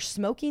they were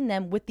smoking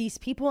them with these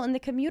people in the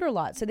commuter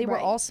lot. So they were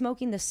all smoking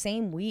the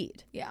same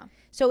weed. Yeah.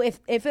 So if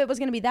it was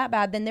going to be that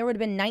bad, then there would have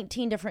been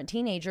 19 different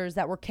teenagers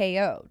that were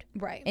KO'd.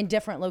 Right. In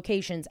different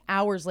locations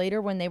hours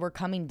later when they were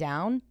coming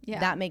down.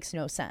 Yeah. That makes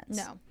no sense.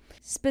 No.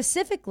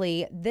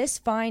 Specifically, this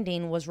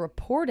finding was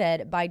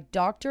reported by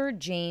Dr.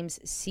 James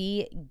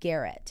C.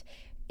 Garrett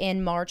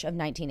in March of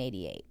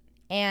 1988.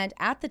 And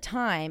at the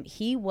time,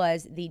 he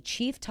was the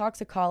chief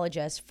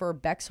toxicologist for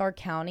Bexar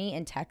County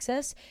in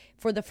Texas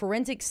for the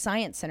Forensic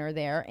Science Center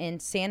there in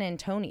San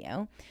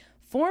Antonio,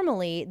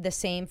 formerly the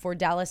same for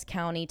Dallas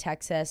County,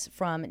 Texas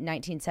from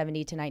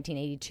 1970 to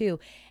 1982,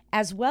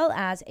 as well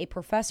as a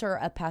professor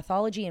of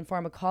pathology and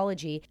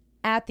pharmacology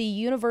at the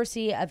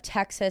University of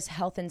Texas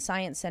Health and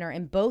Science Center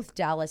in both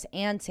Dallas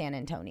and San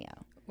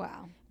Antonio.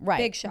 Wow. Right.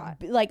 Big shot.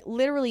 Like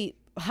literally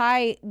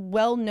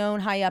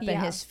well-known, high up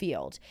in his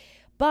field.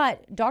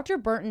 But Dr.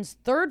 Burton's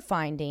third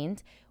finding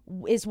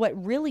is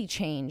what really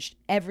changed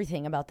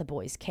everything about the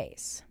boys'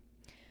 case.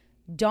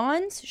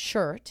 Dawn's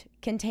shirt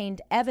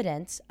contained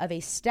evidence of a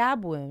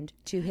stab wound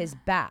to his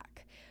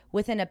back,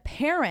 with an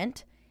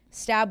apparent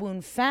stab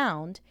wound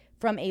found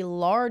from a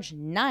large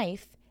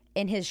knife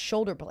in his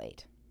shoulder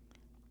blade.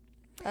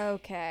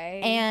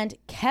 Okay. And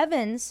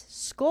Kevin's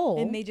skull.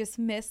 And they just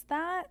missed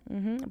that?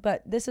 Mm-hmm.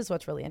 But this is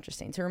what's really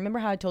interesting. So remember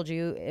how I told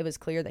you it was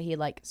clear that he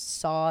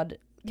sawed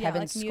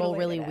Kevin's skull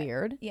really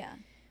weird? Yeah.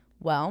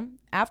 Well,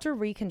 after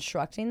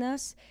reconstructing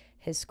this,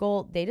 his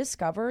skull, they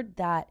discovered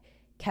that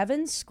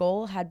Kevin's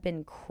skull had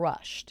been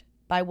crushed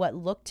by what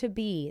looked to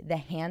be the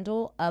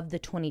handle of the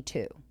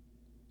 .22.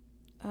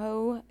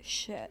 Oh,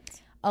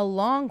 shit.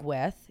 Along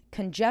with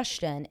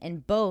congestion in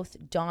both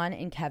Dawn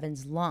and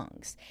Kevin's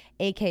lungs,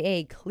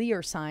 aka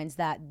clear signs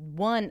that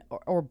one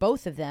or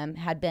both of them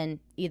had been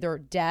either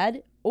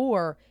dead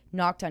or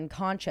knocked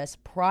unconscious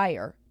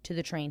prior to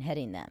the train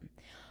hitting them,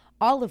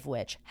 all of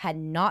which had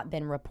not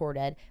been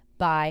reported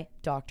by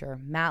Dr.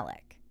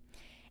 Malik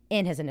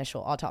in his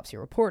initial autopsy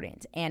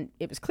reportings. And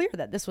it was clear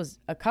that this was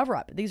a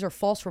cover-up. These are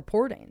false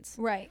reportings.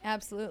 Right,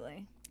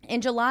 absolutely. In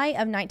July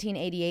of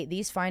 1988,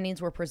 these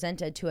findings were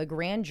presented to a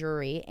grand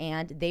jury,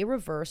 and they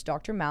reversed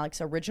Dr. Malik's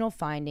original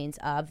findings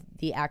of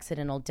the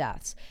accidental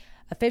deaths,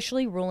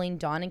 officially ruling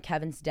Dawn and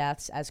Kevin's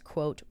deaths as,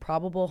 quote,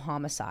 probable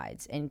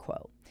homicides, end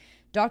quote.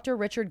 Dr.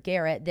 Richard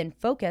Garrett then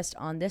focused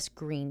on this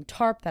green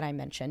tarp that I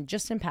mentioned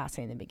just in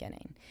passing in the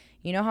beginning.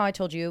 You know how I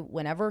told you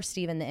whenever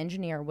Steven, the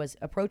engineer, was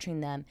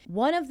approaching them,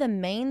 one of the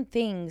main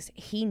things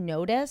he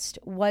noticed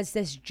was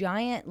this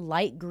giant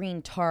light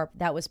green tarp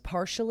that was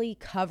partially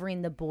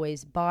covering the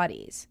boys'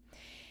 bodies.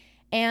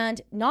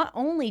 And not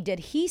only did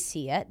he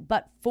see it,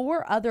 but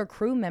 4 other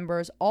crew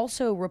members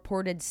also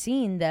reported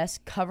seeing this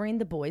covering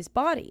the boys'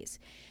 bodies.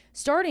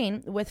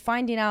 Starting with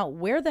finding out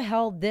where the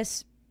hell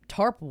this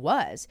tarp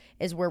was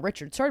is where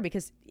Richard started,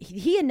 because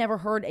he had never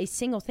heard a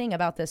single thing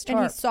about this tarp.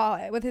 And he saw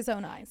it with his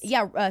own eyes.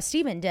 Yeah,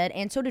 Stephen did,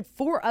 and so did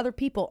 4 other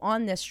people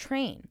on this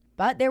train.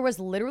 But there was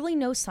literally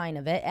no sign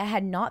of it. It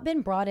had not been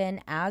brought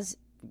in as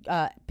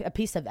a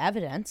piece of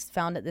evidence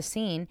found at the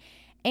scene,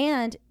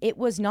 and it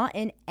was not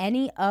in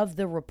any of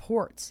the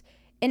reports.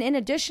 And in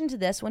addition to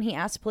this, when he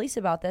asked police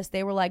about this,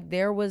 they were like,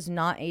 there was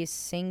not a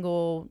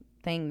single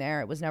thing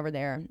there. It was never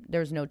there. There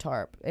was no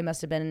tarp. It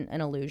must have been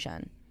an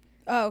illusion.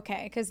 Oh,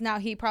 okay, because now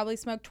he probably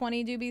smoked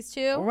 20 doobies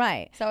too?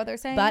 Right. Is that what they're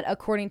saying? But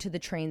according to the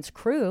train's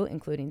crew,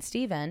 including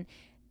Steven,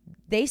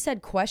 they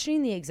said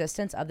questioning the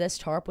existence of this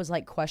tarp was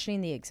like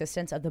questioning the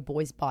existence of the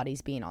boys'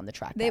 bodies being on the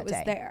track that day. It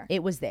was there.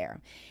 It was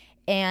there.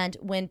 And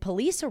when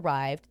police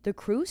arrived, the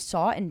crew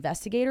saw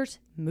investigators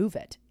move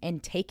it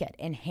and take it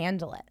and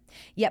handle it.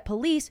 Yet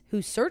police,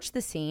 who searched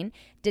the scene,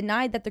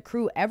 denied that the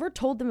crew ever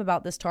told them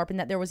about this tarp and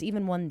that there was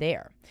even one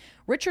there.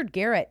 Richard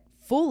Garrett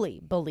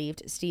fully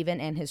believed Stephen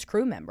and his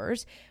crew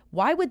members.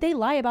 Why would they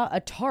lie about a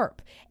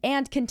tarp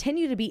and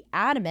continue to be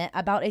adamant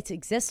about its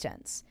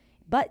existence?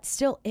 But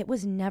still, it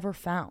was never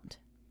found.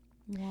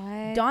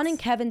 What? Don and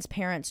Kevin's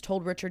parents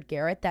told Richard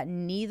Garrett that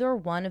neither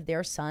one of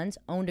their sons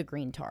owned a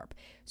green tarp.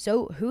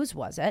 So whose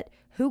was it?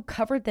 Who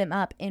covered them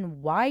up?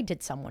 And why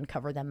did someone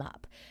cover them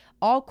up?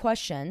 All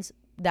questions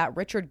that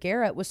Richard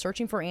Garrett was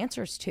searching for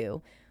answers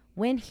to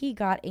when he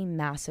got a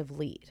massive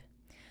lead.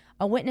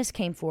 A witness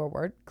came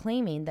forward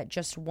claiming that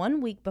just 1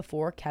 week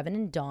before Kevin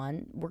and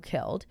Don were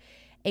killed,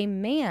 a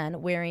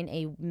man wearing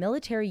a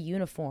military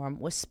uniform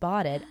was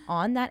spotted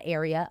on that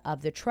area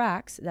of the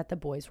tracks that the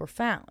boys were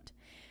found.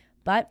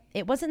 But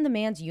it wasn't the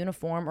man's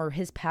uniform or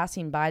his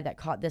passing by that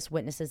caught this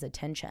witness's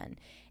attention.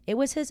 It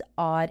was his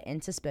odd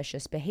and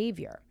suspicious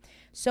behavior.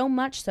 So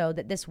much so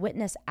that this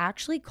witness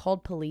actually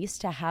called police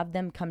to have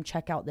them come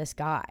check out this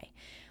guy.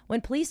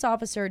 When police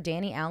officer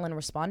Danny Allen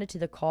responded to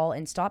the call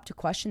and stopped to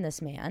question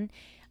this man,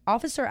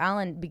 Officer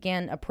Allen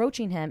began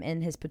approaching him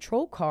in his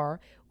patrol car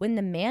when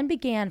the man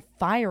began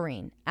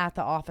firing at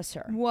the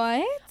officer.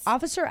 What?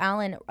 Officer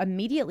Allen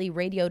immediately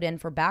radioed in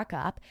for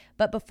backup,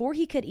 but before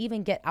he could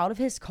even get out of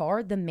his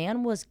car, the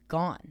man was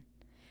gone.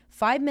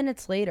 5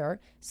 minutes later,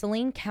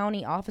 Saline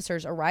County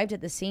officers arrived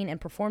at the scene and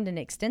performed an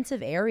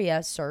extensive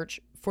area search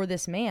for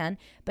this man,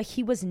 but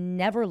he was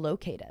never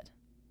located.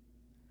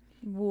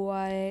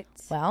 What?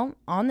 Well,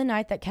 on the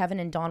night that Kevin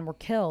and Don were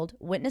killed,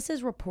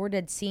 witnesses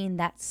reported seeing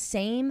that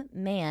same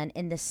man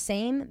in the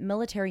same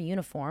military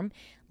uniform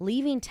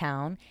leaving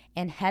town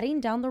and heading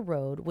down the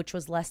road, which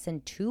was less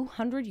than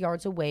 200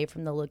 yards away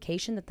from the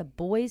location that the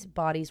boys'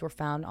 bodies were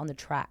found on the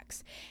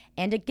tracks.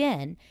 And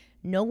again,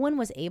 no one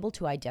was able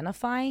to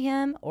identify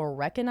him or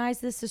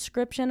recognize this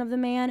description of the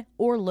man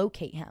or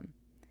locate him.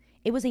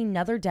 It was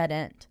another dead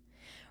end.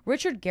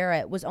 Richard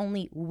Garrett was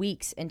only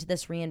weeks into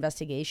this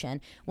reinvestigation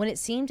when it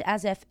seemed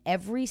as if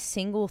every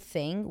single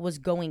thing was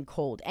going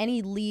cold.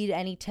 Any lead,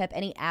 any tip,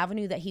 any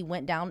avenue that he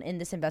went down in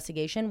this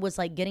investigation was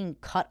like getting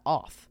cut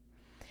off.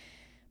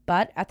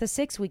 But at the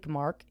 6-week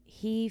mark,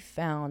 he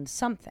found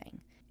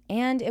something.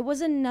 And it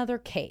was another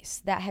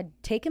case that had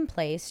taken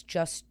place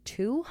just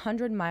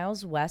 200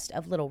 miles west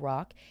of Little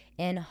Rock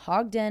in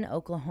Ogden,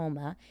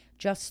 Oklahoma,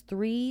 just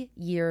 3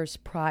 years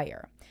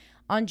prior.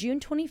 On June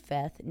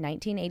 25th,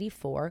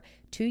 1984,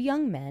 two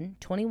young men,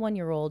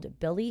 21-year-old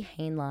Billy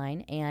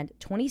Hainline and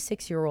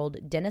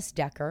 26-year-old Dennis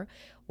Decker,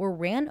 were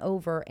ran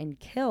over and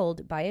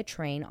killed by a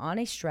train on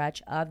a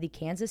stretch of the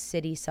Kansas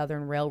City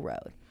Southern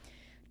Railroad.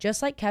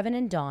 Just like Kevin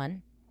and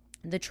Don,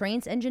 the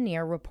train's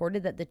engineer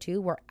reported that the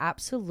two were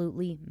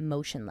absolutely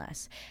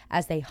motionless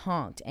as they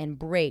honked and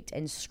braked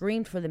and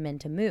screamed for the men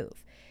to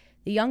move.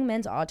 The young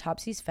men's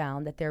autopsies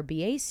found that their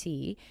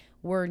BAC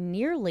were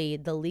nearly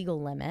the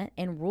legal limit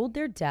and ruled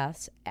their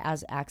deaths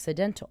as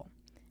accidental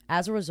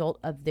as a result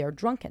of their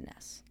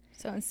drunkenness.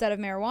 So instead of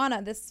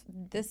marijuana,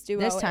 this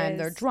duo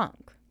they're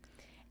drunk.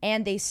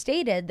 And they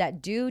stated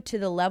that due to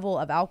the level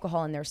of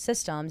alcohol in their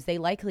systems, they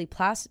likely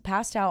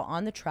passed out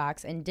on the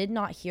tracks and did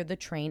not hear the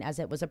train as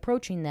it was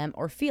approaching them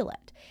or feel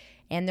it.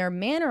 And their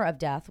manner of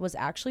death was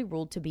actually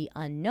ruled to be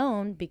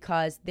unknown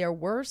because there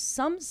were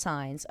some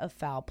signs of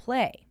foul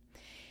play.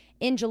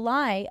 In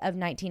July of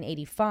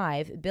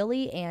 1985,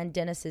 Billy and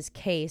Dennis's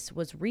case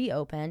was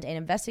reopened and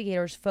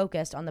investigators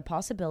focused on the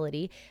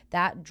possibility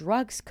that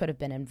drugs could have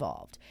been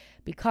involved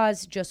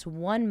because just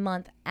 1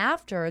 month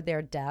after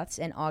their deaths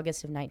in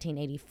August of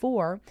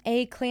 1984,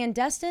 a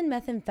clandestine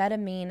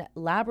methamphetamine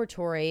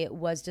laboratory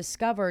was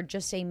discovered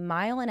just a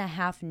mile and a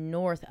half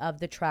north of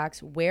the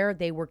tracks where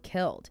they were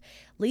killed,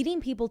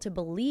 leading people to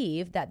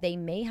believe that they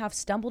may have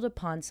stumbled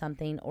upon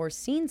something or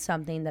seen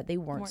something that they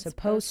weren't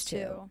supposed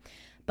to.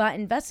 But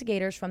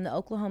investigators from the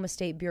Oklahoma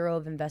State Bureau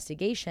of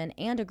Investigation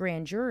and a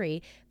grand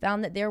jury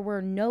found that there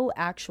were no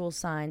actual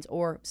signs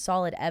or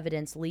solid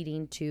evidence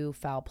leading to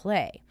foul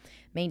play,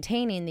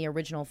 maintaining the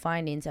original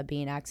findings of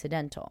being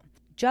accidental.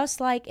 Just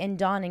like in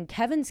Don and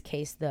Kevin's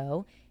case,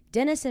 though,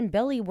 Dennis and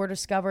Billy were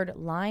discovered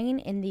lying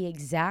in the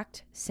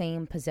exact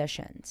same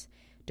positions,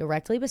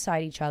 directly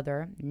beside each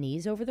other,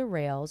 knees over the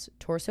rails,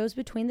 torsos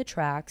between the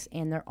tracks,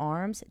 and their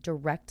arms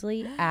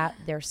directly at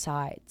their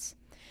sides.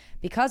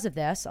 Because of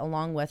this,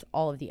 along with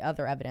all of the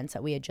other evidence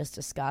that we had just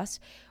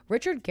discussed,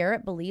 Richard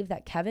Garrett believed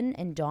that Kevin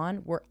and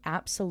Don were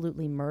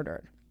absolutely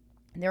murdered.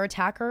 Their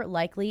attacker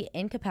likely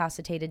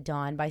incapacitated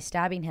Don by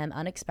stabbing him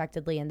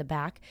unexpectedly in the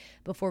back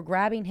before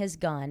grabbing his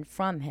gun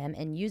from him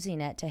and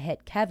using it to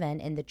hit Kevin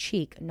in the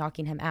cheek,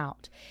 knocking him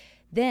out.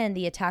 Then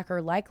the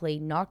attacker likely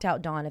knocked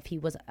out Don if he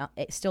was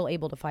still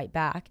able to fight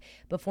back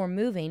before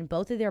moving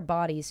both of their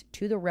bodies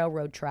to the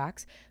railroad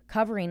tracks,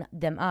 covering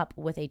them up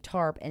with a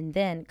tarp and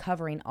then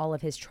covering all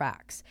of his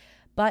tracks.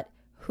 But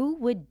who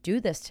would do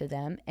this to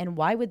them, and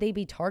why would they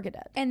be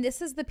targeted? And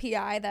this is the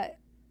PI that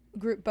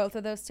grouped both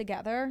of those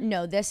together?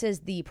 No, this is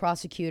the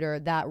prosecutor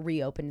that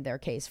reopened their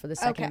case for the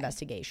second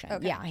investigation.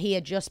 Okay. Yeah, he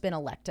had just been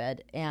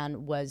elected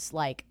and was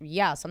like,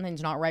 yeah,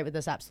 something's not right with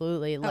this.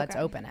 Absolutely. Let's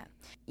open it.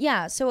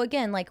 Yeah. So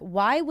again, like,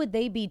 why would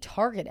they be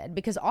targeted?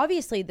 Because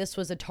obviously this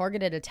was a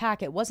targeted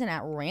attack. It wasn't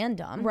at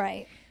random.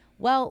 Right.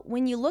 Well,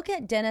 when you look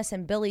at Dennis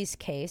and Billy's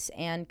case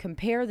and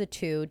compare the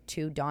two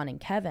to Don and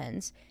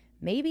Kevin's,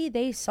 maybe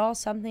they saw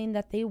something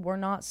that they were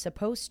not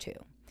supposed to.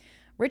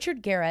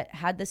 Richard Garrett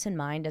had this in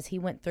mind as he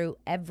went through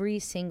every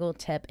single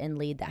tip and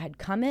lead that had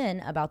come in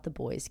about the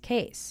boys'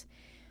 case,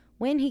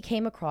 when he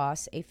came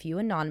across a few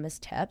anonymous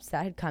tips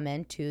that had come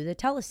in to the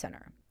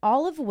telecenter,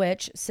 all of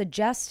which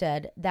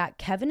suggested that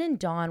Kevin and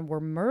Don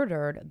were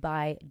murdered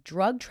by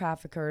drug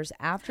traffickers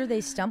after they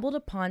stumbled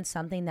upon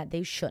something that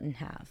they shouldn't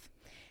have.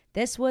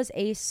 This was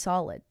a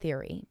solid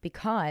theory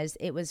because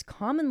it was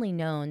commonly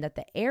known that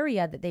the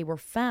area that they were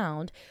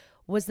found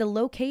was the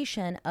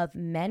location of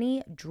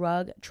many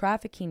drug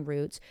trafficking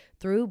routes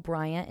through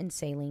Bryant and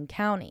Saline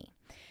County,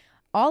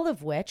 all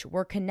of which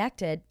were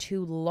connected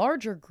to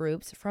larger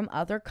groups from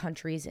other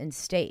countries and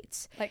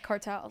states. Like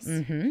cartels.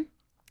 Mm-hmm.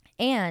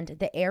 And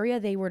the area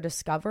they were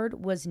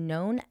discovered was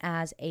known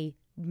as a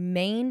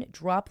main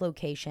drop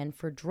location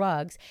for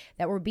drugs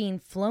that were being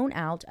flown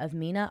out of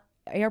Mena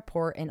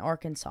Airport in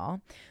Arkansas,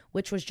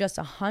 which was just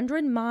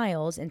 100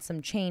 miles and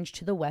some change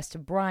to the west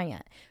of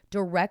Bryant,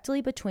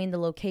 directly between the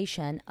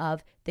location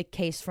of the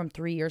case from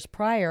 3 years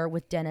prior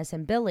with Dennis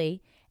and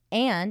Billy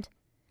and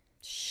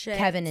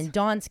Kevin and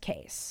Don's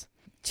case.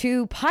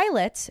 To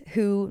pilots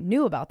who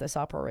knew about this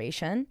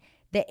operation,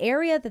 the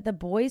area that the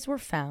boys were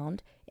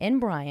found in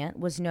Bryant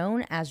was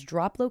known as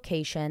Drop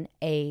Location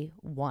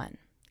A1.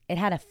 It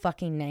had a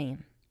fucking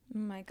name. Oh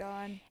my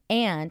God.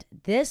 And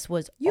this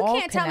was You all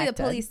can't tell me the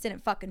connected. police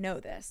didn't fucking know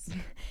this.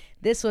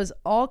 This was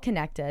all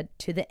connected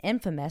to the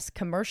infamous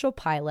commercial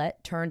pilot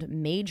turned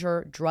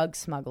major drug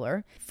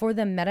smuggler for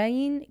the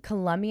Medellin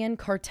Colombian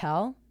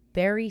cartel,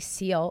 Barry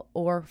Seal,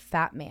 or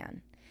Fat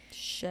Man.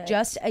 Shit.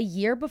 Just a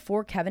year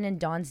before Kevin and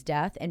Don's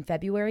death in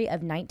February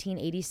of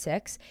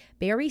 1986,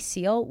 Barry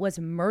Seal was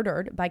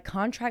murdered by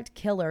contract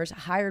killers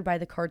hired by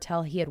the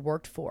cartel he had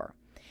worked for,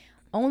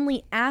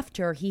 only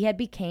after he had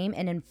become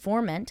an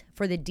informant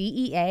for the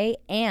DEA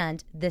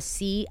and the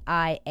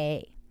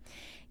CIA.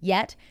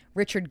 Yet,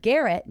 Richard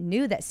Garrett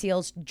knew that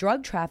Seal's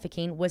drug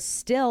trafficking was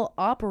still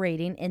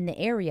operating in the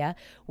area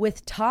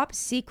with top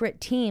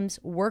secret teams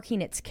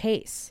working its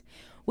case,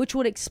 which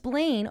would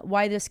explain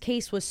why this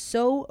case was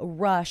so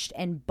rushed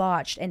and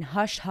botched and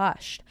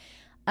hush-hushed.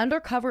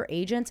 Undercover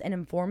agents and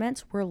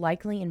informants were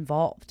likely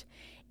involved.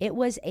 It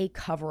was a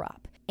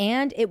cover-up.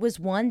 And it was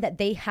one that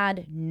they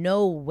had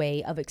no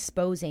way of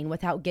exposing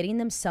without getting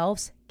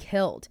themselves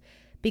killed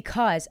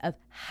because of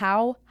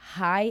how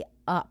high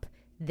up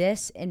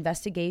this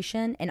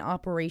investigation and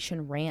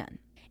operation ran.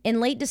 In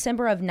late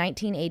December of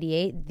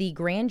 1988, the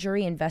grand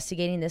jury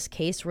investigating this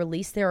case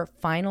released their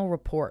final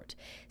report,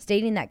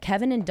 stating that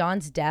Kevin and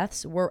Don's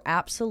deaths were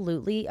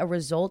absolutely a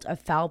result of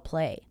foul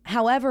play.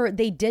 However,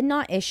 they did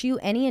not issue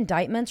any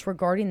indictments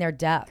regarding their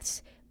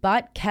deaths.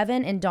 But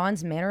Kevin and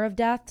Don's manner of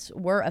deaths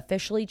were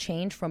officially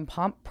changed from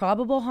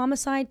probable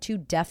homicide to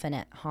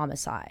definite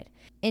homicide.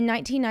 In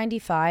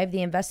 1995,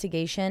 the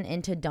investigation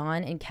into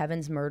Don and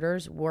Kevin's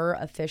murders were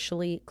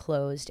officially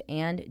closed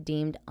and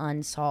deemed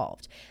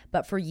unsolved.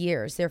 But for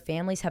years, their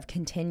families have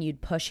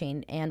continued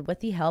pushing, and with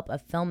the help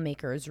of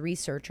filmmakers,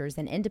 researchers,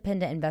 and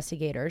independent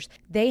investigators,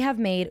 they have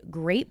made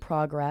great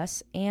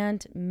progress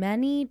and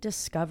many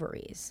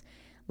discoveries,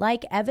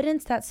 like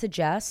evidence that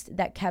suggests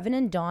that Kevin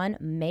and Don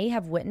may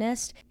have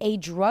witnessed a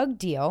drug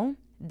deal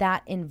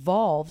that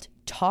involved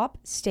top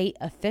state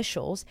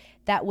officials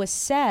that was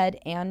said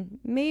and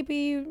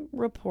maybe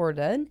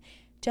reported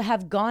to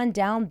have gone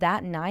down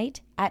that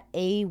night at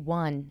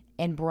A1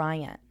 in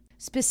Bryant,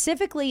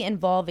 specifically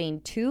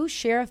involving two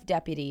sheriff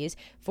deputies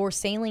for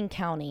Saline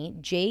County,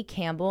 Jay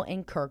Campbell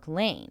and Kirk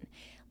Lane.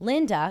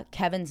 Linda,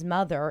 Kevin's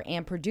mother,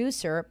 and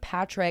producer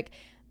Patrick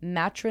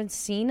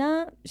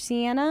Sienna,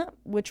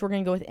 which we're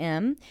going to go with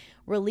M,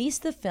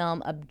 released the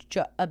film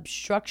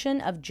Obstruction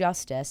of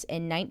Justice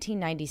in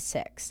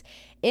 1996,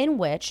 in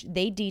which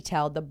they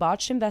detailed the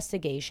botched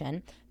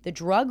investigation, the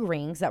drug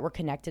rings that were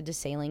connected to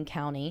Saline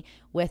County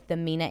with the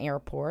Mena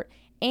Airport,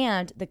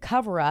 and the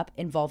cover-up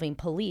involving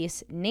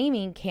police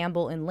naming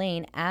Campbell and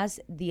Lane as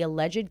the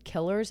alleged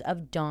killers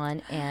of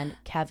Don and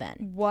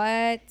Kevin.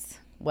 What?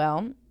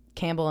 Well,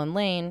 Campbell and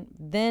Lane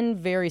then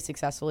very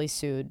successfully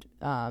sued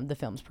the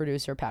film's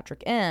producer,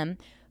 Patrick M.,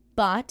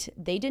 but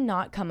they did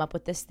not come up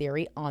with this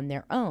theory on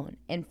their own.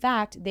 In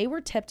fact, they were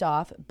tipped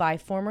off by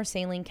former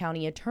Saline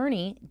County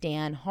attorney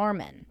Dan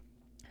Harmon,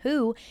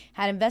 who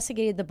had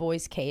investigated the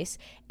boys' case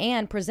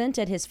and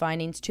presented his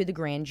findings to the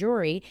grand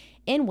jury,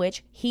 in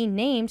which he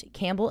named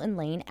Campbell and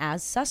Lane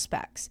as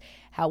suspects.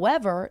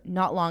 However,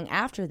 not long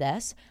after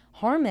this,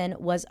 Harmon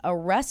was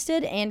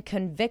arrested and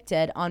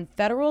convicted on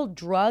federal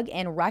drug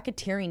and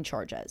racketeering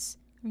charges.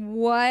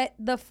 What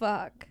the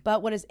fuck?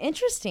 But what is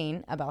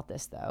interesting about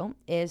this, though,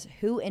 is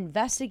who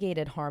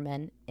investigated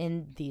Harmon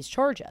in these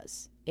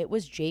charges. It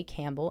was Jay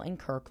Campbell and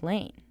Kirk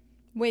Lane.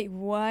 Wait,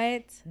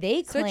 what?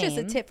 They claim, so it's just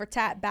a tit for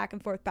tat back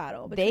and forth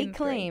battle. They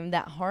claim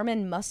that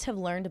Harmon must have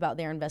learned about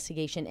their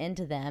investigation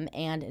into them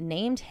and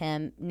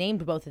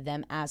named both of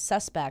them as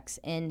suspects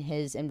in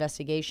his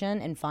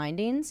investigation and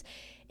findings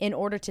in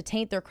order to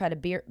taint their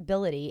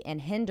credibility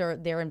and hinder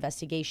their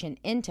investigation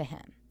into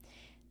him.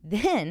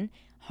 Then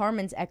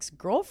Harmon's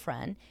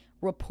ex-girlfriend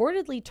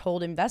reportedly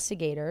told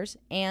investigators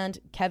and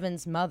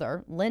Kevin's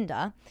mother,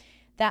 Linda,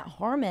 that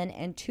Harmon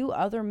and 2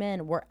 other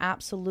men were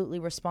absolutely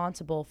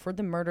responsible for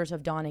the murders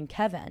of Dawn and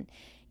Kevin,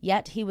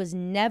 yet he was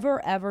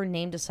never ever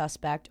named a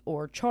suspect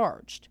or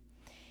charged.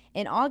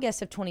 In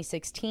August of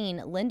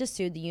 2016, Linda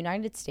sued the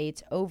United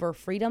States over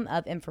Freedom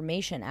of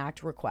Information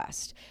Act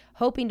request,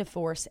 hoping to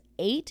force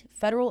 8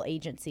 federal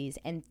agencies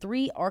and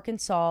 3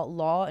 Arkansas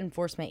law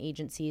enforcement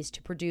agencies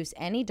to produce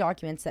any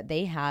documents that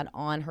they had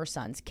on her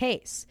son's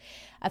case.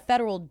 A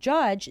federal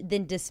judge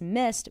then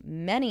dismissed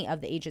many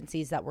of the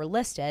agencies that were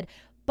listed,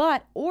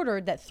 but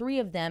ordered that 3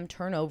 of them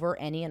turn over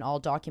any and all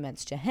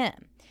documents to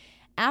him.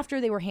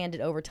 After they were handed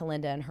over to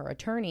Linda and her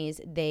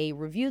attorneys, they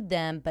reviewed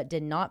them but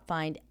did not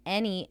find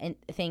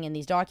anything in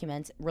these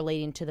documents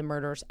relating to the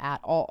murders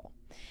at all.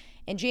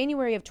 In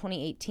January of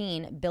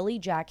 2018, Billy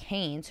Jack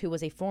Haynes, who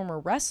was a former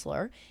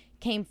wrestler,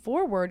 came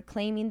forward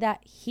claiming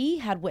that he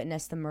had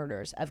witnessed the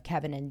murders of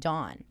Kevin and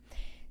Dawn,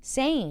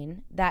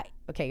 saying that,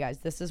 okay guys,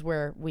 this is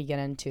where we get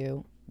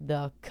into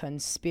the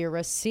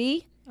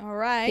conspiracy. All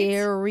right.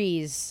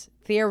 Theories.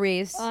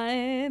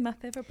 My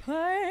favorite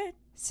part.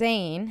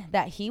 Saying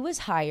that he was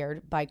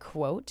hired by,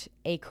 quote,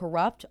 a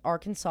corrupt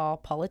Arkansas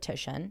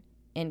politician,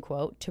 end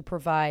quote, to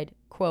provide,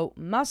 quote,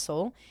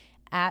 muscle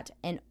at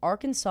an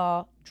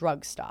Arkansas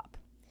drug stop.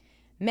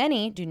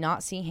 Many do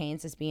not see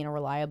Haynes as being a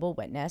reliable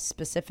witness,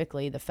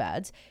 specifically the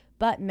feds,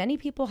 but many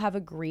people have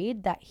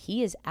agreed that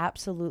he is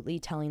absolutely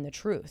telling the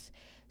truth.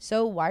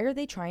 So why are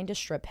they trying to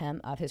strip him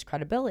of his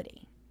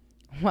credibility?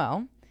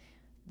 Well,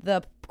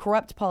 the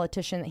corrupt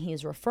politician that he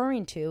is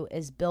referring to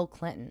is Bill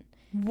Clinton,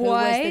 who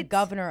was the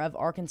governor of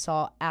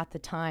Arkansas at the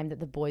time that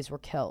the boys were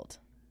killed.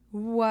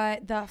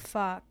 What the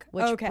fuck?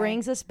 Which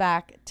brings us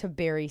back to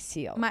Barry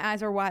Seal. My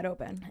eyes are wide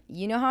open.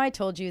 You know how I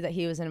told you that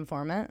he was an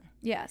informant?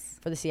 Yes.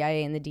 For the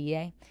CIA and the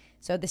DEA?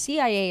 So the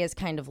CIA is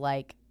kind of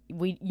like,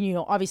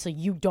 obviously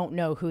you don't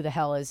know who the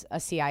hell is a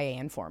CIA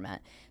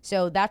informant.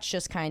 So that's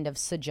just kind of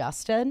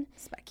suggested.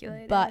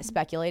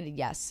 Speculated,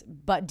 yes.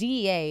 But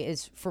DEA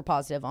is for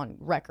positive on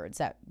records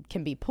that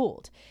can be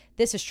pulled.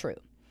 This is true.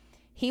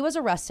 He was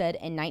arrested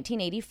in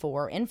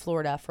 1984 in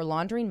Florida for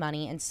laundering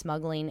money and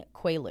smuggling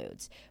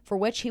Quaaludes, for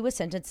which he was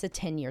sentenced to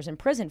 10 years in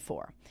prison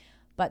for.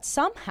 But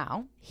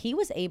somehow, he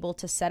was able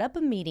to set up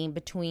a meeting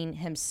between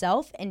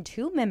himself and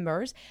 2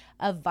 members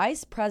of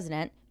Vice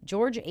President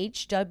George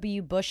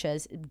H.W.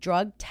 Bush's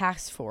Drug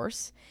Task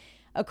Force.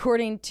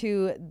 According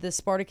to the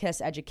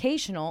Spartacus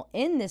Educational,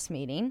 in this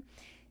meeting,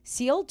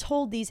 Seal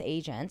told these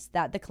agents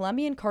that the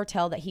Colombian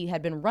cartel that he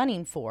had been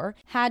running for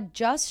had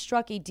just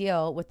struck a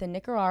deal with the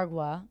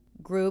Nicaragua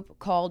group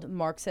called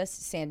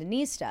Marxist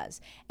Sandinistas.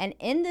 And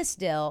in this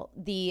deal,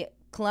 the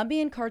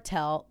Colombian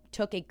cartel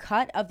took a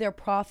cut of their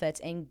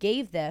profits and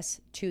gave this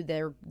to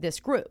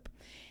this group,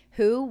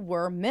 who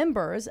were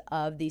members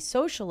of the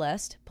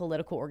socialist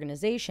political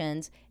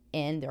organizations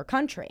in their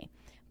country.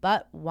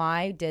 But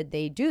why did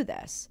they do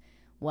this?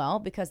 Well,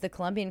 because the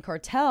Colombian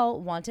cartel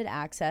wanted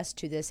access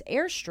to this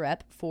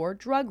airstrip for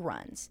drug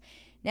runs.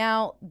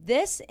 Now,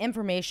 this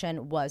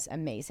information was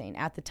amazing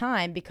at the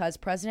time because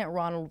President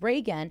Ronald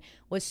Reagan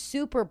was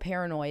super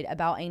paranoid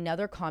about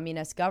another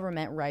communist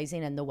government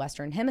rising in the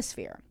Western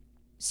Hemisphere.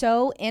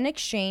 So, in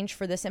exchange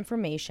for this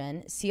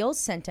information, Seal's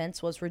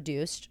sentence was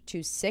reduced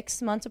to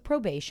 6 months of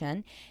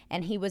probation,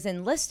 and he was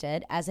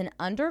enlisted as an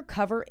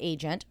undercover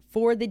agent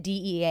for the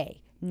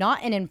DEA,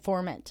 not an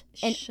informant,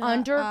 an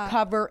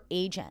undercover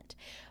agent.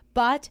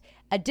 But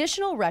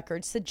additional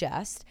records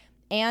suggest,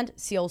 and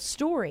Seal's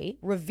story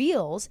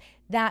reveals,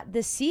 that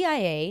the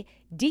CIA,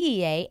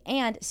 DEA,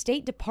 and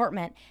State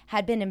Department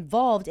had been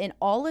involved in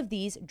all of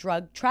these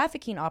drug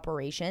trafficking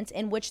operations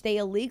in which they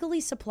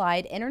illegally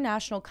supplied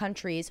international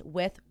countries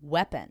with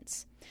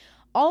weapons.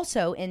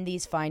 Also, in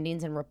these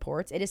findings and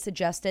reports, it is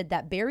suggested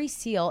that Barry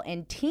Seal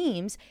and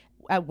teams,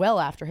 well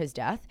after his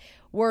death,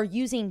 were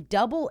using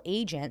double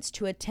agents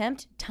to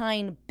attempt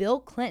tying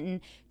Bill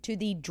Clinton to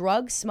the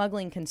drug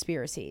smuggling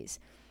conspiracies.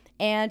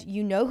 And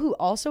you know who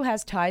also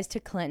has ties to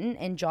Clinton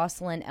and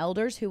Jocelyn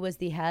Elders, who was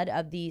the head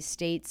of the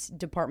state's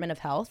Department of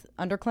Health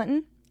under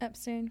Clinton?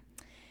 Epstein.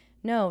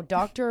 No,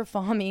 Dr.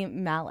 Fahmy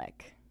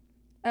Malik.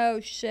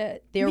 Oh,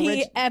 shit.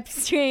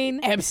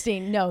 Epstein.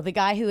 No, the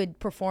guy who had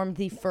performed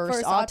the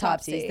first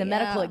autopsies, the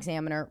medical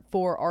examiner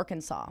for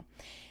Arkansas.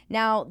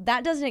 Now,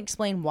 that doesn't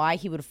explain why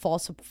he would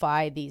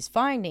falsify these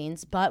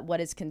findings, but what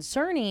is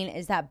concerning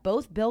is that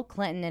both Bill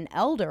Clinton and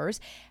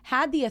elders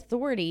had the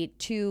authority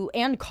to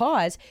and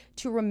cause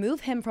to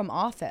remove him from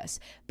office,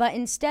 but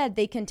instead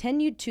they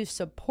continued to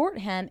support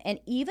him and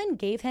even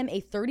gave him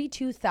a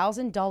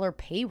 $32,000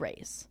 pay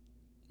raise.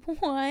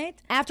 What?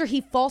 After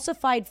he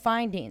falsified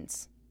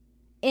findings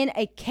in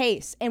a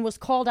case and was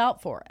called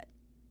out for it.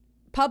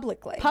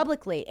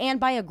 Publicly and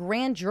by a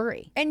grand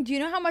jury. And do you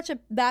know how much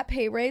that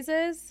pay raise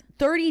is?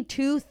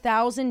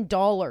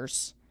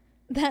 $32,000.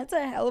 That's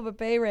a hell of a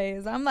pay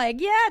raise. I'm like,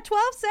 yeah,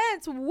 12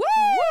 cents.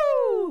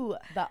 Woo!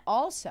 But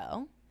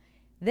also,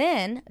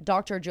 then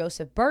Dr.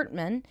 Joseph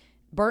Burton,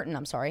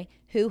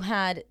 who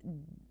had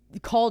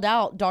called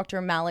out Dr.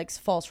 Malik's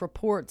false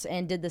reports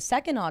and did the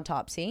second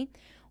autopsy,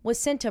 was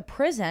sent to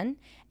prison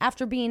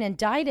after being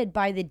indicted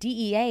by the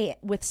DEA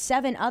with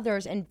 7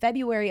 others in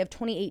February of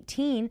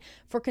 2018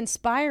 for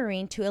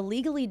conspiring to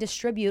illegally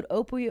distribute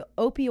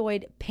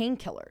opioid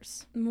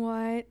painkillers.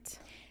 What?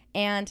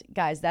 And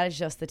guys, that is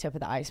just the tip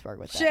of the iceberg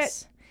with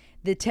this.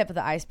 The tip of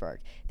the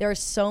iceberg. There is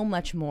so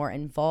much more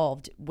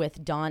involved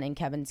with Don and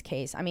Kevin's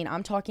case. I mean,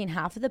 I'm talking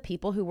half of the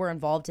people who were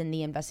involved in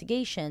the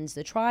investigations,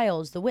 the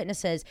trials, the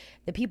witnesses,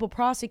 the people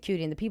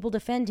prosecuting, the people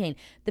defending,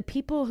 the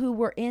people who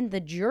were in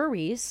the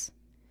juries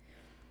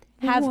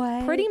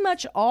have pretty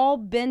much all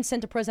been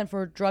sent to prison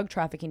for drug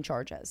trafficking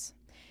charges.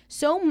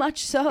 So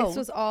much so. This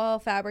was all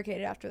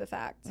fabricated after the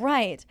fact.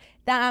 Right.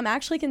 That I'm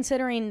actually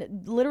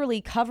considering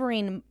literally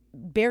covering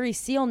Barry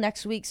Seal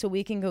next week so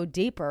we can go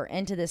deeper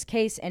into this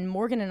case and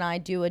Morgan and I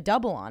do a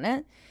double on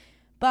it.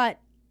 But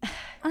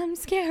I'm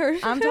scared.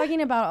 I'm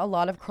talking about a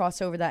lot of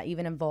crossover that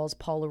even involves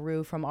Paul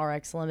LaRue from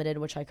RX Limited,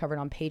 which I covered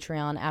on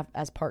Patreon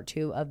as part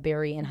 2 of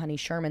Barry and Honey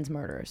Sherman's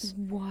murders.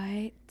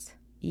 What?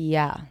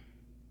 Yeah.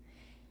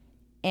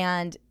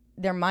 And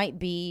there might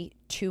be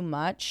too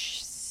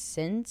much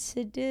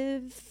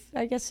sensitive,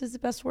 I guess is the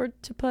best word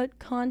to put,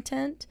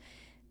 content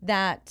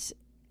that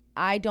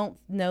I don't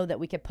know that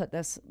we could put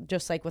this,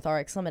 just like with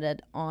RX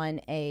Limited,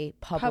 on a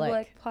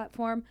public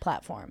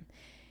platform.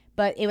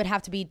 But it would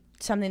have to be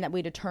something that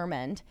we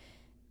determined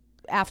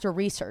after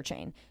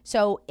researching.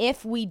 So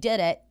if we did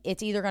it,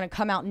 it's either going to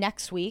come out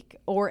next week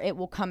or it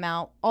will come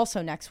out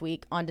also next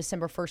week on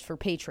December 1st for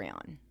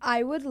Patreon.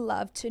 I would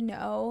love to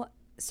know.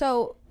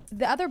 So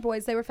the other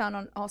boys, they were found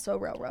on also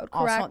railroad,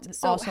 correct?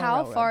 So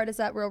how far does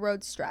that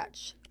railroad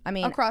stretch? I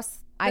mean, across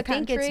the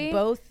country? Think it's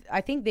both.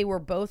 I think they were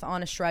both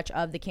on a stretch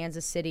of the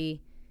Kansas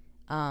City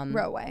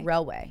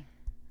railway.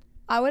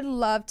 I would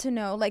love to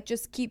know, like,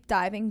 just keep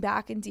diving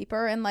back and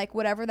deeper, and like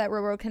whatever that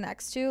railroad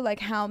connects to,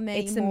 like how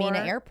many It's the Mena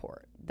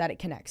Airport that it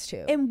connects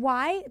to. And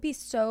why be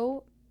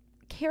so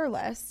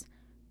careless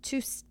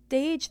to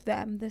stage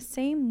them the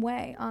same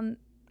way on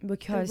the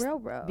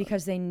railroad?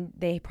 Because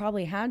they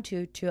probably had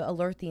to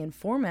alert the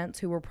informants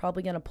who were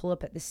probably going to pull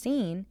up at the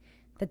scene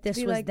that this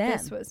was like, them.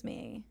 This was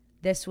me.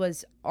 This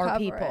was our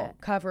people.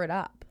 Cover it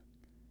up.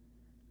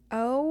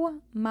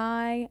 Oh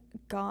my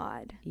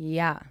God.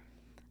 Yeah.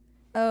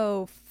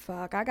 Oh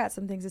fuck. I got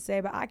some things to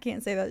say, but I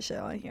can't say that shit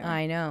on here.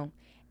 I know.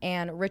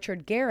 And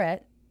Richard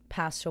Garrett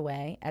passed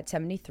away at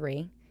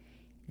 73.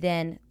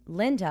 Then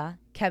Linda,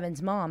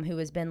 Kevin's mom, who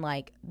has been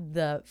like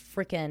the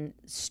freaking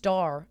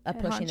star of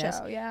pushing this,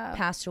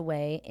 passed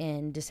away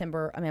in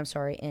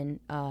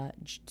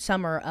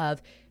summer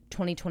of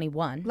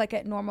 2021. Like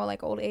at normal,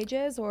 like old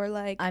ages, or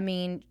like? I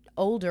mean,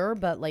 older,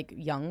 but like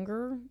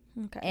younger.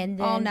 Okay. And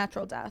then, all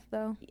natural death,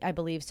 though? I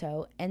believe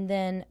so. And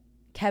then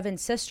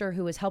Kevin's sister,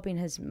 who was helping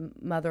his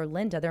mother,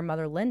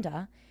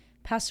 Linda,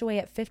 passed away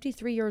at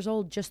 53 years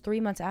old, just 3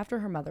 months after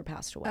her mother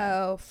passed away.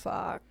 Oh,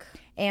 fuck.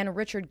 And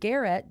Richard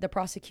Garrett, the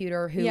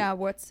prosecutor who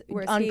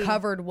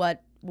uncovered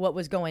what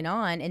was going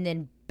on and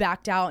then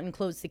backed out and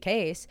closed the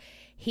case,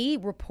 he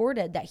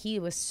reported that he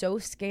was so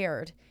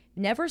scared,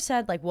 never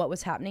said like what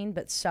was happening,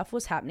 but stuff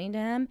was happening to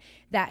him,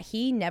 that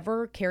he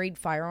never carried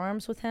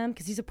firearms with him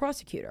because he's a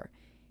prosecutor.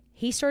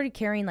 He started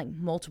carrying like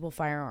multiple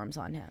firearms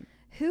on him.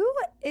 Who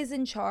is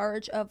in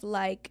charge of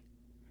like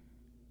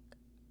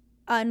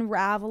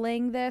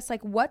unraveling this?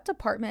 Like, what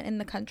department in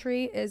the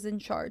country is in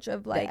charge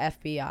of like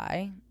the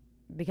FBI?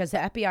 Because the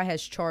FBI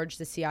has charged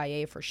the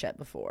CIA for shit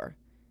before.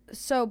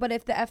 So, but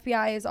if the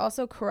FBI is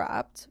also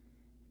corrupt,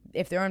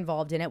 if they're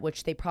involved in it,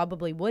 which they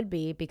probably would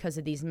be because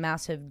of these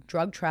massive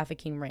drug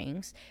trafficking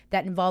rings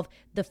that involve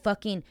the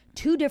fucking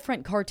 2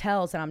 different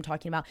cartels that I'm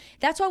talking about.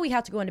 That's why we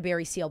have to go into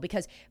Barry Seal,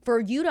 because for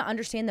you to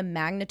understand the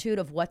magnitude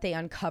of what they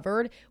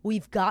uncovered,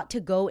 we've got to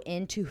go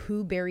into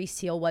who Barry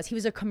Seal was. He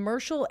was a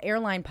commercial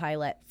airline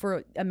pilot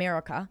for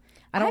America.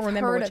 I've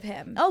heard of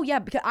him. Oh, yeah,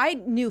 because I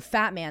knew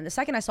Fat Man. The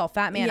second I saw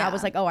Fat Man, I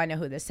was like, oh, I know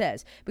who this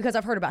is, because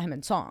I've heard about him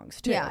in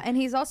songs, too. Yeah, and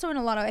he's also in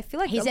a lot of, I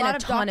feel like he's a in lot a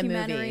of ton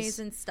documentaries of movies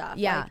and stuff.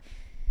 Yeah. Like,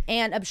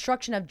 and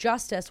Obstruction of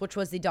Justice, which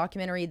was the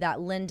documentary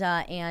that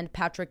Linda and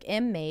Patrick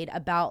M. made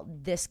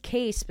about this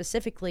case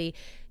specifically,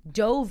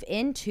 dove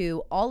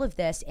into all of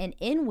this, and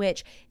in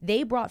which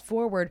they brought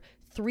forward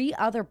 3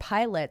 other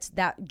pilots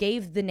that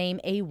gave the name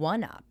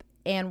A1 up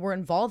and were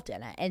involved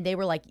in it. And they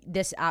were like,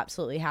 this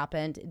absolutely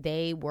happened.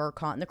 They were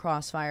caught in the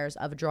crossfires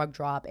of a drug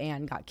drop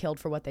and got killed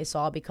for what they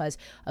saw because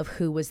of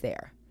who was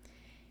there.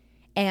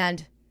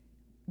 And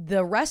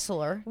the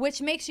wrestler...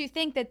 Which makes you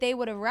think that they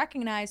would have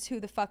recognized who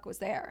the fuck was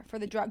there for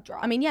the drug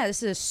drop. I mean, yeah,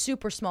 this is a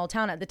super small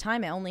town. At the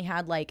time, it only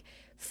had like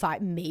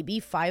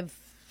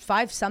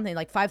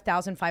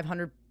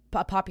 5,500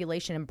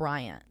 population in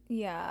Bryant.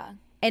 Yeah.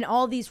 And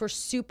all these were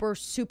super,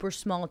 super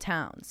small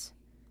towns.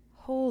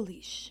 Holy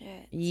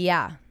shit.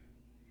 Yeah.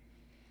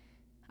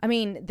 I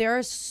mean,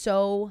 there's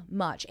so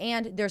much.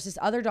 And there's this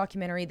other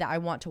documentary that I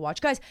want to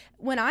watch. Guys,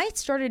 when I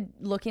started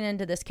looking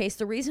into this case,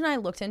 the reason I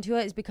looked into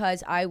it is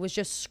because I was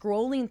just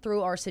scrolling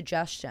through our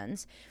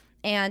suggestions.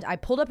 And I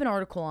pulled up an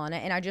article on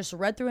it, and I just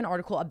read through an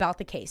article about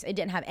the case. It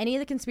didn't have any of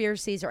the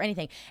conspiracies or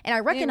anything. And I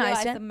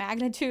recognized it. The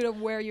magnitude of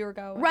where you were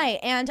going. Right.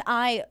 And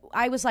I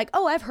was like,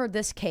 oh, I've heard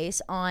this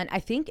case on, I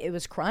think it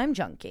was Crime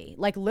Junkie.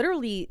 Like,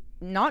 literally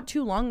not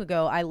too long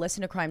ago, I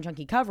listened to Crime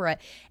Junkie cover it.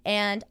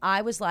 And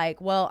I was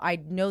like, well, I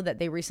know that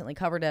they recently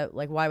covered it.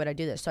 Like, why would I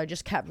do this? So I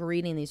just kept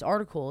reading these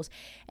articles.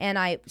 And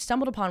I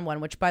stumbled upon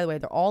one, which, by the way,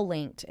 they're all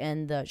linked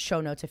in the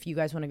show notes if you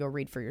guys want to go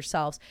read for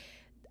yourselves.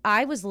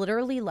 I was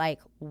literally like,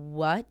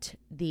 what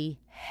the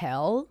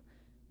hell?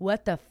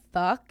 What the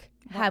fuck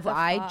have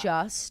I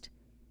just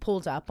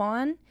pulled up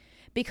on?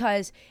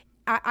 Because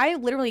I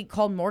literally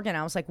called Morgan.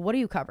 I was like, what are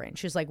you covering?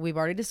 She was like, we've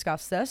already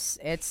discussed this.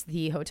 It's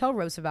the Hotel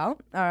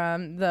Roosevelt,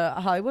 the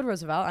Hollywood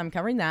Roosevelt. I'm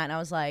covering that. And I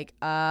was like,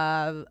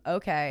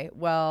 okay,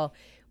 well,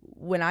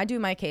 when I do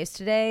my case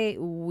today,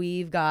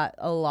 we've got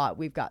a lot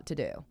we've got to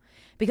do.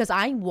 Because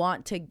I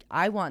want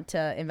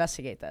to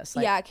investigate this.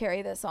 Like, yeah,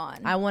 carry this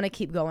on. I want to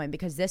keep going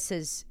because this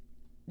is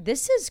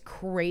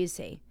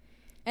crazy.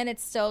 And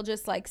it's still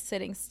just like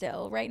sitting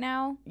still right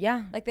now.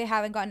 Yeah. Like they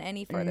haven't gotten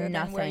any further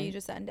than where you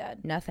just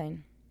ended.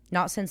 Nothing.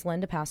 Not since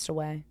Linda passed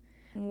away.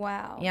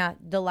 Wow. Yeah.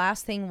 The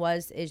last thing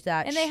is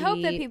that and they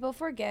hope that people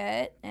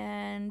forget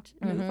and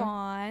move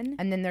on.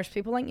 And then there's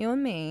people like you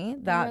and me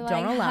that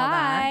don't allow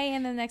that.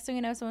 And then next thing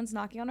you know, someone's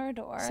knocking on our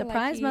door.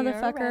 Surprise, like,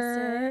 motherfucker.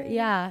 arrested.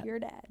 Yeah. You're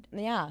dead.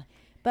 Yeah.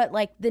 But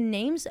like the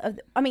names of,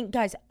 I mean,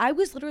 guys, I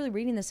was literally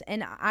reading this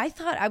and I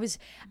thought I was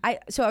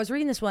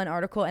reading this one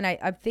article and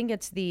I think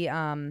it's the,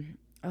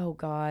 oh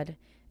God,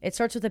 it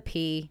starts with a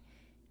P.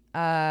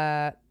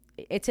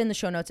 It's in the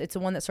show notes. It's the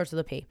one that starts with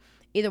a P.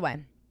 Either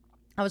way,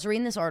 I was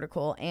reading this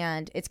article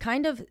and it's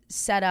kind of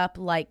set up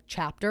like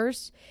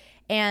chapters.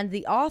 And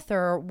the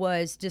author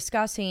was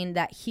discussing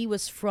that he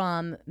was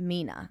from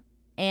Mena.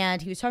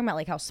 And he was talking about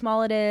like how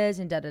small it is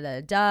and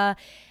da-da-da-da.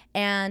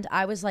 And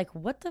I was like,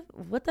 what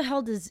the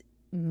hell does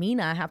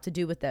Mena have to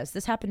do with this?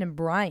 This happened in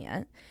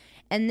Bryant.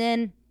 And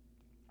then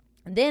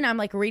I'm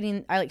like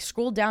reading, I like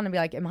scrolled down and be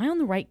like, am I on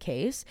the right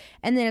case?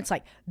 And then it's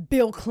like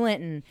Bill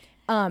Clinton,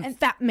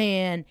 Fat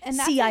Man, and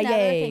that's CIA. another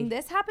thing.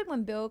 This happened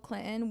when Bill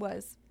Clinton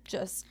was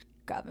just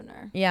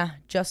governor. Yeah,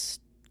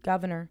 just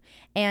governor.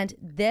 And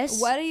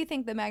this... What do you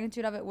think the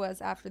magnitude of it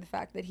was after the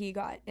fact that he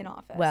got in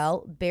office?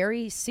 Well,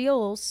 Barry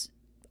Seal's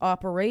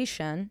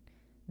operation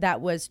that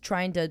was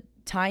trying to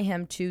tie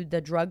him to the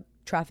drug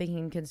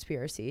trafficking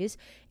conspiracies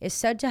is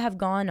said to have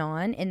gone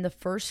on in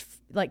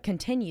the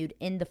continued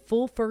in the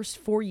full first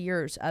 4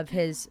 years of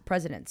his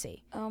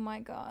presidency. Oh my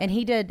God. And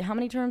he did how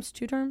many terms?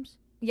 2 terms?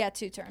 Yeah,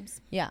 2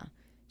 terms. Yeah.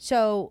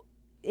 So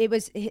it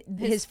was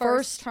his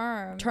first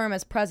term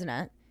as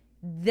president.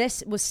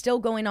 This was still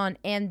going on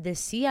and the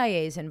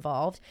CIA's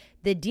involved,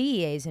 the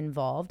DEA's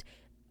involved,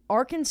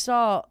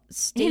 Arkansas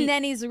State. And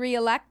then he's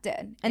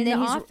reelected in the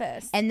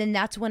office. And then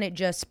that's when it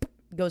just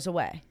goes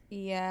away.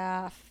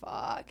 Yeah,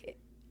 fuck.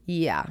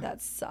 Yeah.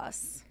 That's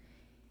sus.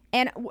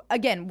 And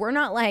again, we're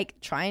not like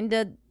trying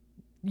to,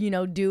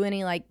 do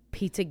any like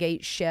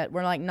Pizzagate shit.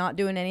 We're like not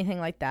doing anything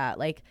like that.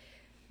 Like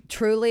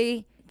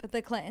truly. But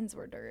the Clintons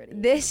were dirty.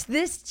 This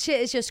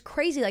shit is just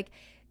crazy. Like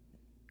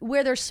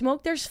where there's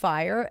smoke, there's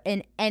fire,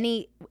 and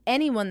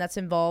anyone that's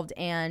involved.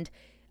 And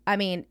I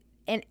mean,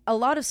 and a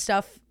lot of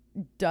stuff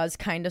does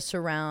kind of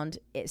surround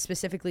it,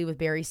 specifically with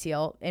Barry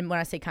Seal. And when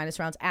I say kind of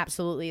surrounds,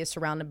 absolutely is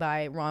surrounded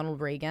by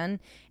Ronald Reagan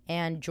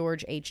and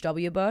George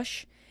H.W.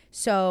 Bush.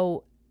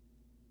 So,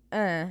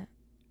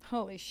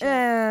 holy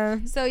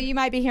shit. So you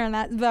might be hearing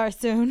that very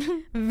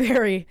soon.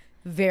 Very,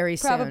 very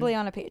soon. Probably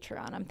on a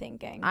Patreon, I'm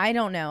thinking. I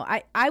don't know.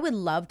 I would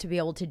love to be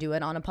able to do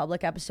it on a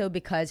public episode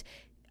because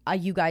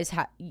you guys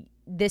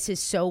this is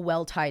so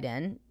well tied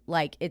in.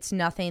 Like it's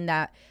nothing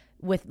that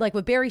with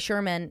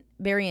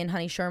Barry and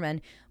Honey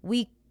Sherman,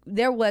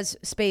 there was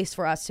space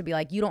for us to be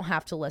like, you don't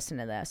have to listen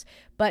to this.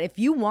 But if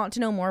you want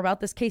to know more about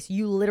this case,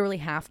 you literally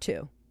have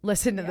to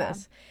listen to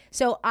this.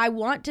 So I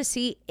want to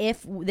see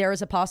if there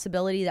is a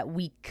possibility that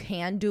we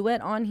can do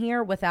it on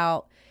here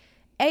without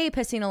A,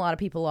 pissing a lot of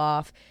people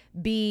off,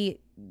 B,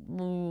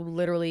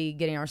 literally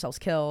getting ourselves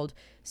killed,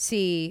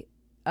 C,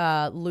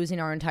 losing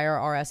our entire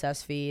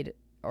RSS feed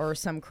or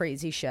some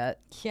crazy shit.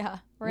 Yeah.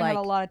 We're going to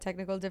have a lot of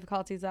technical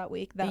difficulties that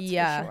week. That's for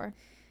sure.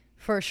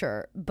 For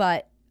sure.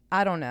 But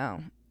I don't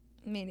know.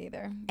 Me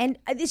neither. And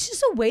it's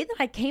just the way that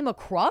I came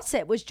across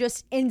it was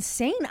just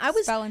insane.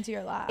 Fell into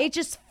your lap. It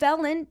just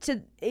fell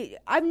into.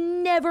 I've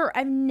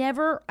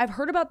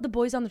heard about the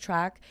boys on the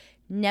track.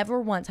 Never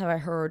once have I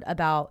heard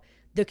about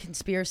the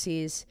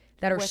conspiracies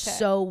that are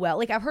so well.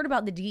 Like, I've heard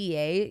about the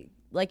DEA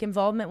like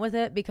involvement with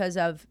it because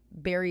of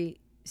Barry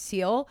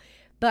Seal,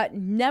 but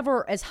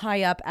never as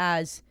high up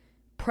as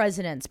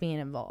presidents being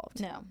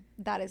involved. No,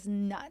 that is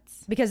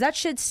nuts. Because that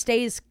shit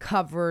stays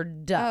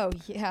covered up. Oh,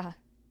 yeah.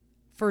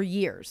 For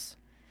years.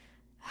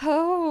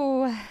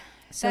 Oh,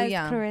 so that's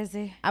yeah,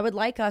 crazy. I would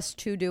like us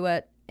to do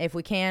it. If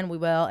we can, we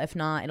will. If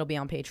not, it'll be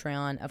on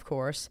Patreon, of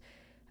course,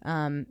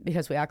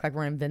 because we act like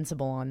we're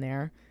invincible on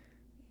there.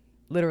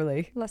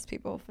 Literally. Less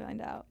people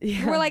find out.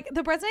 Yeah. We're like,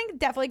 the president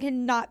definitely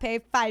cannot pay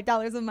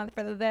 $5 a month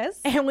for this.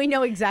 And we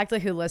know exactly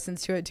who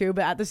listens to it too,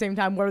 but at the same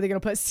time, what are they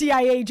going to put?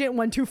 CIA Agent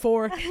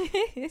 124.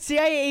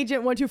 CIA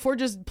Agent 124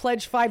 just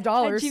pledged $5. At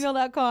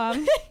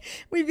gmail.com.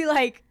 We'd be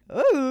like,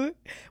 oh,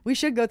 we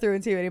should go through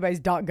and see if anybody's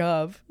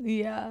 .gov.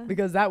 Yeah.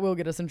 Because that will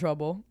get us in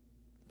trouble.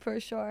 For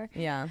sure.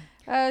 Yeah.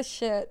 Oh,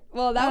 shit.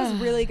 Well, that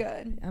was really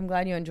good. I'm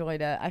glad you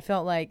enjoyed it. I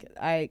felt like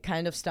I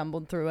kind of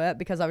stumbled through it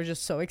because I was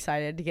just so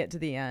excited to get to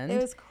the end.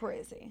 It was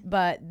crazy.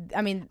 But,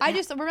 I mean... I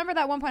just remember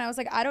that one point I was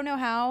like, I don't know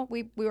how.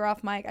 We were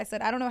off mic. I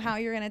said, I don't know how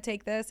you're going to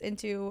take this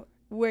into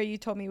where you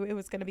told me it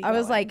was going to be I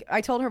was like, I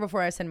told her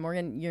before, I said,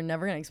 Morgan, you're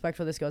never going to expect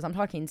where this goes. I'm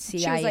talking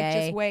CIA, she was like,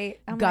 just wait.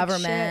 I'm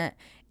government. like,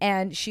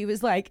 and she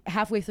was like,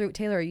 halfway through,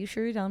 Taylor, are you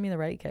sure you're telling me the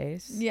right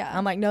case? Yeah.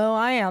 I'm like, no,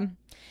 I am.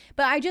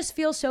 But I just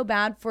feel so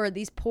bad for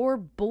these poor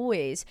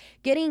boys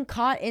getting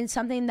caught in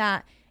something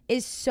that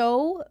is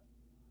so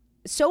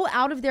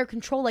out of their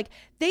control. Like,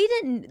 they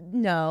didn't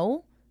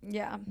know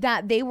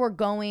that they were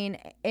going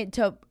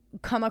to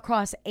come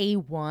across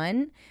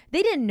A1.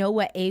 They didn't know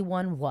what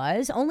A1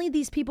 was. Only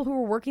these people who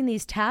were working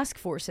these task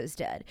forces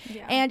did.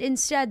 Yeah. And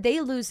instead, they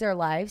lose their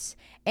lives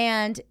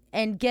and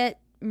get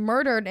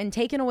murdered and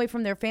taken away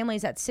from their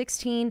families at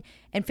 16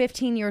 and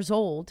 15 years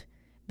old.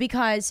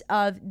 Because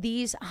of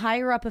these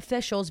higher up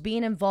officials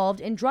being involved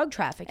in drug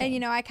trafficking. And, you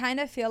know, I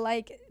kind of feel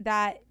like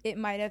that it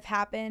might have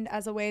happened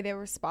as a way they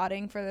were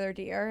spotting for their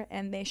deer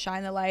and they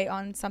shine the light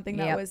on something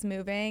that was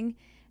moving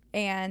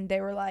and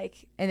they were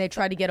like... And they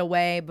tried to get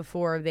away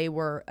before they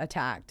were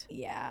attacked.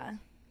 Yeah.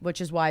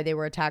 Which is why they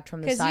were attacked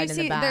from the side and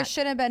the back. There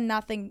should have been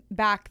nothing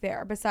back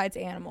there besides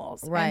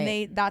animals. Right.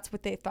 And that's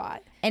what they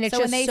thought. And it's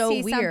just so weird. So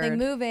when they see something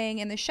moving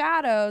in the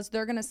shadows,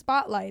 they're going to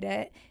spotlight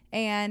it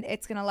and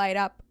it's going to light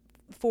up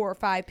 4 or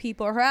 5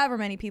 people or however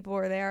many people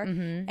were there,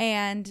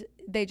 and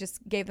they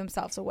just gave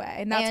themselves away,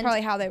 and that's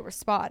probably how they were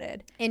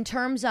spotted. In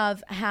terms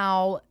of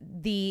how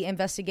the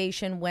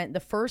investigation went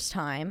the first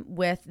time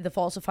with the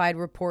falsified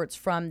reports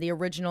from the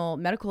original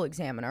medical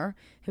examiner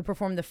who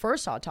performed the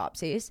first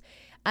autopsies,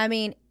 I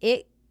mean,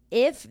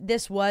 if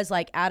this was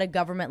like at a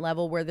government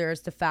level where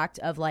there's the fact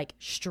of like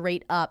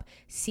straight up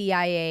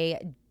CIA,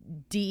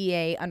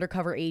 DEA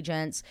undercover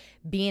agents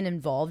being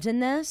involved in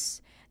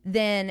this,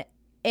 then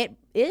it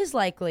is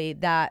likely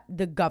that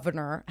the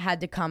governor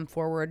had to come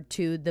forward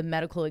to the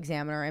medical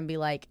examiner and be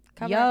like,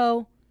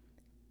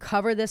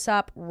 cover this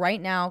up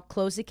right now,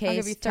 close the case, I'll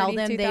give you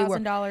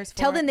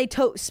 $32,000 they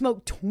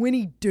smoked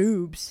 20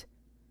 dubes.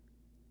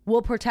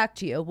 We'll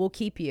protect you. We'll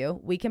keep you.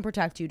 We can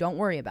protect you. Don't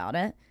worry about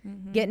it.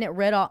 Getting it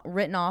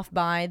written off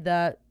by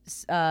the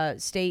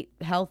state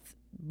health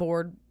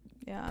board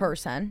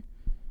person.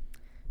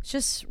 It's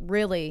just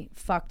really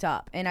fucked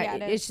up. And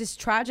it's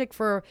just tragic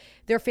for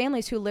their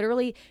families who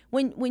literally,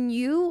 when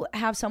you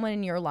have someone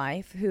in your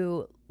life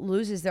who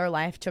loses their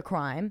life to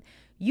crime,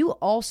 you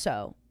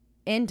also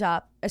end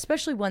up,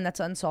 especially one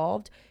that's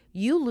unsolved,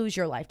 you lose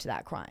your life to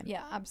that crime.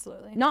 Yeah,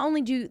 absolutely. Not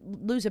only do you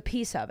lose a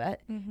piece of it,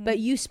 but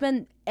you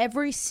spend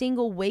every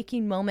single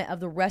waking moment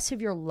of the rest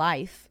of your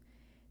life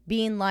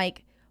being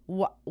like,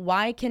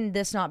 why can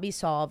this not be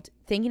solved?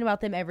 Thinking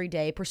about them every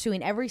day,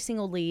 pursuing every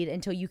single lead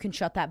until you can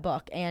shut that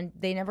book. And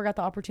they never got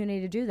the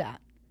opportunity to do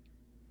that.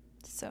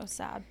 So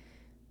sad.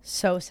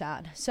 So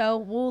sad. So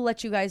we'll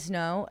let you guys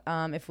know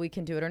if we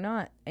can do it or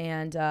not.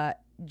 And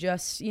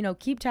just, you know,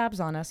 keep tabs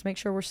on us. Make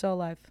sure we're still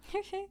alive.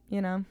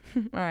 You know?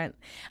 All right.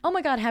 Oh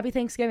my God. Happy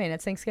Thanksgiving.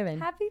 It's Thanksgiving.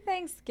 Happy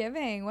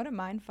Thanksgiving. What a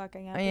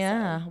mind-fucking episode.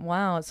 Yeah.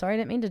 Wow. Sorry I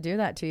didn't mean to do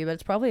that to you, but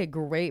it's probably a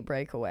great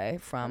breakaway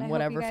from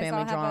whatever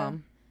family drama.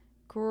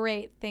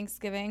 Great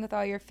Thanksgiving with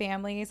all your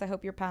families. I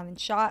hope you're pounding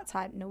shots,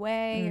 hiding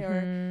away,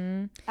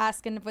 or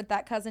asking with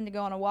that cousin to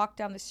go on a walk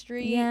down the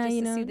street just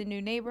to see the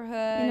new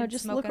neighborhood.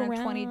 Just smoking look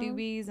around. 20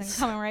 doobies and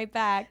coming right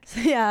back.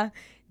 Yeah.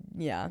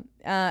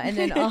 And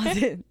then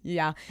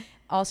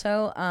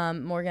also,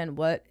 Morgan,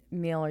 what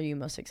meal are you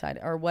most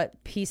excited, or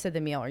what piece of the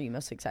meal are you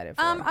most excited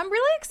for? I'm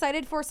really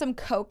excited for some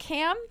coke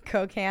ham.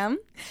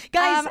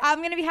 Guys,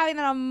 I'm gonna be having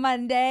that on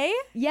Monday.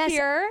 Yes,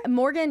 here.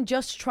 Morgan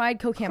just tried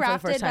coke ham for the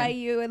first time. Crafted by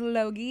you and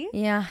Logie.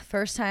 Yeah,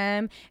 first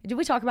time. Did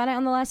we talk about it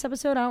on the last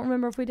episode? I don't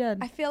remember if we did.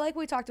 I feel like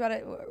we talked about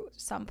it at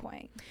some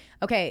point.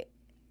 Okay,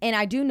 And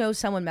I do know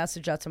someone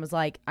messaged us and was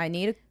like, I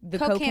need the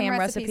co-cam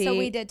recipe so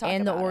we did talk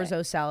and the about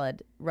orzo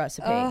salad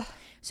recipe.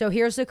 So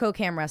here's the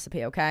co-cam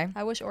recipe, okay?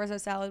 I wish orzo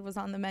salad was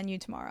on the menu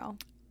tomorrow.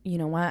 You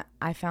know what?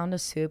 I found a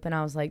soup and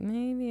I was like,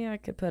 maybe I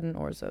could put an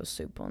orzo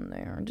soup on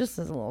there just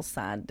as a little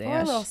side dish. Or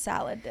a little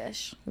salad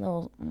dish.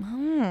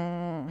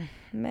 Maybe.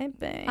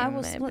 I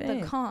will split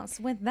the cost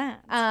with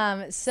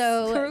that.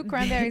 So Through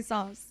cranberry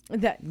sauce.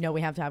 No,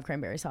 we have to have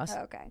cranberry sauce.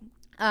 Okay.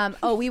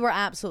 We were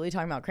absolutely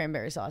talking about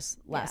cranberry sauce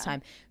last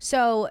time.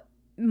 So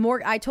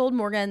I told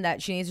Morgan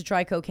that she needs to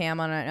try co-cam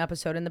on an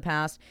episode in the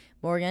past.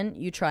 Morgan,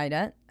 you tried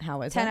it.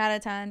 How is it? 10 out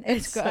of 10.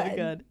 It's good. So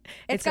good.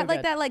 It's got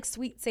like that like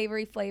sweet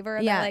savory flavor.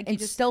 Yeah, that, like,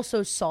 it's still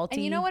so salty.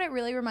 And you know what it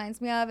really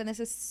reminds me of? And this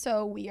is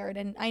so weird.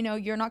 And I know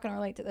you're not going to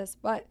relate to this,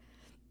 but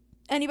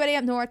anybody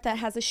up north that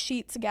has a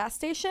Sheetz gas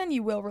station,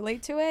 you will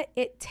relate to it.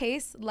 It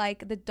tastes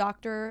like the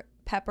Dr.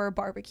 Pepper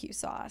barbecue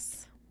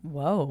sauce.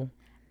 Whoa.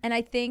 And I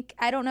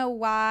don't know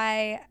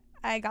why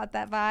I got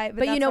that vibe.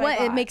 But you know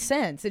what? It makes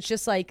sense. It's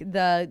just like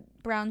the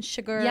brown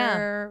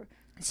sugar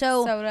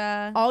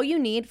soda. All you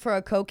need for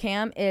a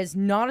co-cam is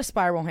not a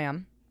spiral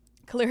ham.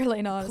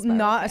 Clearly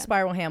not a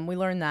spiral ham. We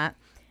learned that.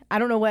 I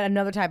don't know what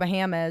another type of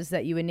ham is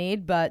that you would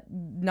need, but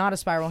not a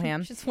spiral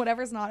ham. Just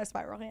whatever's not a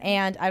spiral ham.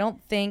 And I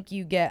don't think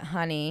you get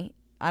honey.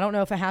 I don't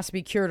know if it has to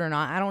be cured or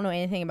not. I don't know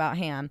anything about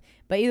ham.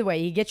 But either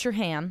way, you get your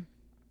ham.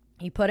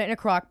 You put it in a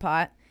crock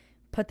pot.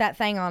 Put that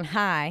thing on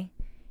high.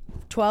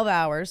 12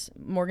 hours.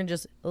 Morgan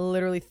just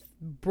literally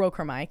broke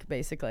her mic,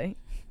 basically.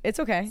 It's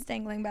okay.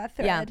 Stangling by a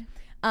thread.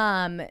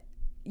 Yeah.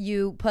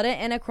 You put it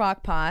in a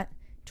crock pot,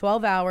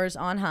 12 hours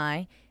on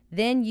high.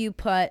 Then you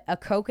put a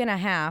Coke and a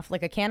half,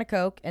 like a can of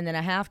Coke, and then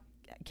a half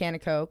can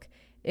of Coke.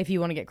 If you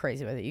want to get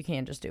crazy with it, you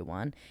can just do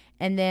one.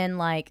 And then,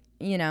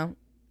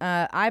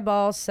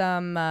 eyeball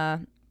some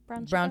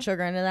brown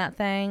sugar into that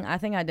thing. I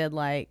think I did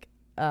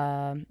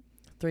 3/4.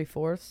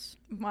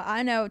 Well,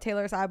 I know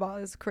Taylor's eyeball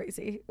is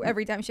crazy.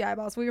 Every time she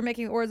eyeballs, we were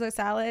making orzo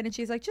salad, and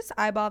she's like, "Just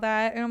eyeball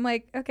that," and I'm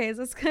like, "Okay, is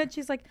this good?"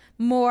 She's like,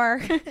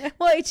 "More."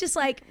 Well, it's just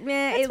like,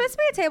 man, it's supposed to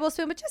be a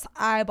tablespoon, but just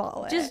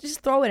eyeball it. Just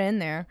throw it in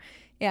there.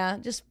 Yeah,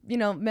 just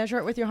measure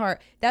it with your heart.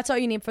 That's all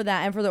you need for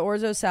that. And for the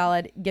orzo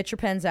salad, get your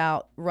pens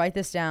out, write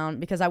this down,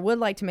 because I would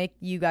like to make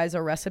you guys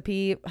a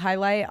recipe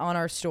highlight on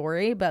our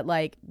story, but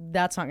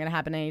that's not going to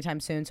happen anytime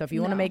soon. So if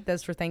you want to make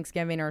this for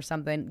Thanksgiving or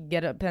something,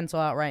 get a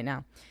pencil out right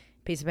now.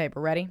 Piece of paper,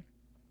 ready?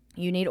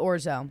 You need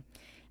orzo,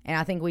 and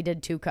I think we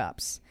did 2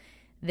 cups.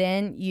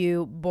 Then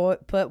you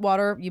put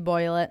water, you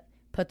boil it,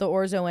 put the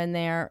orzo in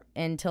there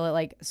until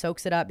it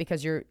soaks it up,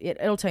 because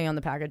it'll tell you on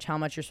the package how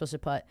much you're supposed to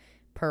put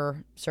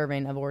per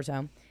serving of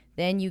orzo.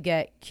 Then you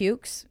get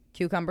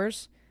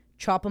cucumbers,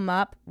 chop them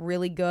up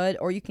really good,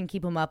 or you can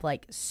keep them up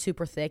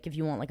super thick if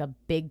you want a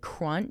big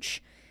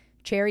crunch.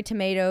 Cherry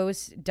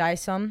tomatoes,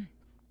 dice them.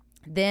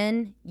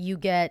 Then you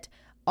get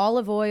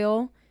olive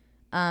oil,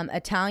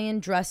 Italian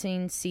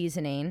dressing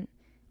seasoning,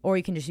 or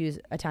you can just use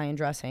Italian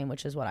dressing,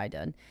 which is what I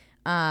did.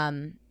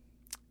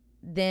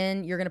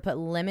 Then you're going to put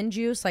lemon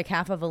juice,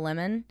 half of a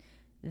lemon,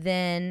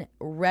 then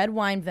red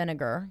wine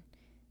vinegar.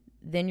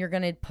 Then you're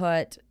going to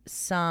put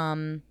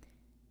some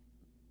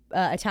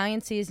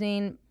Italian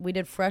seasoning. We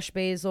did fresh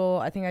basil.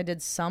 I think I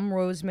did some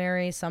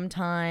rosemary, some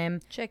thyme.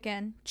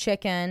 Chicken.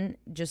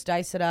 Just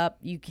dice it up.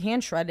 You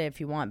can shred it if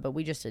you want, but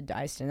we just did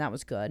diced, and that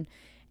was good.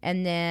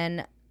 And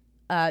then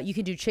you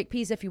can do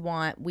chickpeas if you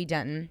want. We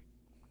didn't.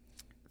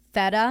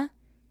 Feta,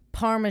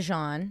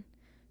 Parmesan,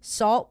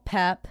 salt,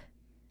 pep,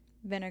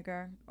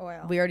 vinegar,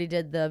 oil. We already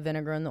did the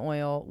vinegar and the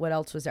oil. What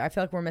else was there? I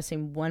feel like we're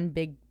missing one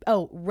big...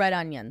 Oh, red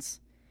onions.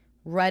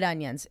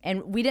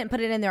 And we didn't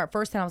put it in there at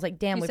first, and I was like,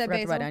 damn, we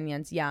forgot the red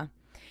onions. Yeah.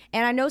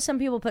 And I know some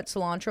people put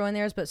cilantro in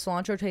theirs, but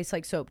cilantro tastes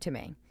like soap to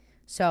me.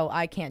 So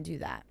I can't do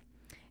that.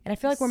 And I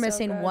feel like we're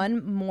missing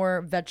one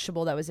more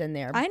vegetable that was in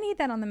there. I need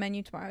that on the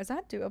menu tomorrow. Is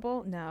that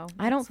doable? No.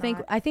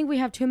 I think we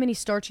have too many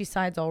starchy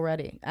sides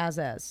already, as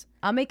is.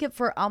 I'll make it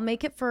for a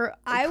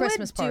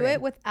Christmas party. I would do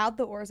it without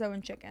the orzo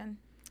and chicken.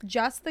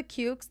 Just the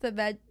cukes, the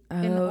veg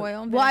in the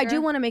oil and vinegar. Well, I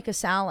do want to make a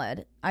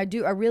salad. I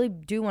really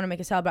do want to make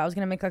a salad, but I was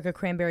going to make a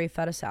cranberry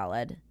feta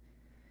salad.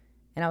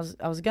 And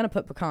I was going to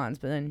put pecans,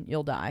 but then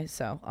you'll die,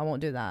 so I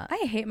won't do that.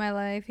 I hate my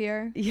life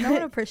here. No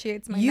one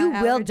appreciates my You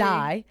nut will allergy.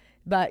 die,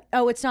 but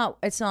it's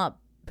not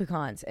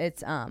pecans.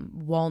 It's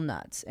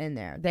walnuts in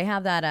there. They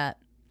have that at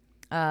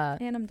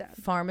and I'm dead.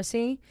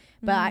 Pharmacy,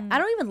 but I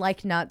don't even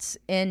like nuts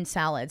in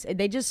salads. I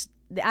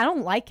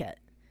don't like it,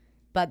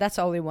 but that's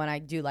the only one I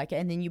do like it.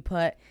 And then you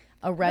put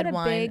a red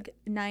wine. Big,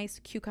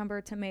 nice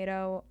cucumber,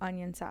 tomato,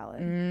 onion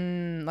salad.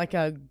 Like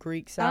a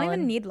Greek salad. I don't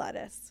even need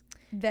lettuce.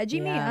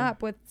 Veggie me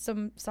up with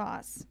some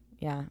sauce.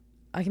 Yeah.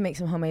 I can make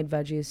some homemade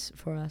veggies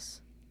for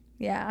us.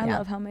 Yeah, I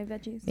love homemade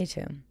veggies. Me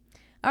too.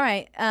 All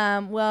right.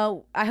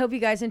 Well, I hope you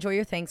guys enjoy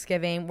your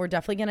Thanksgiving. We're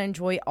definitely going to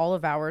enjoy all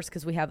of ours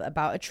because we have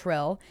about a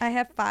trill. I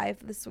have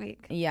 5 this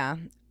week. Yeah.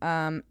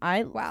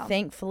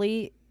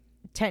 Thankfully,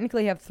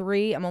 technically have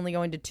 3. I'm only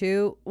going to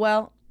 2.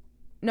 Well,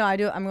 no, I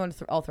do. I'm going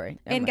to all 3.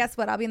 And guess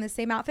what? I'll be in the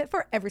same outfit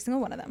for every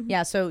single one of them.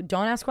 Yeah. So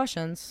don't ask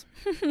questions.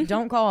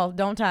 Don't call.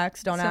 Don't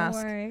text. Don't ask.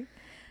 Don't worry.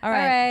 All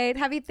right.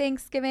 Happy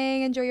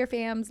Thanksgiving. Enjoy your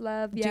fams.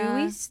 Love. Yeah.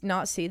 Do we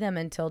not see them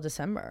until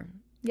December?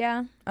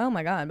 Yeah. Oh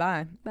my God.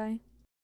 Bye. Bye.